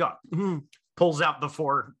nearly forgot. Pulls out the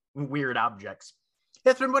 4 weird objects.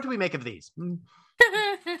 Ithram, what do we make of these?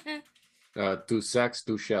 2 sacks,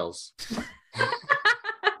 2 shells.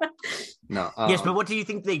 No. Yes, but what do you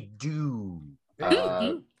think they do?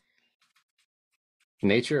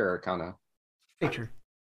 Nature or Arcana?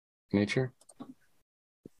 Nature.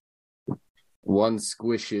 1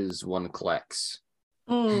 squishes, 1 collects.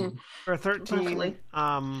 For 13,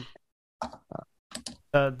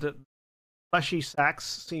 the fleshy sacks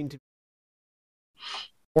seem to be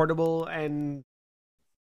portable and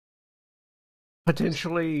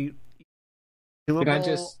potentially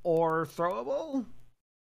consumable or throwable.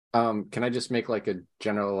 Can I just make like a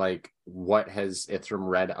general what has Ithram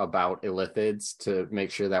read about illithids to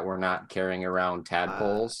make sure that we're not carrying around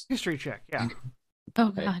tadpoles? History check, yeah. Oh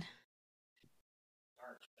god.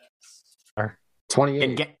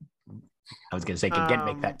 28. I was going to say, can Gent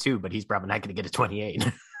make that too, but he's probably not going to get a 28.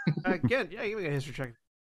 Again, yeah, give me a history check.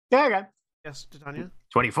 Yeah, okay. Yes, Titania.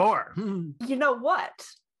 24. You know what?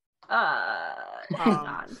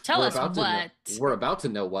 Tell us what. We're about to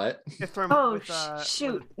know what.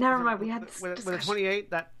 Shoot! Never mind. We had this with a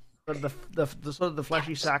 28. That the sort of the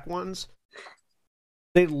fleshy sack ones,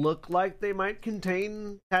 they look like they might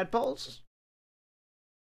contain tadpoles.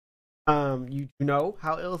 You know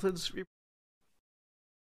how illithids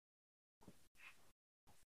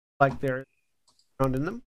like they're found in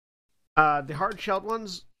them. The hard-shelled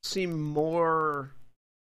ones seem more.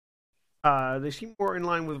 They seem more in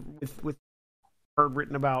line with heard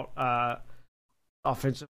written about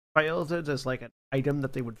offensive by illithids as like an item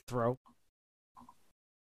that they would throw.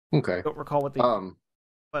 Okay. I don't recall what they do,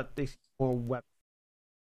 but they seem more weapon.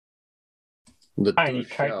 The tiny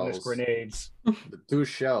chitinous grenades. The 2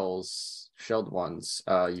 shelled ones,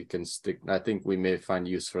 you can stick. I think we may find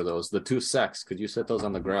use for those. The 2 sacks, could you set those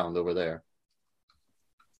on the ground over there?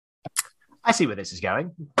 I see where this is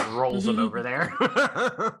going. Rolls them over there.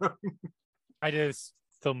 I just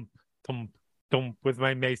thump with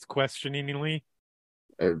my mace questioningly.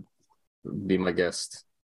 Be my guest.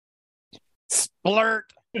 Splurt.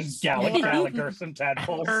 Gallagher, some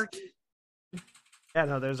tadpoles. Splurt. Yeah,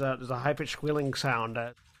 no, there's a high pitched squealing sound.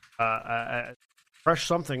 Fresh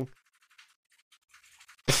something.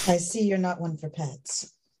 I see you're not one for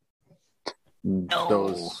pets.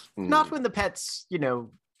 Those Not when the pets,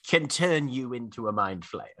 can turn you into a mind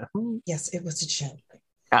flayer. Yes, it was a joke.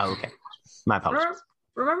 Oh, okay. My apologies.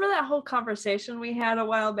 Remember that whole conversation we had a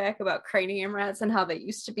while back about cranium rats and how they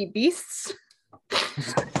used to be beasts?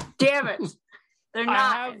 Damn it. They're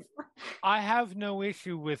not. I have no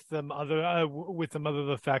issue with them other than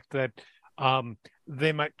the fact that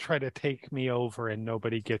they might try to take me over and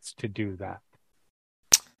nobody gets to do that.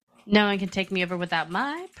 No one can take me over without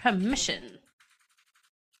my permission.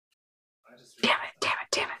 Damn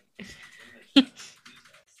it.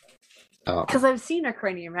 Because I've seen a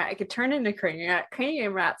cranium rat. I could turn into a cranium rat.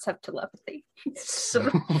 Cranium rats have telepathy. So...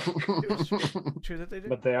 True that they do.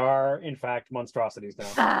 But they are, in fact, monstrosities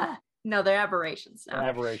now. No, they're aberrations now.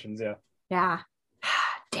 Aberrations, yeah. Yeah.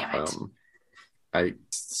 Damn it.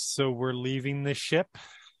 So we're leaving the ship?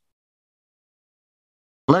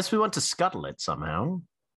 Unless we want to scuttle it somehow.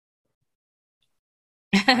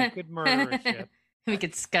 I could murder a ship. We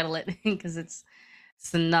could scuttle it because it's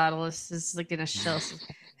the Nautilus is like in a shell.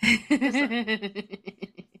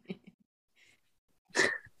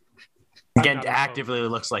 Gent actively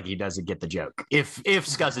looks like he doesn't get the joke. If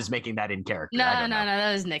Scuzz is making that in character. No,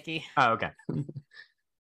 that was Nikki. Oh, okay.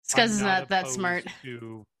 Scuzz is not that smart.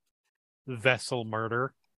 To vessel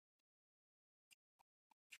murder.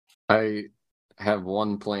 I have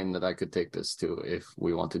one plane that I could take this to if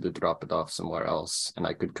we wanted to drop it off somewhere else, and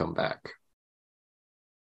I could come back.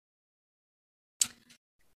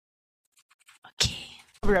 Okay.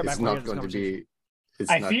 It's not going to be.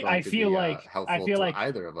 I feel like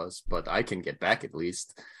either of us, but I can get back at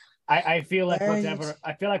least. I feel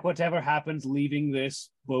like whatever happens, leaving this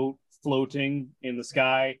boat floating in the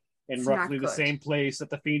sky in roughly the same place that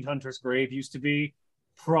the Fiend Hunter's grave used to be,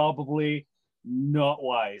 probably not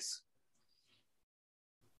wise.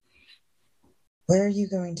 Where are you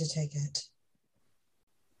going to take it?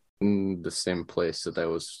 The same place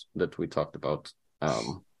that we talked about.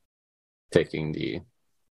 Taking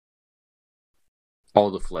all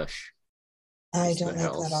the flesh I It's the don't have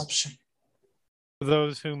that hells. option. For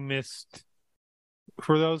those who missed,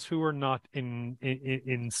 for those who were not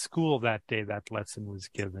in school that day, that lesson was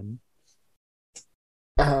given.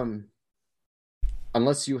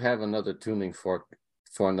 Unless you have another tuning fork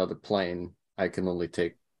for another plane, I can only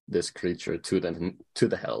take this creature to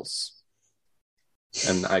the hells,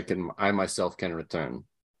 and I myself can return.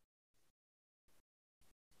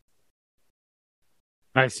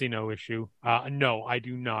 I see no issue. No, I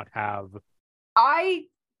do not have. I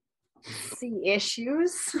see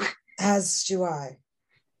issues. As do I.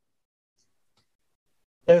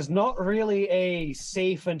 There's not really a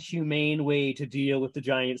safe and humane way to deal with the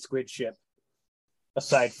giant squid ship,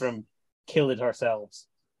 aside from kill it ourselves.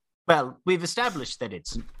 Well, we've established that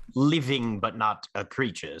it's living but not a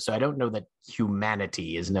creature, so I don't know that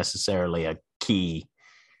humanity is necessarily a key.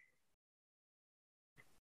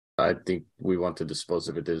 I think we want to dispose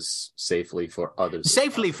of it as safely for others. as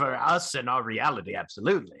Safely for possible. us and our reality,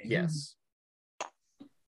 absolutely. Yes.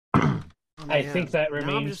 I think that Now I'm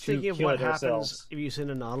remains just to thinking of kill what it happens ourselves. if you send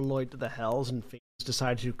a nautiloid to the hells and things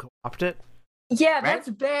decide to co-opt it. Yeah, Right? that's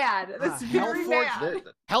bad. That's very Hellforge- bad.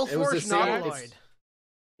 Hellforge the same- nautiloid.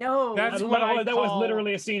 No. That's what I That was call-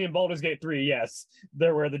 literally a scene in Baldur's Gate 3, yes.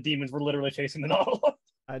 There where the demons were literally chasing the Nautilus.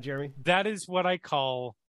 Jeremy? That is what I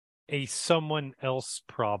call a someone else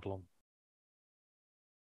problem.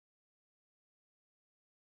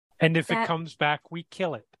 And if it That- comes back, we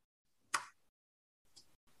kill it.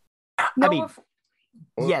 No, I mean, if-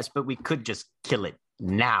 yes, but we could just kill it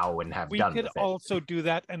now and have We done could with it. also do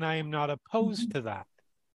that, and I am not opposed to that.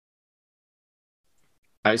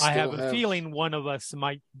 I I have a feeling one of us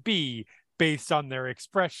might be based on their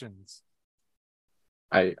expressions.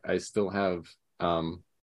 I still have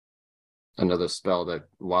another spell that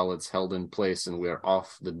while it's held in place and we're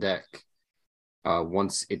off the deck,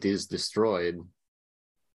 once it is destroyed,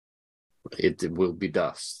 it will be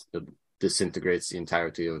dust. It disintegrates the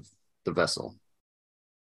entirety of the vessel.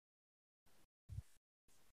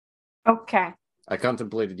 okay. I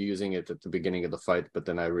contemplated using it at the beginning of the fight, but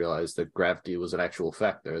then I realized that gravity was an actual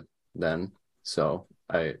factor then, so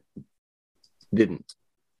I didn't.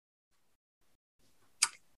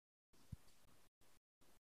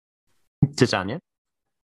 Titania?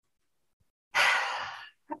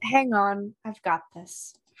 Hang on, I've got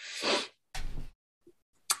this.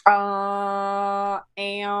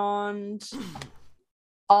 And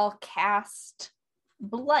I'll cast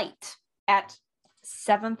Blight at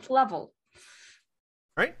 7th level.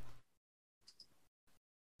 Right?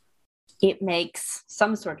 It makes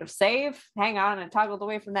some sort of save. Hang on, I toggled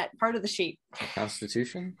away from that part of the sheet.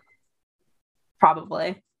 Constitution?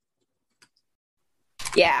 Probably.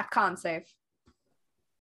 Yeah, con save.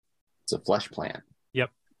 It's a flesh plant. Yep.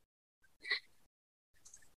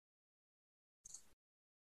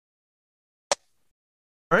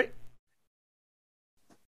 Right?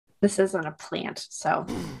 This isn't a plant, so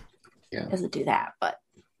Yeah. it doesn't do that, but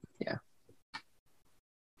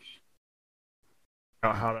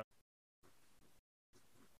How to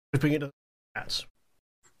bring it to cats.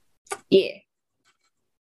 yeah.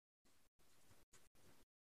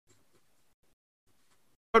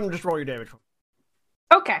 Go ahead and just roll your damage.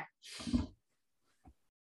 Okay.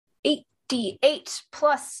 8d8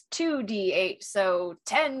 plus 2d8, so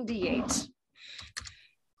 10d8.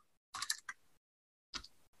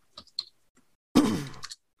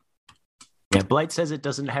 Yeah, Blight says it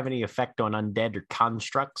doesn't have any effect on undead or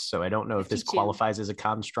constructs, so I don't know if this 52. qualifies as a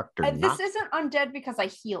construct or This not. isn't undead because I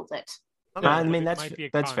healed it. I mean, It that's might be a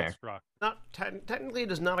fair. construct. Not technically,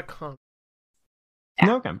 it is not a con.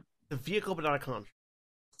 Yeah. Okay. The vehicle, but not a con.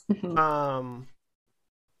 Mhm.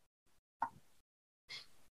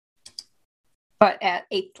 But at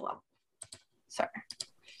 8th level. Sorry.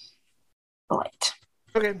 Blight.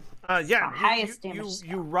 Okay. Yeah. Our highest you, damage you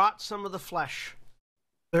spell. rot some of the flesh.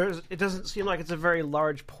 It doesn't seem like it's a very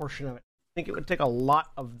large portion of it. I think it would take a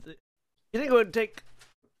lot of the. You think it would take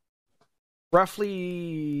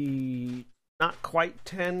roughly not quite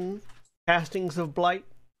 10 castings of blight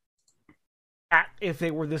if they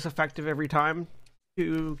were this effective every time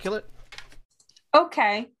to kill it?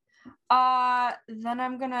 Okay. Then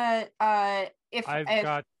I'm gonna if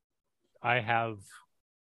I have.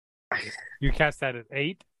 You cast that at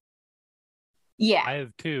 8? yeah. I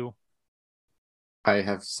have 2. I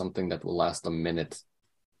have something that will last a minute.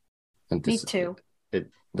 And Me this- too.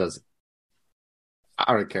 It does.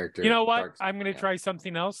 Our character. You know what? Dark's- I'm going to yeah. try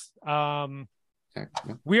something else. Okay, yeah.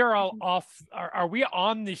 We are all off. Are we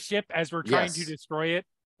on the ship as we're trying to Yes. destroy it?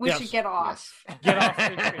 We Yes. should get off. Get off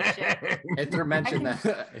the ship. Ithra mentioned I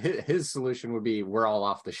that his solution would be we're all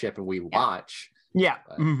off the ship and we watch. Yeah.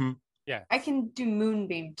 But- Mm-hmm. Yeah. I can do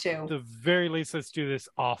moonbeam too. At the very least, let's do this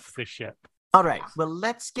off the ship. All right, well,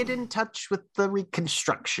 let's get in touch with the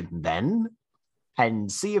reconstruction then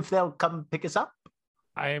and see if they'll come pick us up.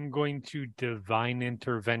 I am going to divine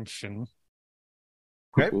intervention.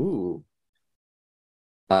 Okay. Ooh.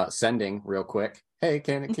 Sending real quick. Hey,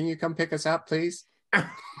 can you come pick us up, please? Get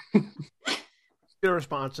a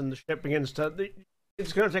response, and the ship begins to.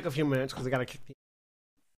 It's going to take a few minutes because they got to kick.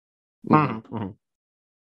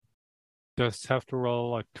 Just have to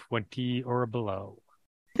roll a 20 or below.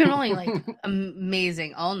 Been rolling like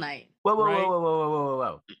amazing all night.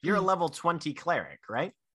 Whoa. You're a level 20 cleric,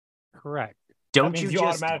 right? Correct. Don't That you means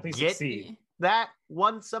just automatically get succeed. that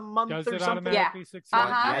once a month Does or it something? automatically succeed?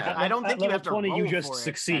 Uh-huh. I don't At think you level have to 20, roll you just for it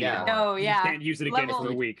succeed. anymore. No, You yeah. can't use it again Level-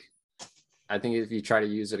 for a week. I think if you try to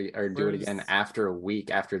use it or do it again after a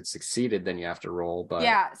week after it's succeeded, then you have to roll. But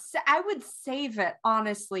Yeah, so I would save it,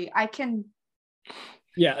 honestly. I can.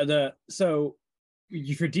 Yeah,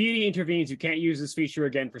 for deity intervenes, you can't use this feature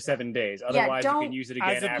again for 7 days. Otherwise, you don't- can use it again.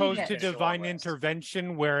 As after opposed you to finish the divine long rest.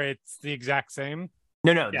 intervention, where it's the exact same.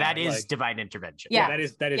 No, Yeah, that is like- divine intervention. Yeah. that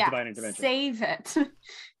is divine intervention. Save it.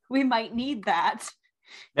 We might need that.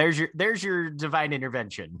 There's your divine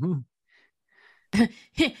intervention.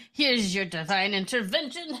 Here's your divine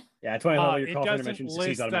intervention. Yeah, 20 level, your It call for doesn't intervention list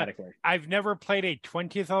succeeds that- automatically. I've never played a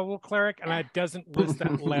 20th level cleric, and it doesn't list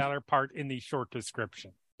that latter part in the short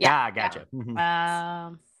description. Yeah, Gotcha.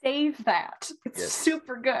 Save that. It's Yes.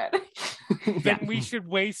 super good. Then we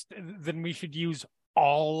should use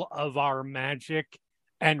all of our magic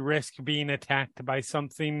and risk being attacked by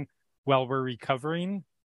something while we're recovering.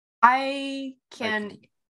 I can.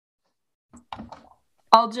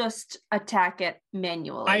 I'll just attack it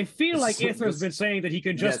manually. I feel like Ithra's been saying that he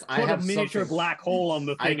can just Yes, I put a have miniature something. black hole on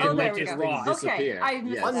the I thing can and there let we it go. rot. Disappear. Okay, I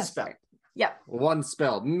missed Yes. One that spell. part. Yep. One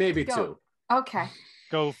spell, maybe Go. two. Okay.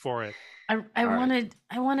 Go for it. I right.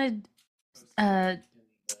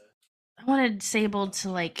 wanted Sable to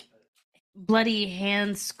like bloody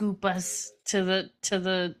hand scoop us to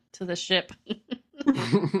the ship.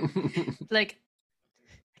 Like,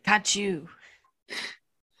 I got you.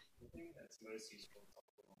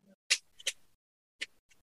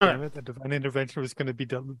 Damn it, the divine intervention was going to be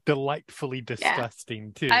delightfully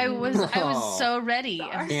disgusting too. I was Oh. so ready.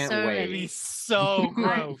 I'm Can't so wait. It'd ready. be so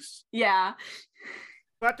gross Yeah.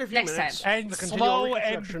 After a few Next minutes, time. and the continual slow and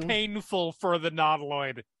reconstruction. painful for the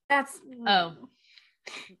nautiloid. That's. Oh.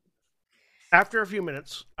 After a few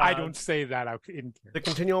minutes, I don't say that out in here. the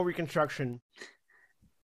continual reconstruction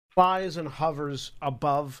flies and hovers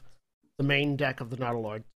above the main deck of the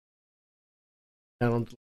Nautiloid.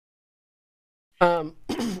 And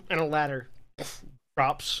a ladder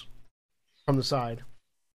drops from the side.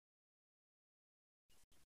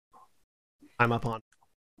 I'm up on.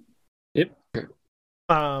 Yep.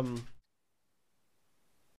 I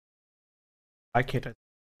can't.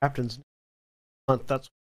 Captain's. That's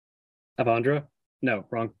Avandra? No,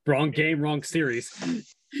 wrong game, wrong series.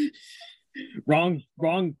 wrong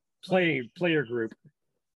player group.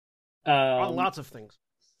 lots of things.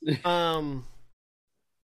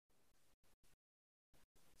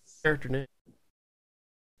 Character name.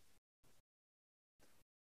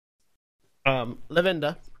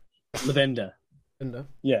 Lavenda. Lavenda. Lavenda.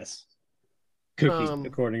 Yes. Cookie,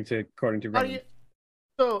 according to How do Brennan. you,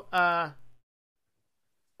 so,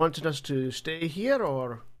 wanted us to stay here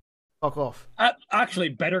or fuck off? Actually,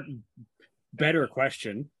 better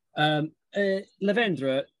question.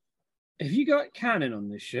 Lavendra, have you got cannon on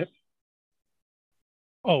this ship?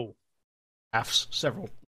 Oh,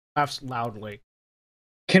 Laughs loudly.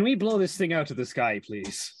 Can we blow this thing out of the sky,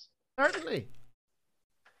 please? Certainly.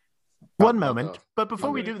 One moment, but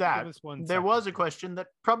before we Give do that, us one there second. was a question that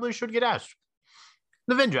probably should get asked.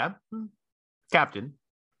 Navindra, Captain,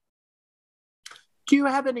 do you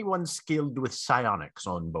have anyone skilled with psionics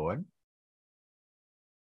on board?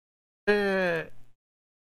 All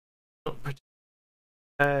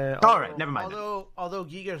right, never mind then. Although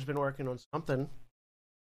Giga's been working on something.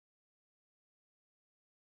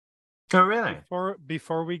 Oh, really?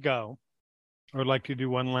 before we go, I would like to do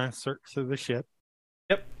one last search of the ship.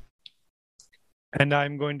 Yep. And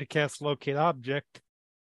I'm going to cast Locate Object.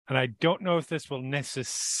 And I don't know if this will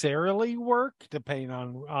necessarily work, depending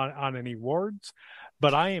on any wards,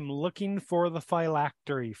 but I am looking for the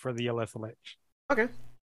phylactery for the Elithal Lich. Okay.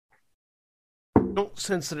 Don't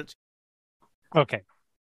sense that it's. Okay.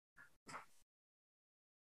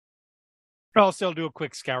 I'll still do a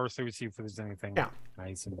quick scour so we see if there's anything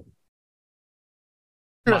nice and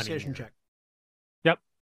Investigation check.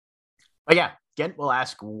 Oh, yeah. Gent will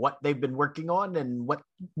ask what they've been working on and what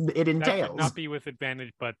it That entails. would not be with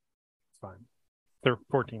advantage, but it's fine.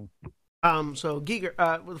 14. So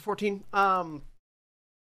Giger, with 14, you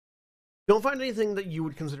don't find anything that you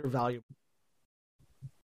would consider valuable.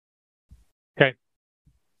 Okay.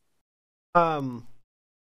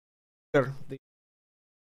 There,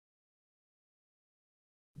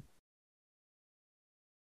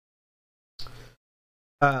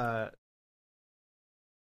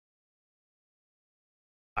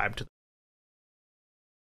 I'm to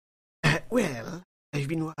the... well, I've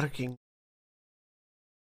been working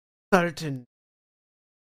certain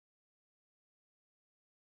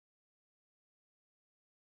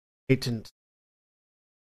patent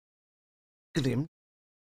them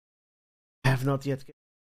have not yet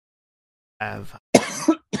have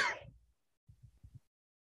how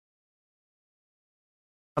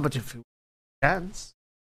much of you chance?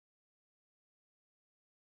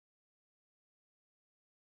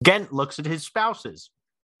 Gent looks at his spouses.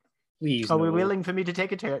 Please, Are we no. willing for me to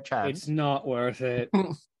take a chance? It's not worth it.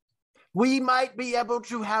 We might be able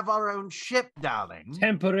to have our own ship, darling.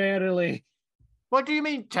 Temporarily. What do you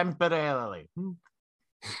mean temporarily?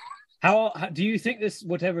 How do you think this,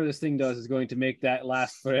 whatever this thing does, is going to make that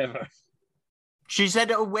last forever? She said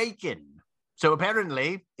awaken. So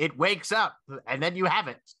apparently it wakes up, and then you have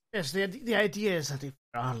it. Yes, the idea is that if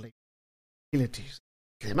there are like abilities,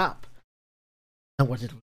 them up. And what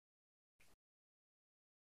it will.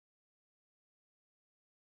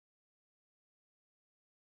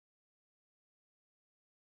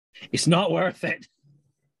 It's not worth it.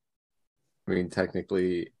 I mean,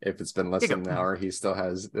 technically, if it's been less than an hour, he still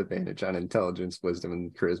has advantage on intelligence, wisdom,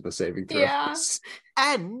 and charisma saving throws. Yeah.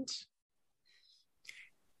 And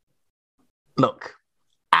look,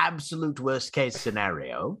 absolute worst case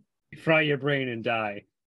scenario. Fry your brain and die.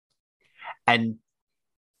 And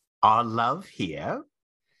our love here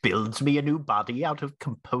builds me a new body out of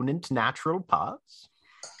component natural parts.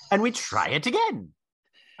 And we try it again.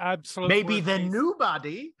 Absolutely. Maybe the new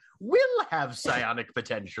body will have psionic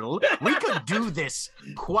potential. We could do this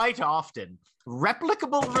quite often.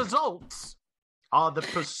 Replicable results are the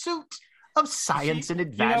pursuit of science and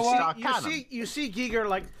advanced arcana. You see Giger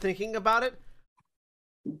like thinking about it.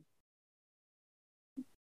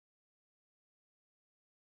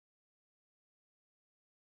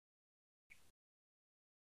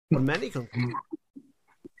 Many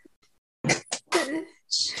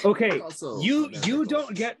Okay, Also, you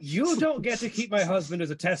don't get to keep my husband as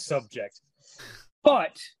a test subject,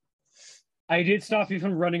 but I did stop you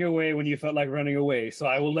from running away when you felt like running away, so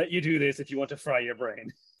I will let you do this if you want to fry your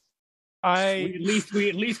brain. We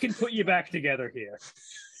at least can put you back together here.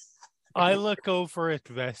 I look over at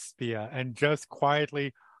Vespia and just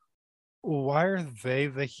quietly, why are they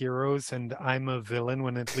the heroes and I'm a villain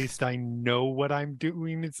when at least I know what I'm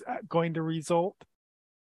doing is going to result?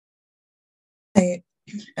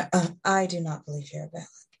 I do not believe you're a villain.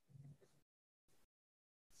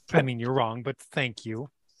 I mean, you're wrong, but thank you.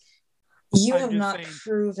 You I'm have just not saying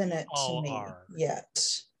proven it to all me are. yet.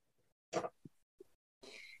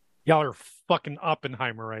 Y'all are fucking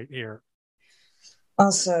Oppenheimer right here.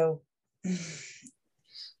 Also,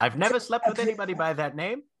 I've never slept with anybody by that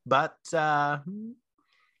name, but a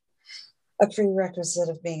prerequisite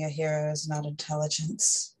of being a hero is not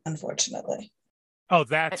intelligence, unfortunately. Oh,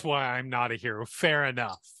 that's why I'm not a hero. Fair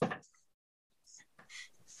enough.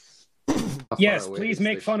 Yes, please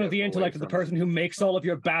make fun of the intellect of the person who makes all of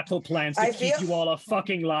your battle plans to keep you all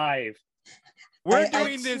fucking live. We're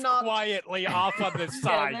doing this quietly off on the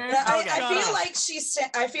side.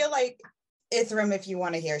 I feel like Ithram, if you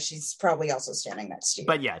want to hear, she's probably also standing next to you.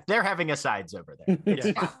 But yeah, they're having asides over there. It's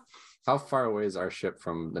Yeah. fine. How far away is our ship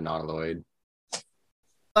from the Nautiloid?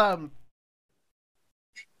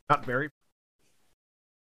 not very.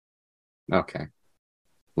 Okay.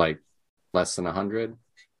 Like less than 100?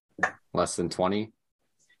 Less than 20?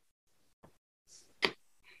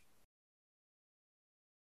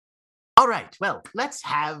 All right, well, let's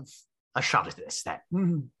have a shot at this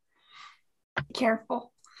then.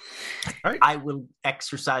 Careful. All right. I will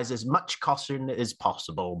exercise as much caution as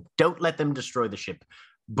possible. Don't let them destroy the ship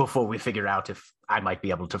before we figure out if I might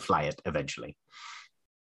be able to fly it eventually.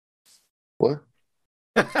 What?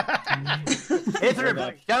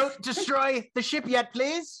 Ithram, don't destroy the ship yet,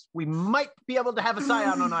 please. We might be able to have a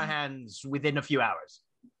scion on our hands within a few hours.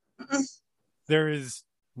 There is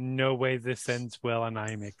no way this ends well, and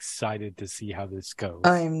I'm excited to see how this goes.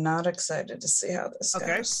 I am not excited to see how this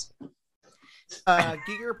goes.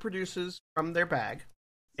 Giger produces from their bag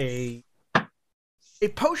a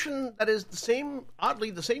potion that is oddly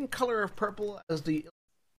the same color of purple as the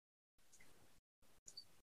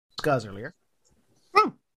discussed earlier.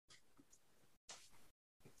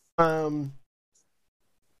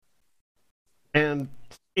 And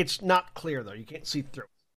it's not clear, though. You can't see through.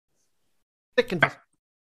 Thick and...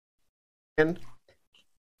 And...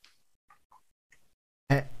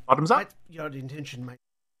 Bottoms up. The intention might be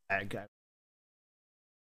bad guy.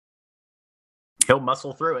 He'll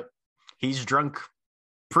muscle through it. He's drunk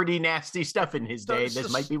pretty nasty stuff in his day.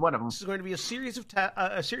 This might be one of them. This is going to be a series of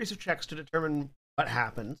checks to determine what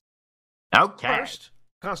happens. Okay. First,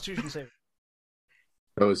 Constitution saving.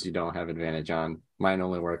 Those you don't have advantage on. Mine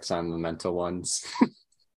only works on the mental ones.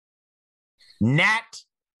 Nat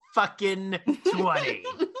fucking 20.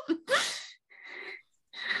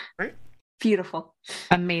 Right? Beautiful.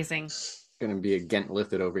 Amazing. Gonna be a Gent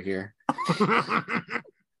lifted over here.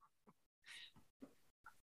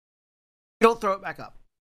 Don't throw it back up.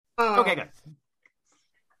 Okay, good.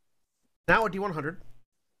 Now a D100.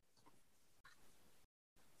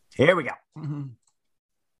 Here we go.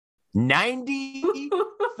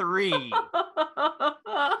 93. And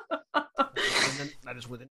then that is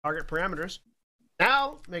within target parameters.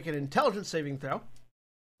 Now make an intelligence saving throw.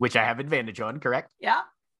 Which I have advantage on, correct? Yeah.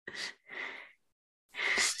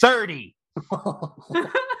 30.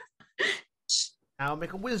 Now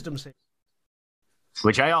make a wisdom save.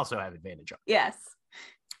 Which I also have advantage on. Yes.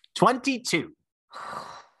 22.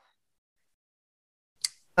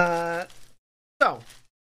 So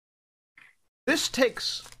this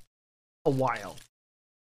takes a while.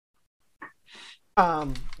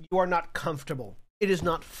 You are not comfortable. It is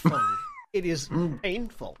not fun. It is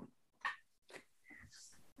painful.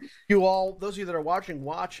 You all, those of you that are watching,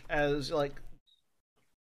 watch as like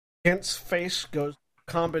Kent's face goes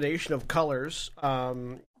combination of colors,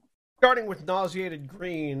 starting with nauseated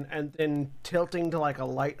green and then tilting to like a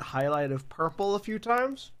light highlight of purple a few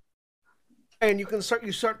times, and you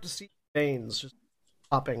start to see veins just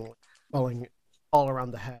popping, falling all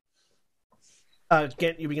around the head.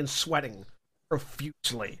 Again, you begin sweating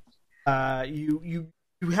profusely. You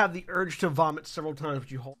have the urge to vomit several times,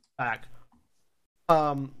 but you hold it back.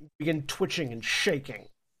 Begin twitching and shaking.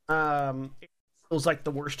 It feels like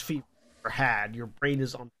the worst fever you've ever had. Your brain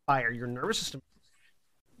is on fire. Your nervous system.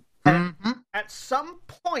 And at some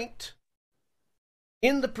point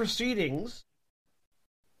in the proceedings,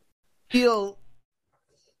 you'll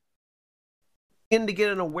begin to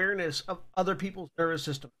get an awareness of other people's nervous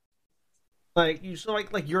system. Like you, so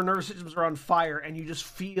like your nervous systems are on fire, and you just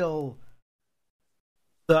feel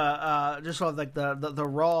the just sort of like the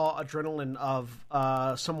raw adrenaline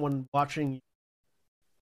of someone watching you.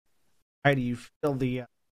 You feel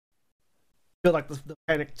like the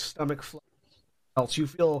panicked stomach flow. Else you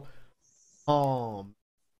feel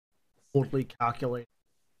coldly calculated,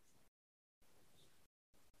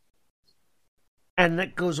 and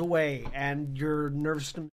that goes away, and your nervous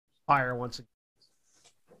system fire once again.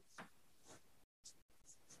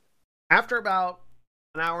 After about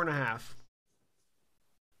an hour and a half,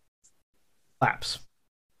 lapse.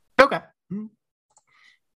 Okay.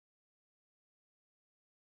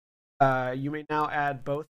 You may now add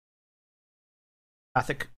both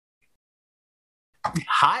empathic.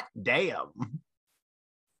 Hot damn.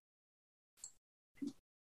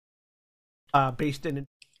 Based in.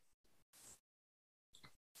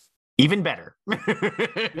 Even better.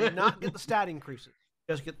 You do not get the stat increases.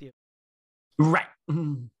 Just get the. Right.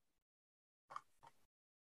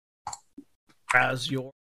 As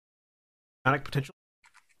your panic potential.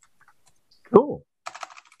 Cool.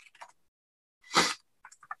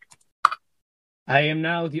 I am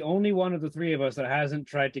now the only one of the three of us that hasn't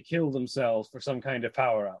tried to kill themselves for some kind of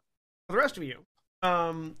power-up. For the rest of you,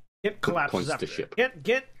 Gint collapses Points after to ship.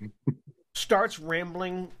 Gint starts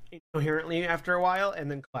rambling incoherently after a while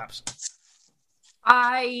and then collapses.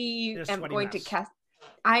 I In a am sweaty going mess. to cast.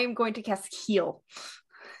 I am going to cast heal.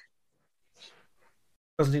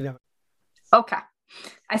 Doesn't need to have Okay,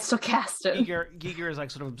 I still cast it. Giger is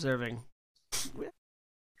like sort of observing.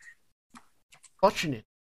 Fortunate.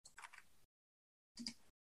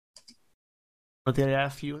 What did I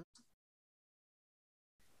ask you?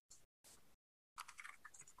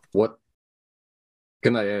 What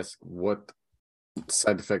can I ask? What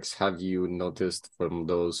side effects have you noticed from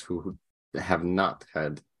those who have not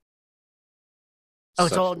had? Oh,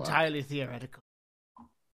 it's such all luck? entirely theoretical.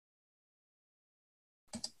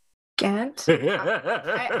 Gant.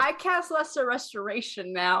 I cast Lesser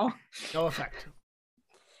Restoration now. No effect.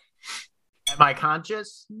 Am I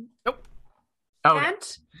conscious? Nope. Oh,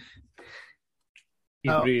 Gant.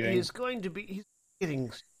 He's breathing. He's going to be. He's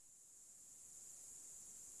getting.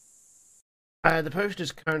 The person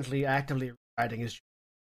is currently actively writing his.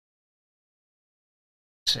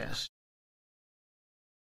 Says.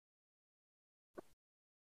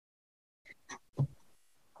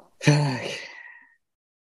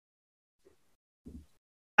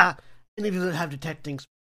 And if he doesn't have detecting,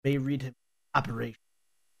 may read him operation.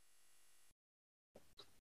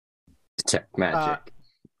 Detect magic.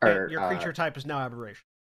 Your creature type is now aberration.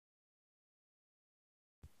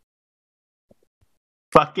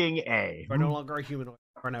 Fucking A. You are no longer a humanoid,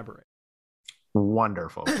 or an aberration.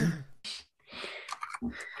 Wonderful.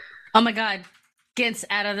 Oh my god. Gets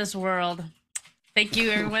out of this world. Thank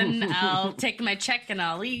you, everyone. I'll take my check and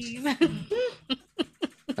I'll leave.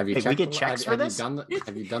 Have you Hey, we checked get checks for this? Have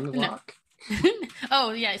you done the lock?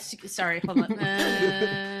 Oh, yeah. Sorry. Hold on.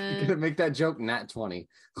 You're gonna make that joke nat 20.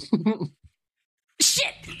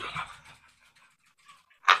 Shit!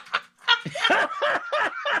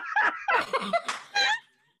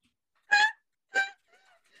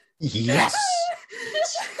 Yes.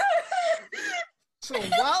 So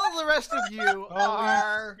while the rest of you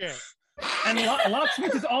are... And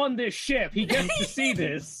Locksmith is on this ship. He gets to see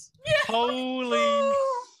this. Holy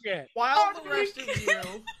shit. While the rest of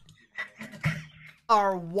you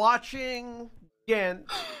are watching Gent...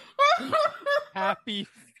 Happy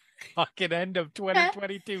fucking end of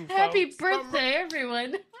 2022, Happy folks. birthday,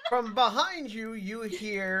 everyone. From behind you, you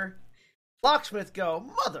hear Locksmith go,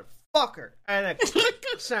 motherfucker, and a click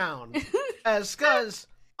sound as Scuzz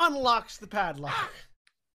unlocks the padlock.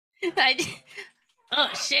 Oh,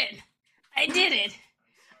 shit. I did it.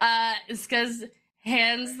 Scuzz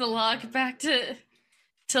hands the lock back to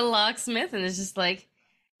Locksmith and is just like,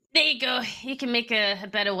 there you go. You can make a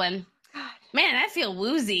better one. Man, I feel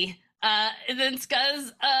woozy. And then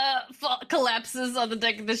Scuzz collapses on the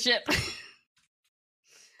deck of the ship.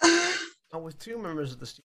 With two members of the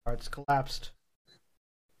Steel Guards collapsed,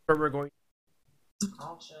 where we're going to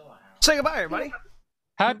say goodbye, everybody.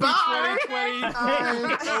 Happy Bye. 2020.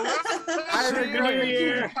 Happy New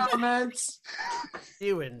Year. Comments. See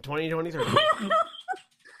you in 2023.